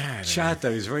 Chad. Chad, though,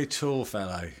 is a very tall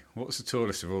fellow. What's the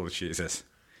tallest of all the cheeses?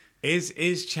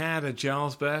 Is Chad a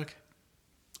Jarlsberg?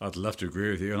 I'd love to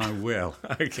agree with you, and I will.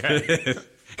 Okay.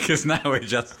 Because now we're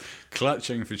just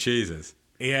clutching for cheeses.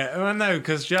 Yeah, well, no,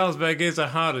 because Jarlsberg is a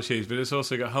harder cheese, but it's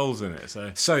also got holes in it,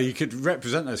 so... So you could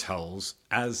represent those holes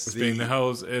as being the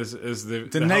holes as the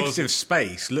the negative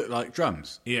space look like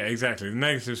drums. Yeah, exactly. The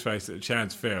negative space that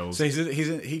Chad fills. So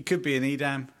he could be an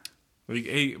Edam,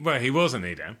 He was an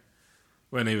Edam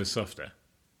when he was softer.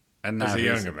 and now As a he's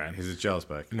younger man. he's a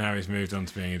Jarlsberg. Now he's moved on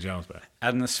to being a Jarlsberg.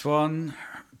 And the Swan,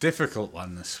 difficult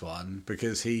one, the Swan,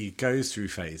 because he goes through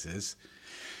phases.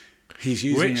 He's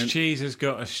using Which cheese has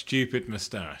got a stupid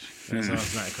moustache? Let's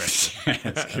answer that question.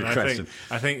 That's a good And question.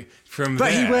 I think from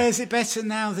But there... he wears it better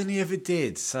now than he ever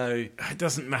did. So It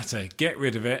doesn't matter. Get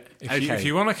rid of it. Okay. If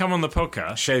you want to come on the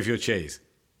podcast, shave your cheese.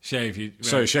 shave you...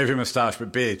 So shave your moustache,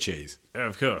 but beard cheese.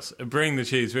 Of course. Bring the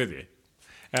cheese with you.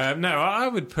 No, I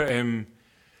would put him...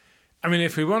 I mean,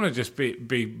 if we want to just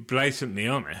be blatantly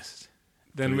honest,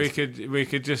 then we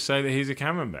could just say that he's a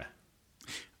camembert.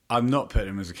 I'm not putting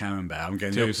him as a camembert. I'm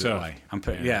going the Too opposite soft. way. I'm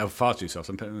putting far too soft.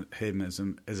 I'm putting him as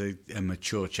a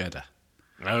mature cheddar,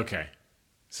 Okay.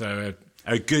 So,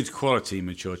 a good quality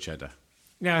mature cheddar.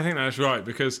 yeah, I think that's right,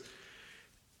 because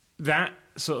that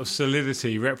sort of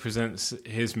solidity represents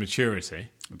his maturity.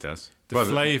 It does. The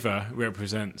flavour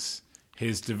represents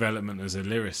his development as a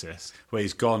lyricist. Where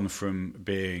he's gone from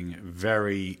being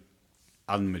very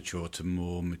unmature to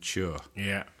more mature.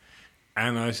 Yeah.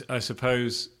 And I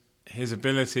suppose his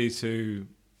ability to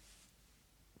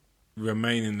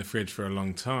remain in the fridge for a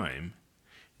long time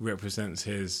represents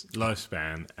his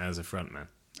lifespan as a frontman.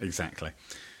 Exactly.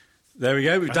 There we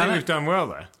go. We've I done think it. we've done well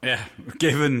there. Yeah,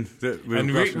 given that we've And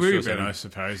got Rick some Rubin, shorts in. I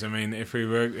suppose. I mean, if we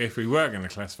were going to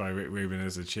classify Rick Rubin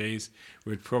as a cheese,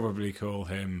 we'd probably call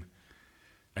him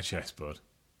a chessboard.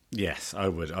 Yes, I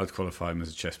would. I'd qualify him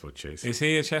as a chessboard cheese. Is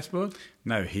he a chessboard?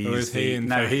 No, Or he's is he in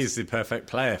fact- he's the perfect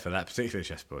player for that particular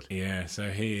chessboard. Yeah, so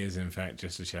he is in fact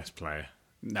just a chess player.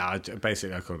 No,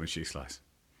 basically I call him a cheese slice.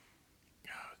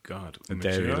 Oh God, A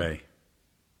mature? dairy lay.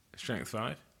 Strength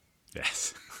 5.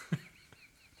 Yes.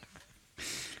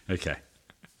 Okay.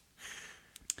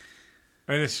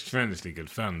 I mean, it's tremendously good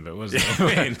fun, but wasn't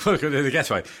it? Look at the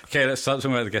getaway. Okay, let's start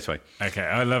talking about the getaway. Okay,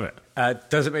 I love it.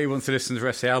 Does it make you want to listen to the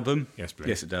rest of the album? Yes, please.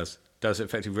 Yes, it does. Does it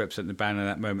effectively represent the band in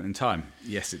that moment in time?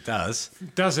 Yes, it does.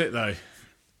 Does it though?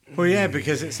 Well, yeah,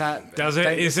 because it's that. Does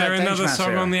it? Is there Danger another Mouse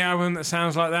song era. on the album that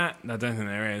sounds like that? I don't think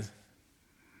there is.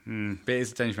 But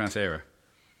it's the Danger Mouse era.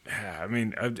 Yeah, I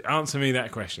mean, answer me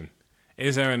that question.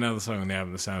 Is there another song on the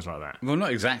album that sounds like that? Well,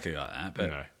 not exactly like that, but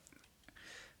No.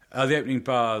 are the opening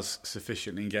bars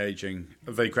sufficiently engaging?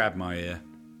 They grab my ear.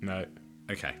 No.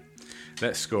 Okay,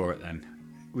 let's score it then.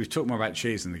 We've talked more about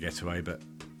cheese in the getaway, but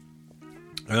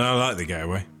And I like the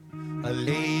getaway. A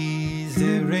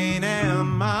lazy rain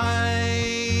am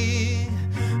I.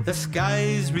 The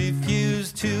skies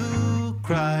refuse to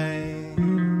cry.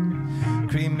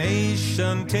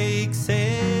 Cremation takes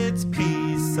its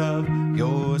piece of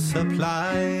your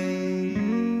supply.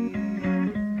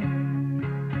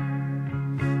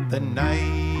 The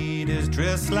night is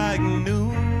dressed like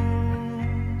noon.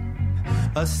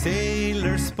 A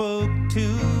sailor spoke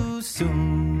too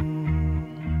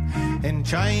soon. And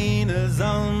China's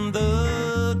on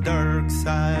the dark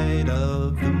side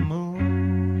of the moon.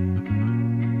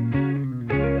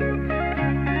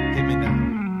 Hit me now.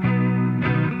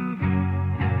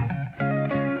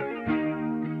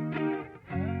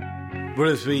 well,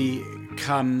 as we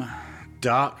come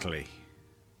darkly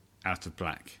out of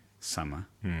black summer,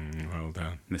 Well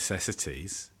done.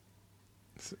 necessities,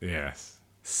 Yes.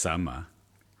 summer,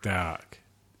 Dark.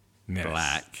 Yes.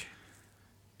 black.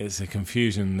 It's a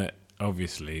confusion that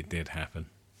obviously did happen.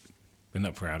 We're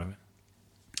not proud of it.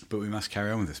 But we must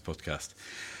carry on with this podcast.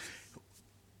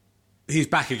 He's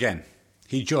back again.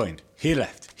 He joined. He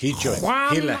left. He joined.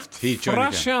 He left. He joined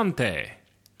again. Frusciante.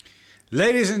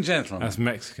 Ladies and gentlemen. That's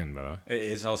Mexican, by the way. It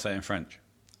is, I'll say it in French.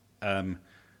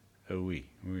 Oui.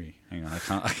 Hang on, I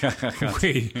can't.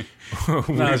 We.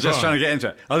 No, I was just trying to get into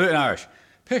it. I'll do it in Irish.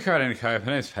 Picard and Co. My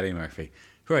name's Paddy Murphy.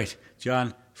 Great.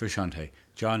 John Frusciante.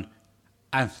 John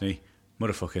Anthony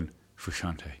motherfucking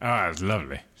Frusciante. Oh, that's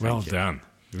lovely. Well you. done.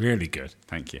 Really good.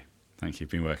 Thank you.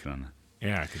 Been working on that.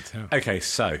 Yeah, I could tell. Okay,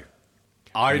 so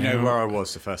I know where I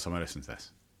was the first time I listened to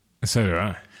this. So do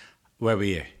I. Where were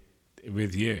you?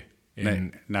 With you.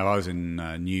 In, No, I was in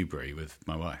Newbury with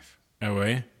my wife. Oh, were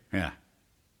you? Yeah.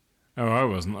 Oh, I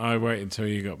wasn't. I waited until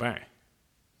you got back.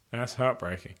 That's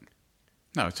heartbreaking.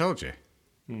 No, I told you.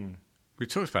 We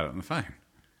talked about it on the phone.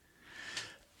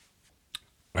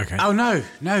 Okay. Oh, no,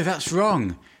 that's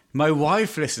wrong. My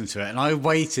wife listened to it, and I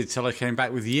waited till I came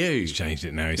back with you. He's changed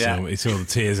it now. Yeah. He saw the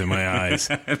tears in my eyes.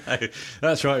 No,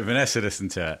 that's right. Vanessa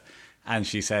listened to it, and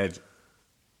she said,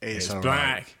 It's all right."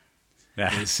 black.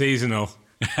 Yeah. It's seasonal.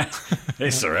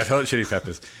 It's the Red Hot Chili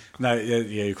Peppers. No, yeah,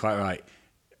 you're quite right.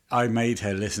 I made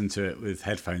her listen to it with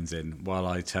headphones in while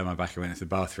I turned my back and went into the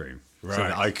bathroom. So Right.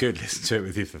 that I could listen to it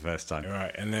with you for the first time.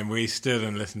 Right, and then we stood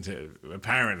and listened to it,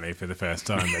 apparently for the first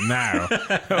time, but now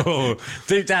all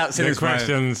Deep doubts in the his mind.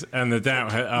 questions and the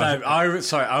doubt. No, I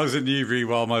was in Newbury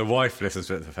while my wife listened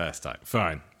to it the first time.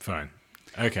 Fine.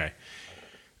 Okay.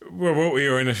 Well, what were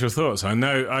your initial thoughts? I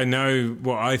know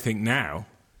what I think now.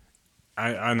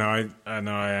 I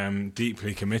know I am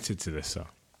deeply committed to this song.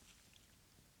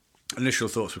 Initial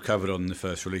thoughts were covered on the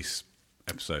first release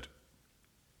episode.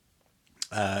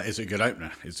 Is it a good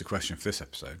opener? Is the question for this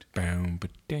episode. Boom,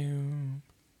 ba-doom,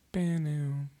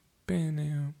 ba-doom,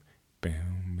 ba-doom,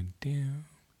 boom, ba-doom,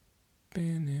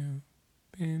 ba-doom,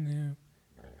 ba-doom.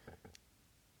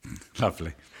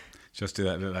 Lovely. Just do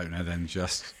that little opener, then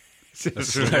just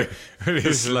Just slow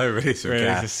release of There's a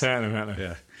gas. certain amount of...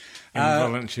 Yeah.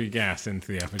 involuntary gas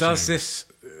into the upper Does chamber. this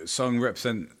song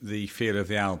represent the feel of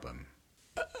the album?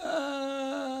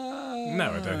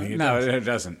 No, I don't think it No, does. it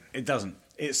doesn't. It doesn't.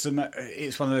 It's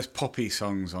one of those poppy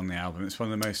songs on the album. It's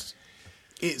one of the most.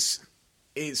 It's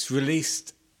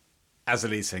released as a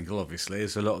lead single, obviously,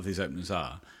 as a lot of these openers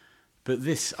are. But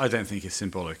this, I don't think, is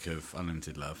symbolic of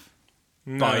Unlimited Love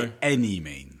by any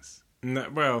means. No,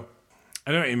 well,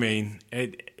 I know what you mean.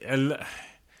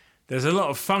 There's a lot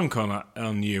of funk on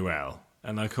UL,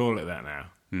 and I call it that now.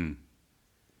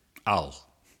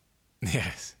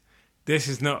 Yes. This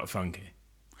is not funky.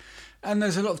 And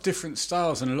there's a lot of different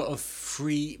styles and a lot of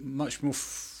much more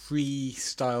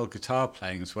freestyle guitar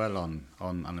playing as well on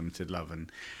Unlimited Love.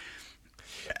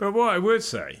 But what I would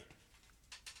say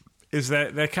is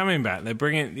that they're coming back. They're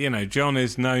bringing, John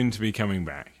is known to be coming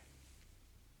back.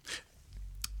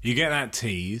 You get that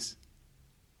tease,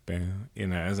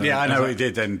 as I know what he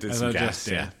did then. Did as some I gas, just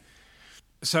did. yeah.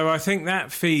 So I think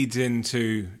that feeds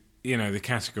into, the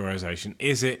categorisation.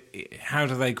 How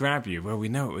do they grab you? Well, we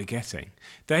know what we're getting.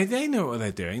 They know what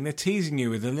they're doing. They're teasing you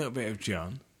with a little bit of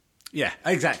John. Yeah,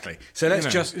 exactly. So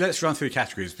let's run through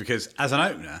categories, because as an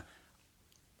opener,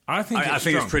 I think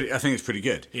it's pretty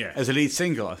good. Yeah. As a lead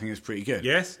single, I think it's pretty good.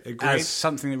 Yes, agreed. As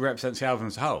something that represents the album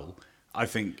as a whole, I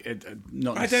think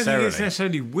not necessarily. I don't think it's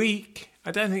necessarily weak.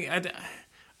 I don't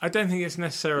think it's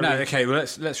necessarily. No, okay. Well,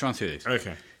 let's run through these.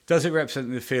 Okay. Does it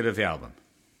represent the feel of the album?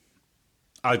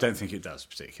 I don't think it does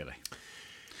particularly.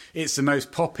 It's the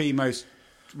most poppy,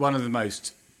 one of the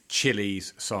most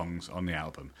chillies songs on the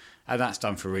album, and that's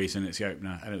done for a reason. It's the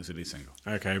opener, and it was a lead single.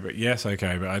 But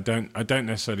I don't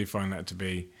necessarily find that to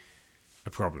be a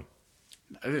problem.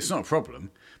 It's not a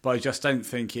problem, but I just don't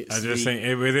think it's. I just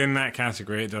think within that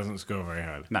category, it doesn't score very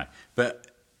highly. No, but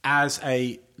as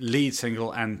a lead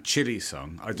single and chilly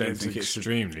song, I don't think it's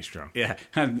extremely strong. Yeah,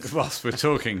 and whilst we're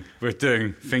talking, we're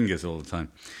doing fingers all the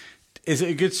time. Is it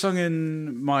a good song?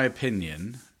 In my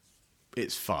opinion,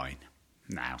 it's fine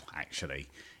now, actually.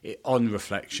 On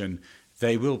reflection,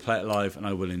 they will play it live and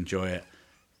I will enjoy it.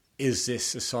 Is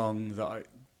this a song that,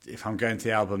 if I'm going to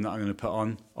the album, that I'm going to put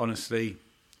on? Honestly,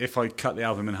 if I cut the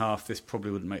album in half, this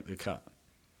probably wouldn't make the cut.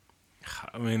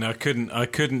 I mean, I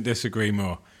couldn't disagree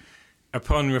more.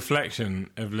 Upon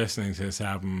reflection of listening to this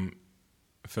album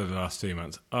for the last 2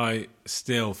 months, I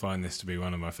still find this to be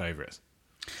one of my favourites.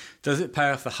 Does it pay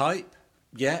off the hype?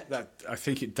 Yeah, I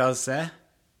think it does there.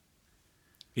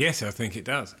 Yes, I think it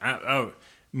does.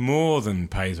 More than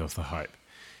pays off the hype.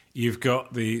 You've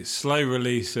got the slow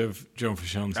release of John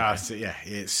Frusciante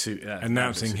announcing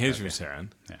announcing his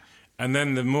return. Yeah. And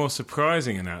then the more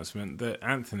surprising announcement that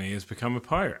Anthony has become a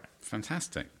pirate.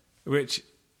 Fantastic. Which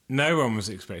no one was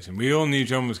expecting. We all knew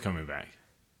John was coming back.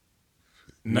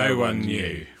 No one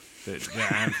knew that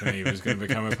Anthony was going to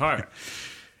become a pirate.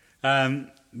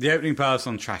 The opening bars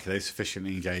on track, are they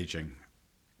sufficiently engaging?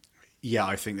 Yeah,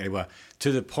 I think they were.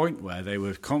 To the point where they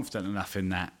were confident enough in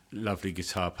that lovely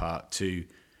guitar part to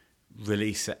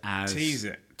release it as... Tease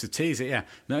it. To tease it, yeah.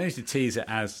 Not only to tease it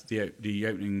as the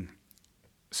opening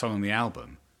song on the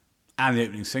album and the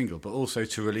opening single, but also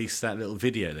to release that little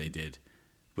video they did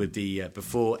with the...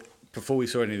 before we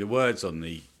saw any of the words on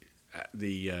the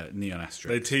neon asterisk.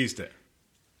 They teased it.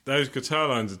 Those guitar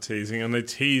lines are teasing, and they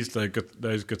teased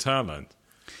those guitar lines.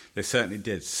 They certainly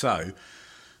did. So,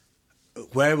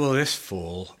 where will this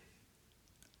fall?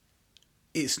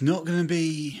 It's not going to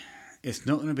be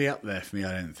up there for me,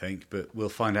 I don't think. But we'll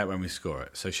find out when we score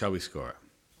it. So, shall we score it?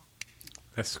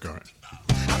 Let's score it.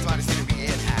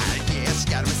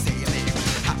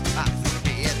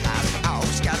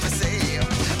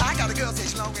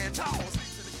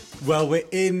 Well, we're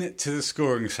into the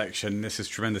scoring section. This is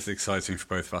tremendously exciting for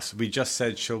both of us. We just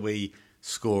said, shall we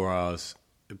score ours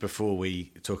before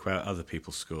we talk about other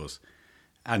people's scores,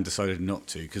 and decided not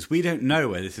to, because we don't know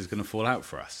where this is going to fall out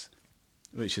for us,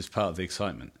 which is part of the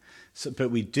excitement. So,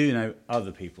 but we do know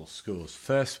other people's scores.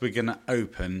 First, we're going to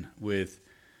open with,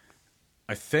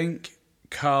 I think,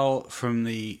 Carl from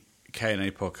the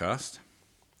K&A podcast.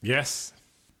 Yes.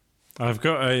 I've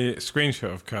got a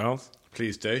screenshot of Carl's.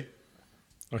 Please do.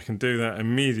 I can do that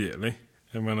immediately.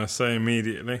 And when I say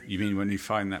immediately... You mean when you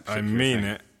find that I particular mean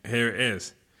thing? it. Here it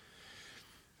is.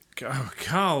 Oh,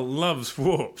 Carl loves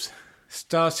Warped.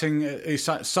 Starts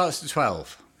at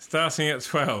 12. Starting at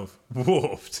 12.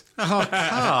 Warped. Oh,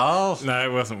 Carl. No,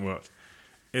 it wasn't Warped.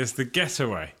 It's The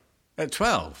Getaway. At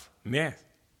 12? Yes.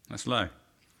 That's low.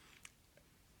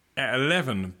 At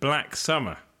 11, Black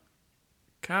Summer.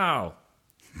 Carl.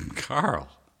 Carl.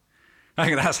 I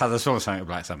think that's how the song sang at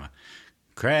Black Summer.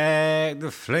 Crack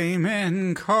the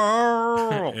flaming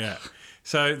Carl. Yeah.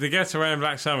 So The Getaway and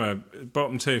Black Summer,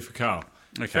 bottom two for Carl.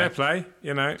 Okay. Fair play,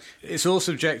 you know. It's all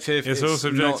subjective. It's all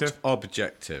subjective. Not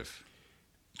objective.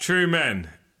 True Men.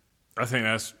 I think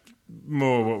that's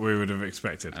more what we would have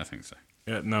expected. I think so.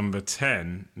 At number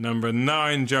 10. Number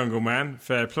 9, Jungle Man.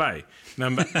 Fair play.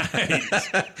 Number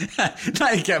 8.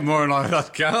 Now you get more in line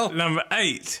with Carl. Number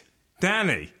 8,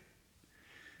 Danny.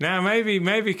 Now,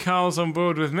 maybe Carl's on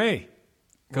board with me.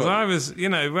 Because What? I was,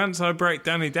 once I break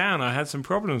Danny down, I had some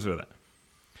problems with it.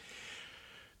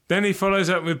 Then he follows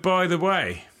up with By the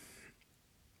Way.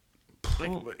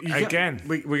 Again.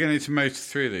 We're going to need to motor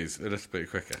through these a little bit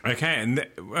quicker. Okay, and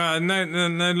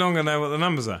no longer know what the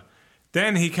numbers are.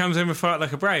 Then he comes in with Fight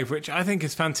Like a Brave, which I think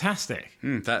is fantastic.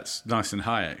 That's nice and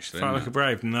high, actually. Fight isn't Like a it?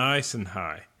 Brave, nice and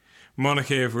high.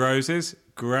 Monarchy of Roses,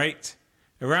 great.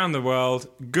 Around the World,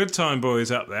 Good Time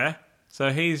Boys up there. So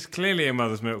he's clearly a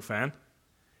Mother's Milk fan.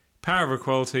 Power of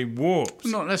Equality, Warped.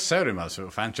 Not necessarily a Mother's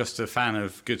Milk fan, just a fan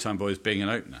of Good Time Boys being an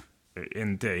opener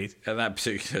Indeed. at that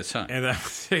particular time. At that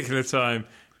particular time.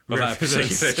 Well, that particular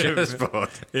represents- chessboard.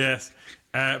 Yes.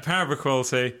 Power of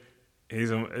Equality. He's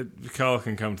on. Carl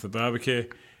can come to the barbecue.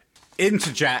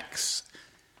 Into Jack's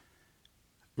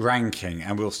ranking,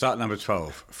 and we'll start number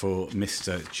 12 for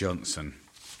Mr. Johnson.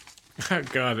 Oh,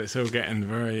 God, it's all getting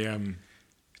very...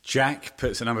 Jack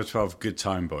puts at number 12 Good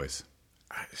Time Boys.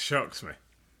 it shocks me.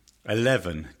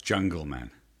 11, Jungle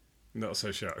Man. Not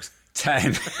so shocked.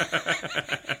 10,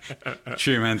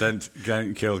 True Men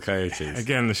Don't Kill Coyotes.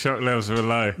 Again, the shock levels are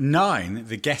low. 9,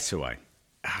 The Getaway.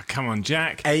 Oh, come on,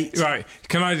 Jack. 8. Right,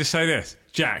 can I just say this?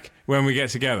 Jack, when we get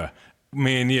together,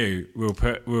 me and you will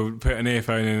put an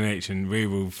earphone in each and we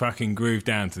will fucking groove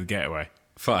down to The Getaway.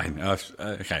 Fine.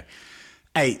 Okay.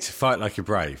 8, Fight Like a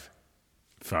Brave.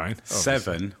 Fine.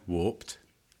 7, Warped.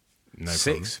 No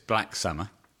 6, Black Summer.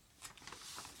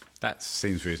 That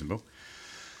seems reasonable.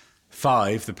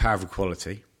 5, The Power of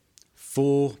Equality.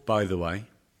 4, By the Way.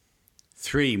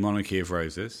 3, Monarchy of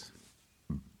Roses.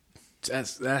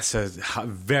 That's a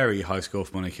very high score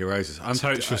for Monarchy of Roses.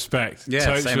 Totes respect. Yeah,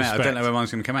 Totes same out. I respect. don't know where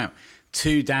one's going to come out.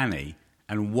 2, Danny,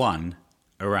 and 1,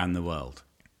 Around the World.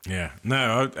 Yeah.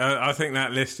 No, I think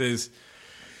that list is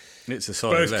It's a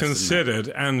solid both list, isn't it? considered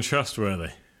and trustworthy.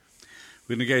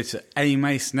 We're going to go to A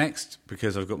Mace next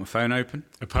because I've got my phone open.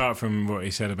 Apart from what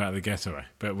he said about The Getaway.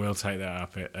 But we'll take that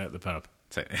up at the pub.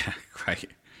 So, yeah, great.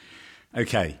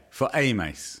 Okay, for A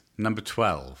Mace, number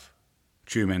 12,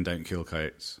 True Men Don't Kill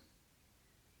Coyotes.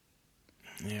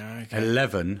 Yeah, okay.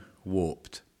 11,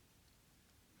 Warped.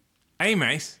 Hey,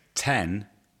 Mace. 10,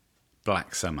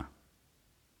 Black Summer.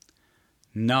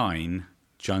 9,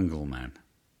 Jungle Man.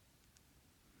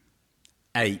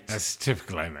 8, That's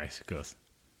typical A Mace, of course.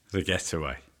 The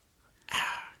Getaway.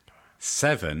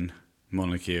 7,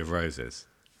 Monarchy of Roses.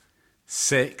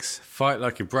 6, Fight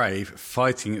Like a Brave,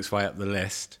 fighting its way up the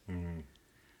list.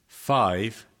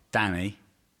 5, Danny.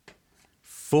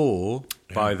 4,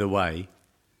 By the Way.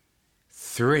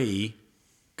 3,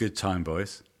 Good Time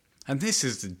Boys. And this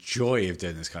is the joy of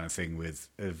doing this kind of thing with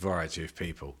a variety of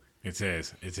people. It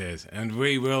is. And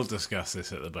we will discuss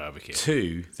this at the barbecue.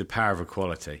 2, The Power of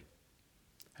Equality.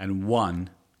 And 1,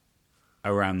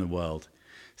 Around the World.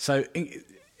 So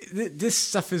this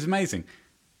stuff is amazing.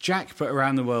 Jack put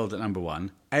Around the World at number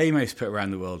 1. A-Mace put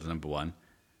Around the World at number 1.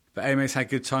 But A-Mace had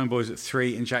Good Time Boys at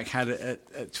 3 and Jack had it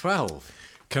at 12.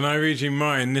 Can I read you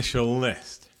my initial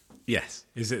list? Yes.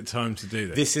 Is it time to do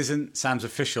this? This isn't Sam's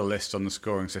official list on the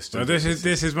scoring system. Well, this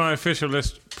is my official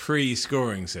list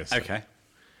pre-scoring system. Okay.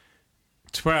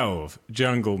 12,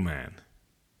 Jungle Man.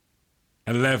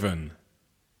 11,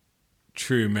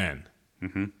 True Men.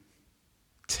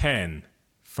 10,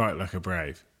 Fight Like a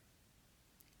Brave.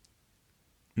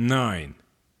 9,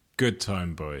 Good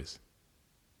Time Boys.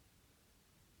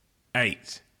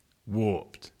 8,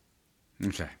 Warped.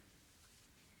 Okay.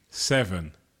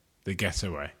 7, The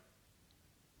Getaway.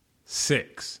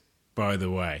 6, By the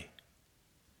Way.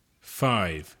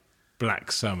 5,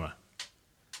 Black Summer.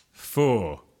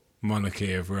 4,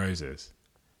 Monarchy of Roses.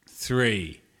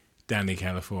 3, Danny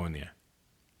California.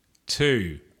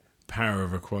 2, Power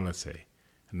of Equality.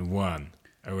 And 1,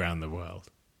 Around the World.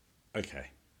 Okay.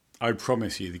 I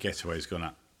promise you the Getaway's gone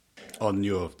up on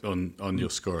your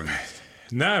scoring list.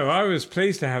 No, I was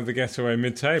pleased to have The Getaway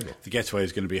mid-table. The Getaway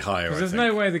is going to be higher, I Because there's think.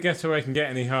 no way The Getaway can get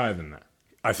any higher than that.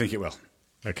 I think it will.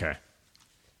 Okay.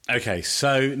 Okay,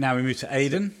 so now we move to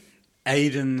Aidan.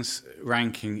 Aidan's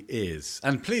ranking is,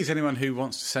 and please, anyone who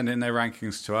wants to send in their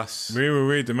rankings to us, We will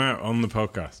read them out on the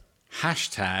podcast.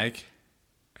 hashtag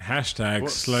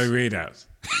What's- Slow readouts.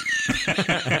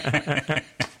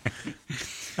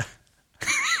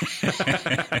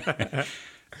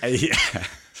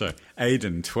 Sorry,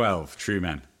 Aidan 12, True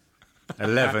Man.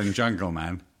 11, Jungle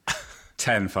Man.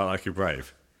 10, Fight Like a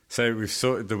Brave. So we've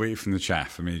sorted the wheat from the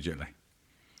chaff immediately.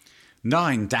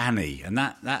 9, Danny, and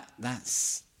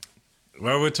that's...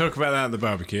 Well, we'll talk about that at the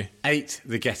barbecue. 8,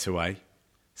 The Getaway.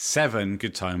 7,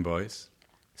 Good Time Boys.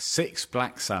 6,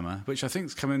 Black Summer, which I think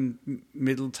is coming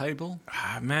middle table.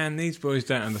 Ah, man, these boys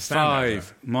don't understand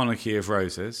 5, Monarchy of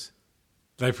Roses.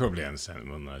 that. They probably understand it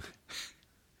more than I do.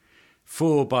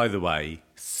 4, By the Way.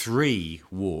 3,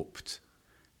 Warped.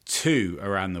 2,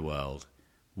 Around the World.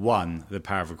 1, The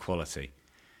Power of Equality.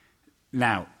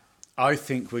 Now, I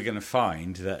think we're going to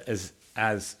find that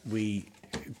as we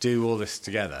do all this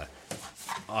together,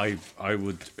 I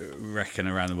would reckon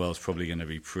Around the World is probably going to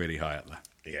be pretty high up there.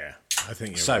 Yeah, I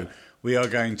think you're So right. we are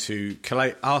going to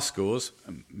collate our scores,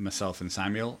 myself and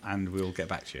Samuel, and we'll get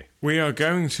back to you. We are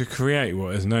going to create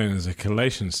what is known as a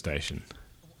collation station.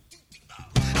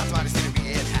 That's why they say we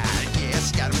get high. Yeah,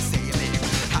 she gotta be saying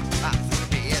it. Hot spots in the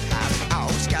bed, hot.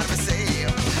 Oh, she gotta be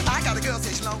saying. I got a girl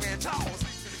say she long and tall.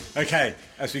 Okay,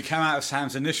 as we come out of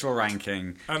Sam's initial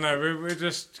ranking, Oh no, we'll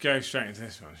just go straight into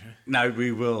this one, shall we? no,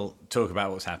 we will talk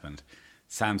about what's happened.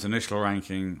 Sam's initial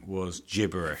ranking was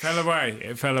gibberish. It fell away.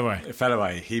 It fell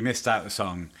away. He missed out the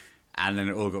song, and then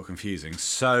it all got confusing.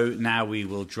 So now we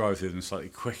will drive through them slightly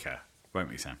quicker, won't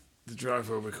we, Sam? The drive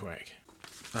will be quick.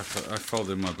 I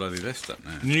folded my bloody list up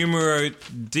now. Numero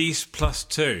 10 plus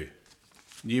 2.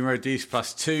 Numero 10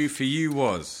 plus 2 for you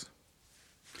was...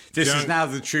 This is Jung- now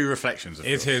the true reflections, of It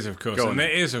course. is, of course. Go on And then.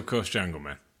 it is, of course, Jungle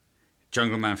Man.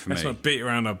 Jungle Man for Let's me. not beat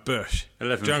around our bush.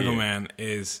 11 for Jungle you. Man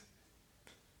is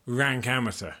rank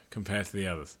amateur compared to the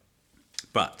others.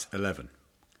 But 11.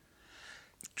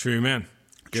 True Man.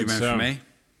 True Good Man song. for me.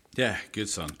 Yeah, good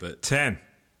song, but 10.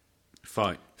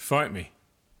 fight. Fight Me.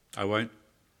 I won't.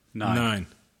 9. 9.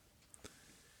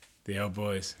 The Old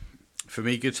Boys. For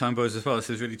me, Good Time Boys as well. This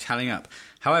is really tallying up.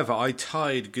 However, I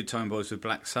tied Good Time Boys with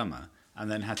Black Summer and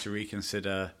then had to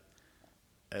reconsider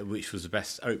which was the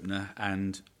best opener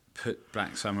and put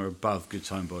Black Summer above Good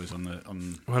Time Boys on the...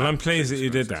 Well, I'm pleased that you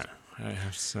did that, I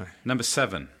have to say. Number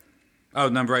 7. Oh,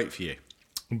 number 8 for you.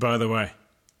 By the way,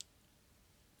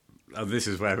 Oh, this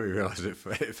is where we realised it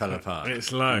fell apart.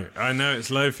 it's low. I know it's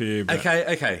low for you, but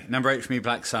Okay. Number 8 for me,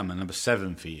 Black Summer. Number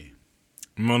 7 for you.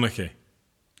 Monarchy.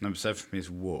 Number 7 for me is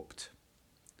Warped.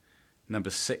 Number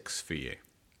 6 for you.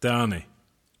 Darnie.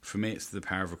 For me, it's The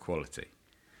Power of Equality.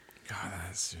 God,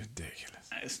 that's ridiculous.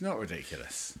 It's not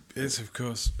ridiculous. It's, of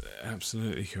course,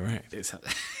 absolutely correct. It's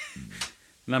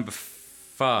number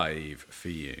 5 for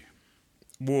you.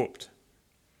 Warped.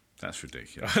 That's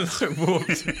ridiculous. I like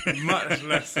Warped much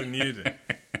less than you do.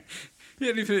 You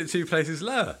only put it 2 places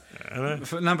lower. I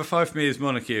know. Number 5 for me is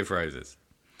Monarchy of Roses.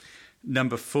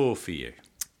 Number 4 for you.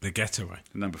 The Getaway.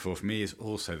 Number 4 for me is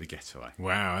also The Getaway.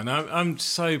 Wow, and I'm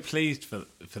so pleased for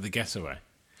the Getaway.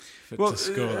 Well, to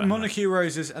score that Monarchy of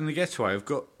Roses and The Getaway have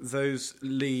got those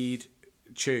lead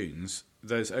tunes,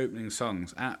 those opening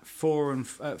songs at 4 and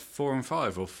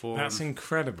 5 or 4. That's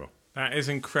incredible. That is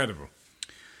incredible.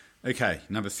 Okay,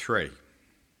 number 3.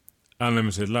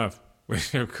 Unlimited Love,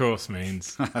 which of course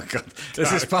means Oh God,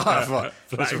 this is part of what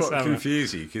Black that's what Summer.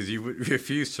 confused you because you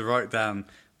refused to write down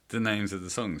the names of the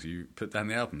songs. You put down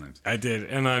the album names. I did,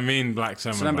 and I mean Black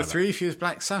Summer. So number by that. 3 for you is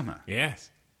Black Summer. Yes.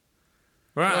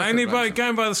 Well, I only put Black by Summer.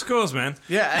 going by the scores, man.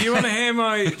 Yeah. You want to hear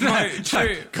my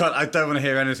true? God, I don't want to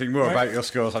hear anything more about your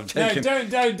scores. I'm No, taking.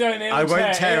 don't. I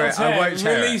won't tear it. I won't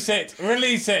tear Release it.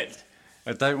 Release it.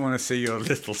 I don't want to see your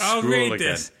little I'll scroll read again.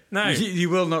 this. No. you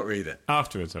will not read it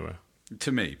Afterwards, I will.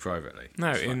 to me privately.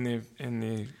 No, It's fine. in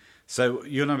the So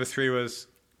your number 3 was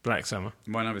Black Summer.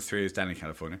 my number 3 is Danny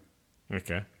California.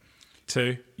 Okay.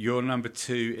 2. Your number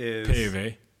 2 is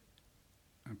POV.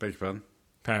 I beg your pardon.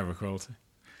 Power of Equality.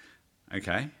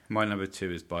 Okay, my number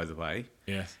 2 is By the Way.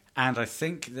 Yes. And I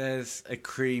think there's a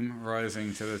cream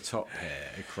rising to the top here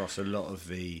across a lot of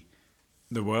the...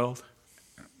 The world.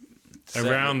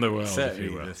 Around the world, if certainly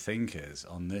you will. the thinkers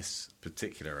on this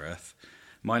particular earth.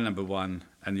 My number 1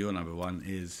 and your number 1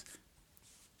 is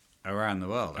Around the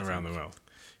World. I Around think. the world.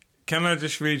 Can I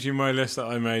just read you my list that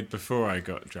I made before I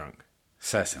got drunk?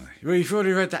 Certainly. Well, you've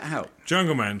already read that out.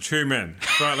 Jungle Man, True Men,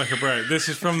 Fight Like a Brave. This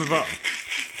is from the bottom.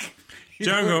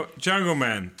 Jungle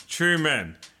Man, True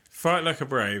Men, Fight Like a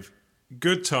Brave,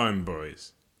 Good Time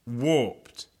Boys,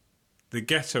 Warped, The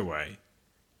Getaway,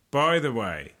 By the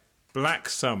Way, Black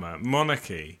Summer,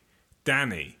 Monarchy,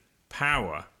 Danny,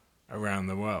 Power, Around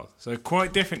the World. So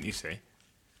quite different, you see.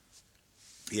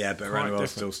 Yeah, but Quite Around the World different.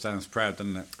 still stands proud,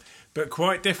 doesn't it? But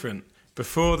quite different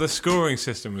before the scoring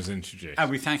system was introduced. And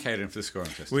we thank Aidan for the scoring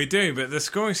system. We do, but the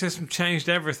scoring system changed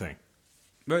everything.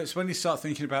 But it's when you start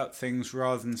thinking about things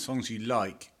rather than songs you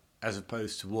like as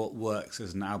opposed to what works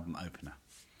as an album opener.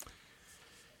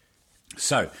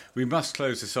 So, we must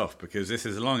close this off because this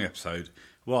is a long episode.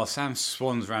 While Sam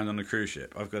swans around on a cruise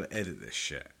ship, I've got to edit this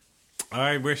shit.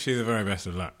 I wish you the very best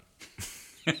of luck.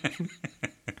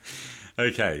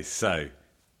 Okay, so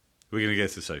we're going to go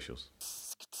to the socials.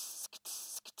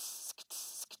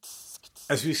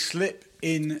 As we slip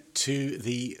into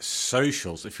the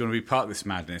socials, if you want to be part of this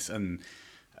madness, and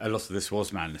a lot of this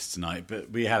was madness tonight, but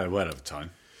we had a well of a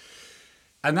time.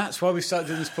 And that's why we started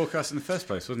doing this podcast in the first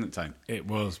place, wasn't it, Tone? It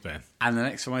was, Ben. And the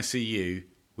next time I see you,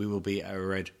 we will be at a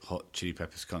Red Hot Chili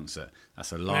Peppers concert.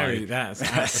 That's a lie. No, that's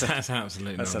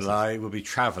absolutely That's nonsense. a lie. We'll be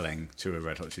travelling to a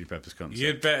Red Hot Chili Peppers concert.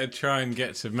 You'd better try and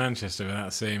get to Manchester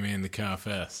without seeing me in the car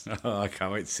first. Oh, I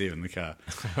can't wait to see you in the car.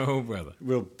 Oh, brother.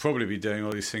 We'll probably be doing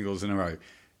all these singles in a row.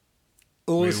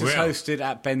 All this is will. hosted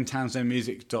at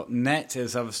bentownsendmusic.net.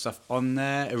 There's other stuff on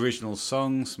there, original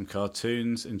songs, some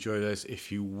cartoons. Enjoy those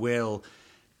if you will.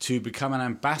 To become an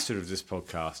ambassador of this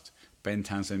podcast,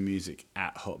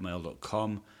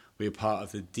 bentownsendmusic@hotmail.com. We are part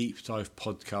of the Deep Dive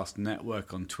Podcast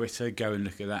Network on Twitter. Go and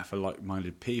look at that for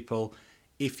like-minded people.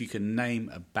 If you can name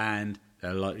a band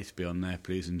that are likely to be on there,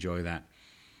 please enjoy that.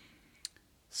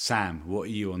 Sam, what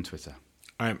are you on Twitter?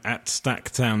 I'm at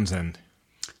Stack Townsend.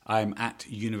 I'm at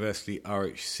University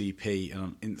RHCP, and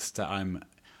on Insta I'm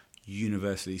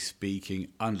University Speaking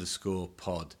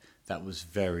 _pod. That was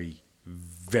very,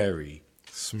 very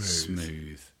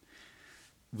smooth.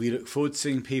 We look forward to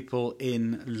seeing people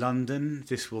in London.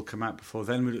 This will come out before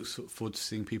then. We look forward to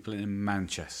seeing people in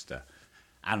Manchester.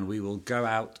 And we will go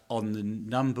out on the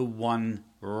 #1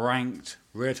 ranked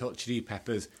Red Hot Chili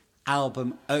Peppers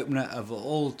album opener of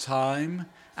all time.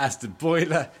 As the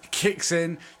boiler kicks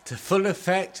in to full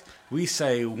effect, we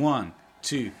say 1,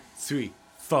 2, 3,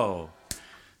 4.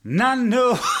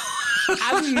 Nano!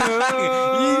 I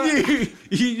know.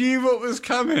 You knew what was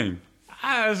coming.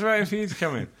 I was waiting for you to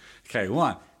come in. Okay,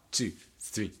 1, 2,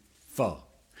 3, 4.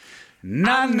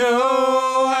 I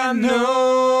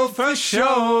know for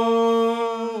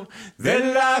sure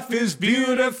that life is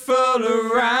beautiful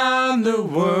around the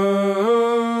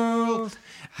world.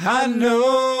 I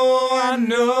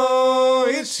know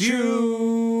it's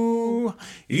you.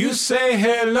 You say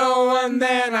hello and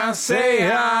then I say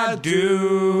I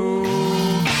do.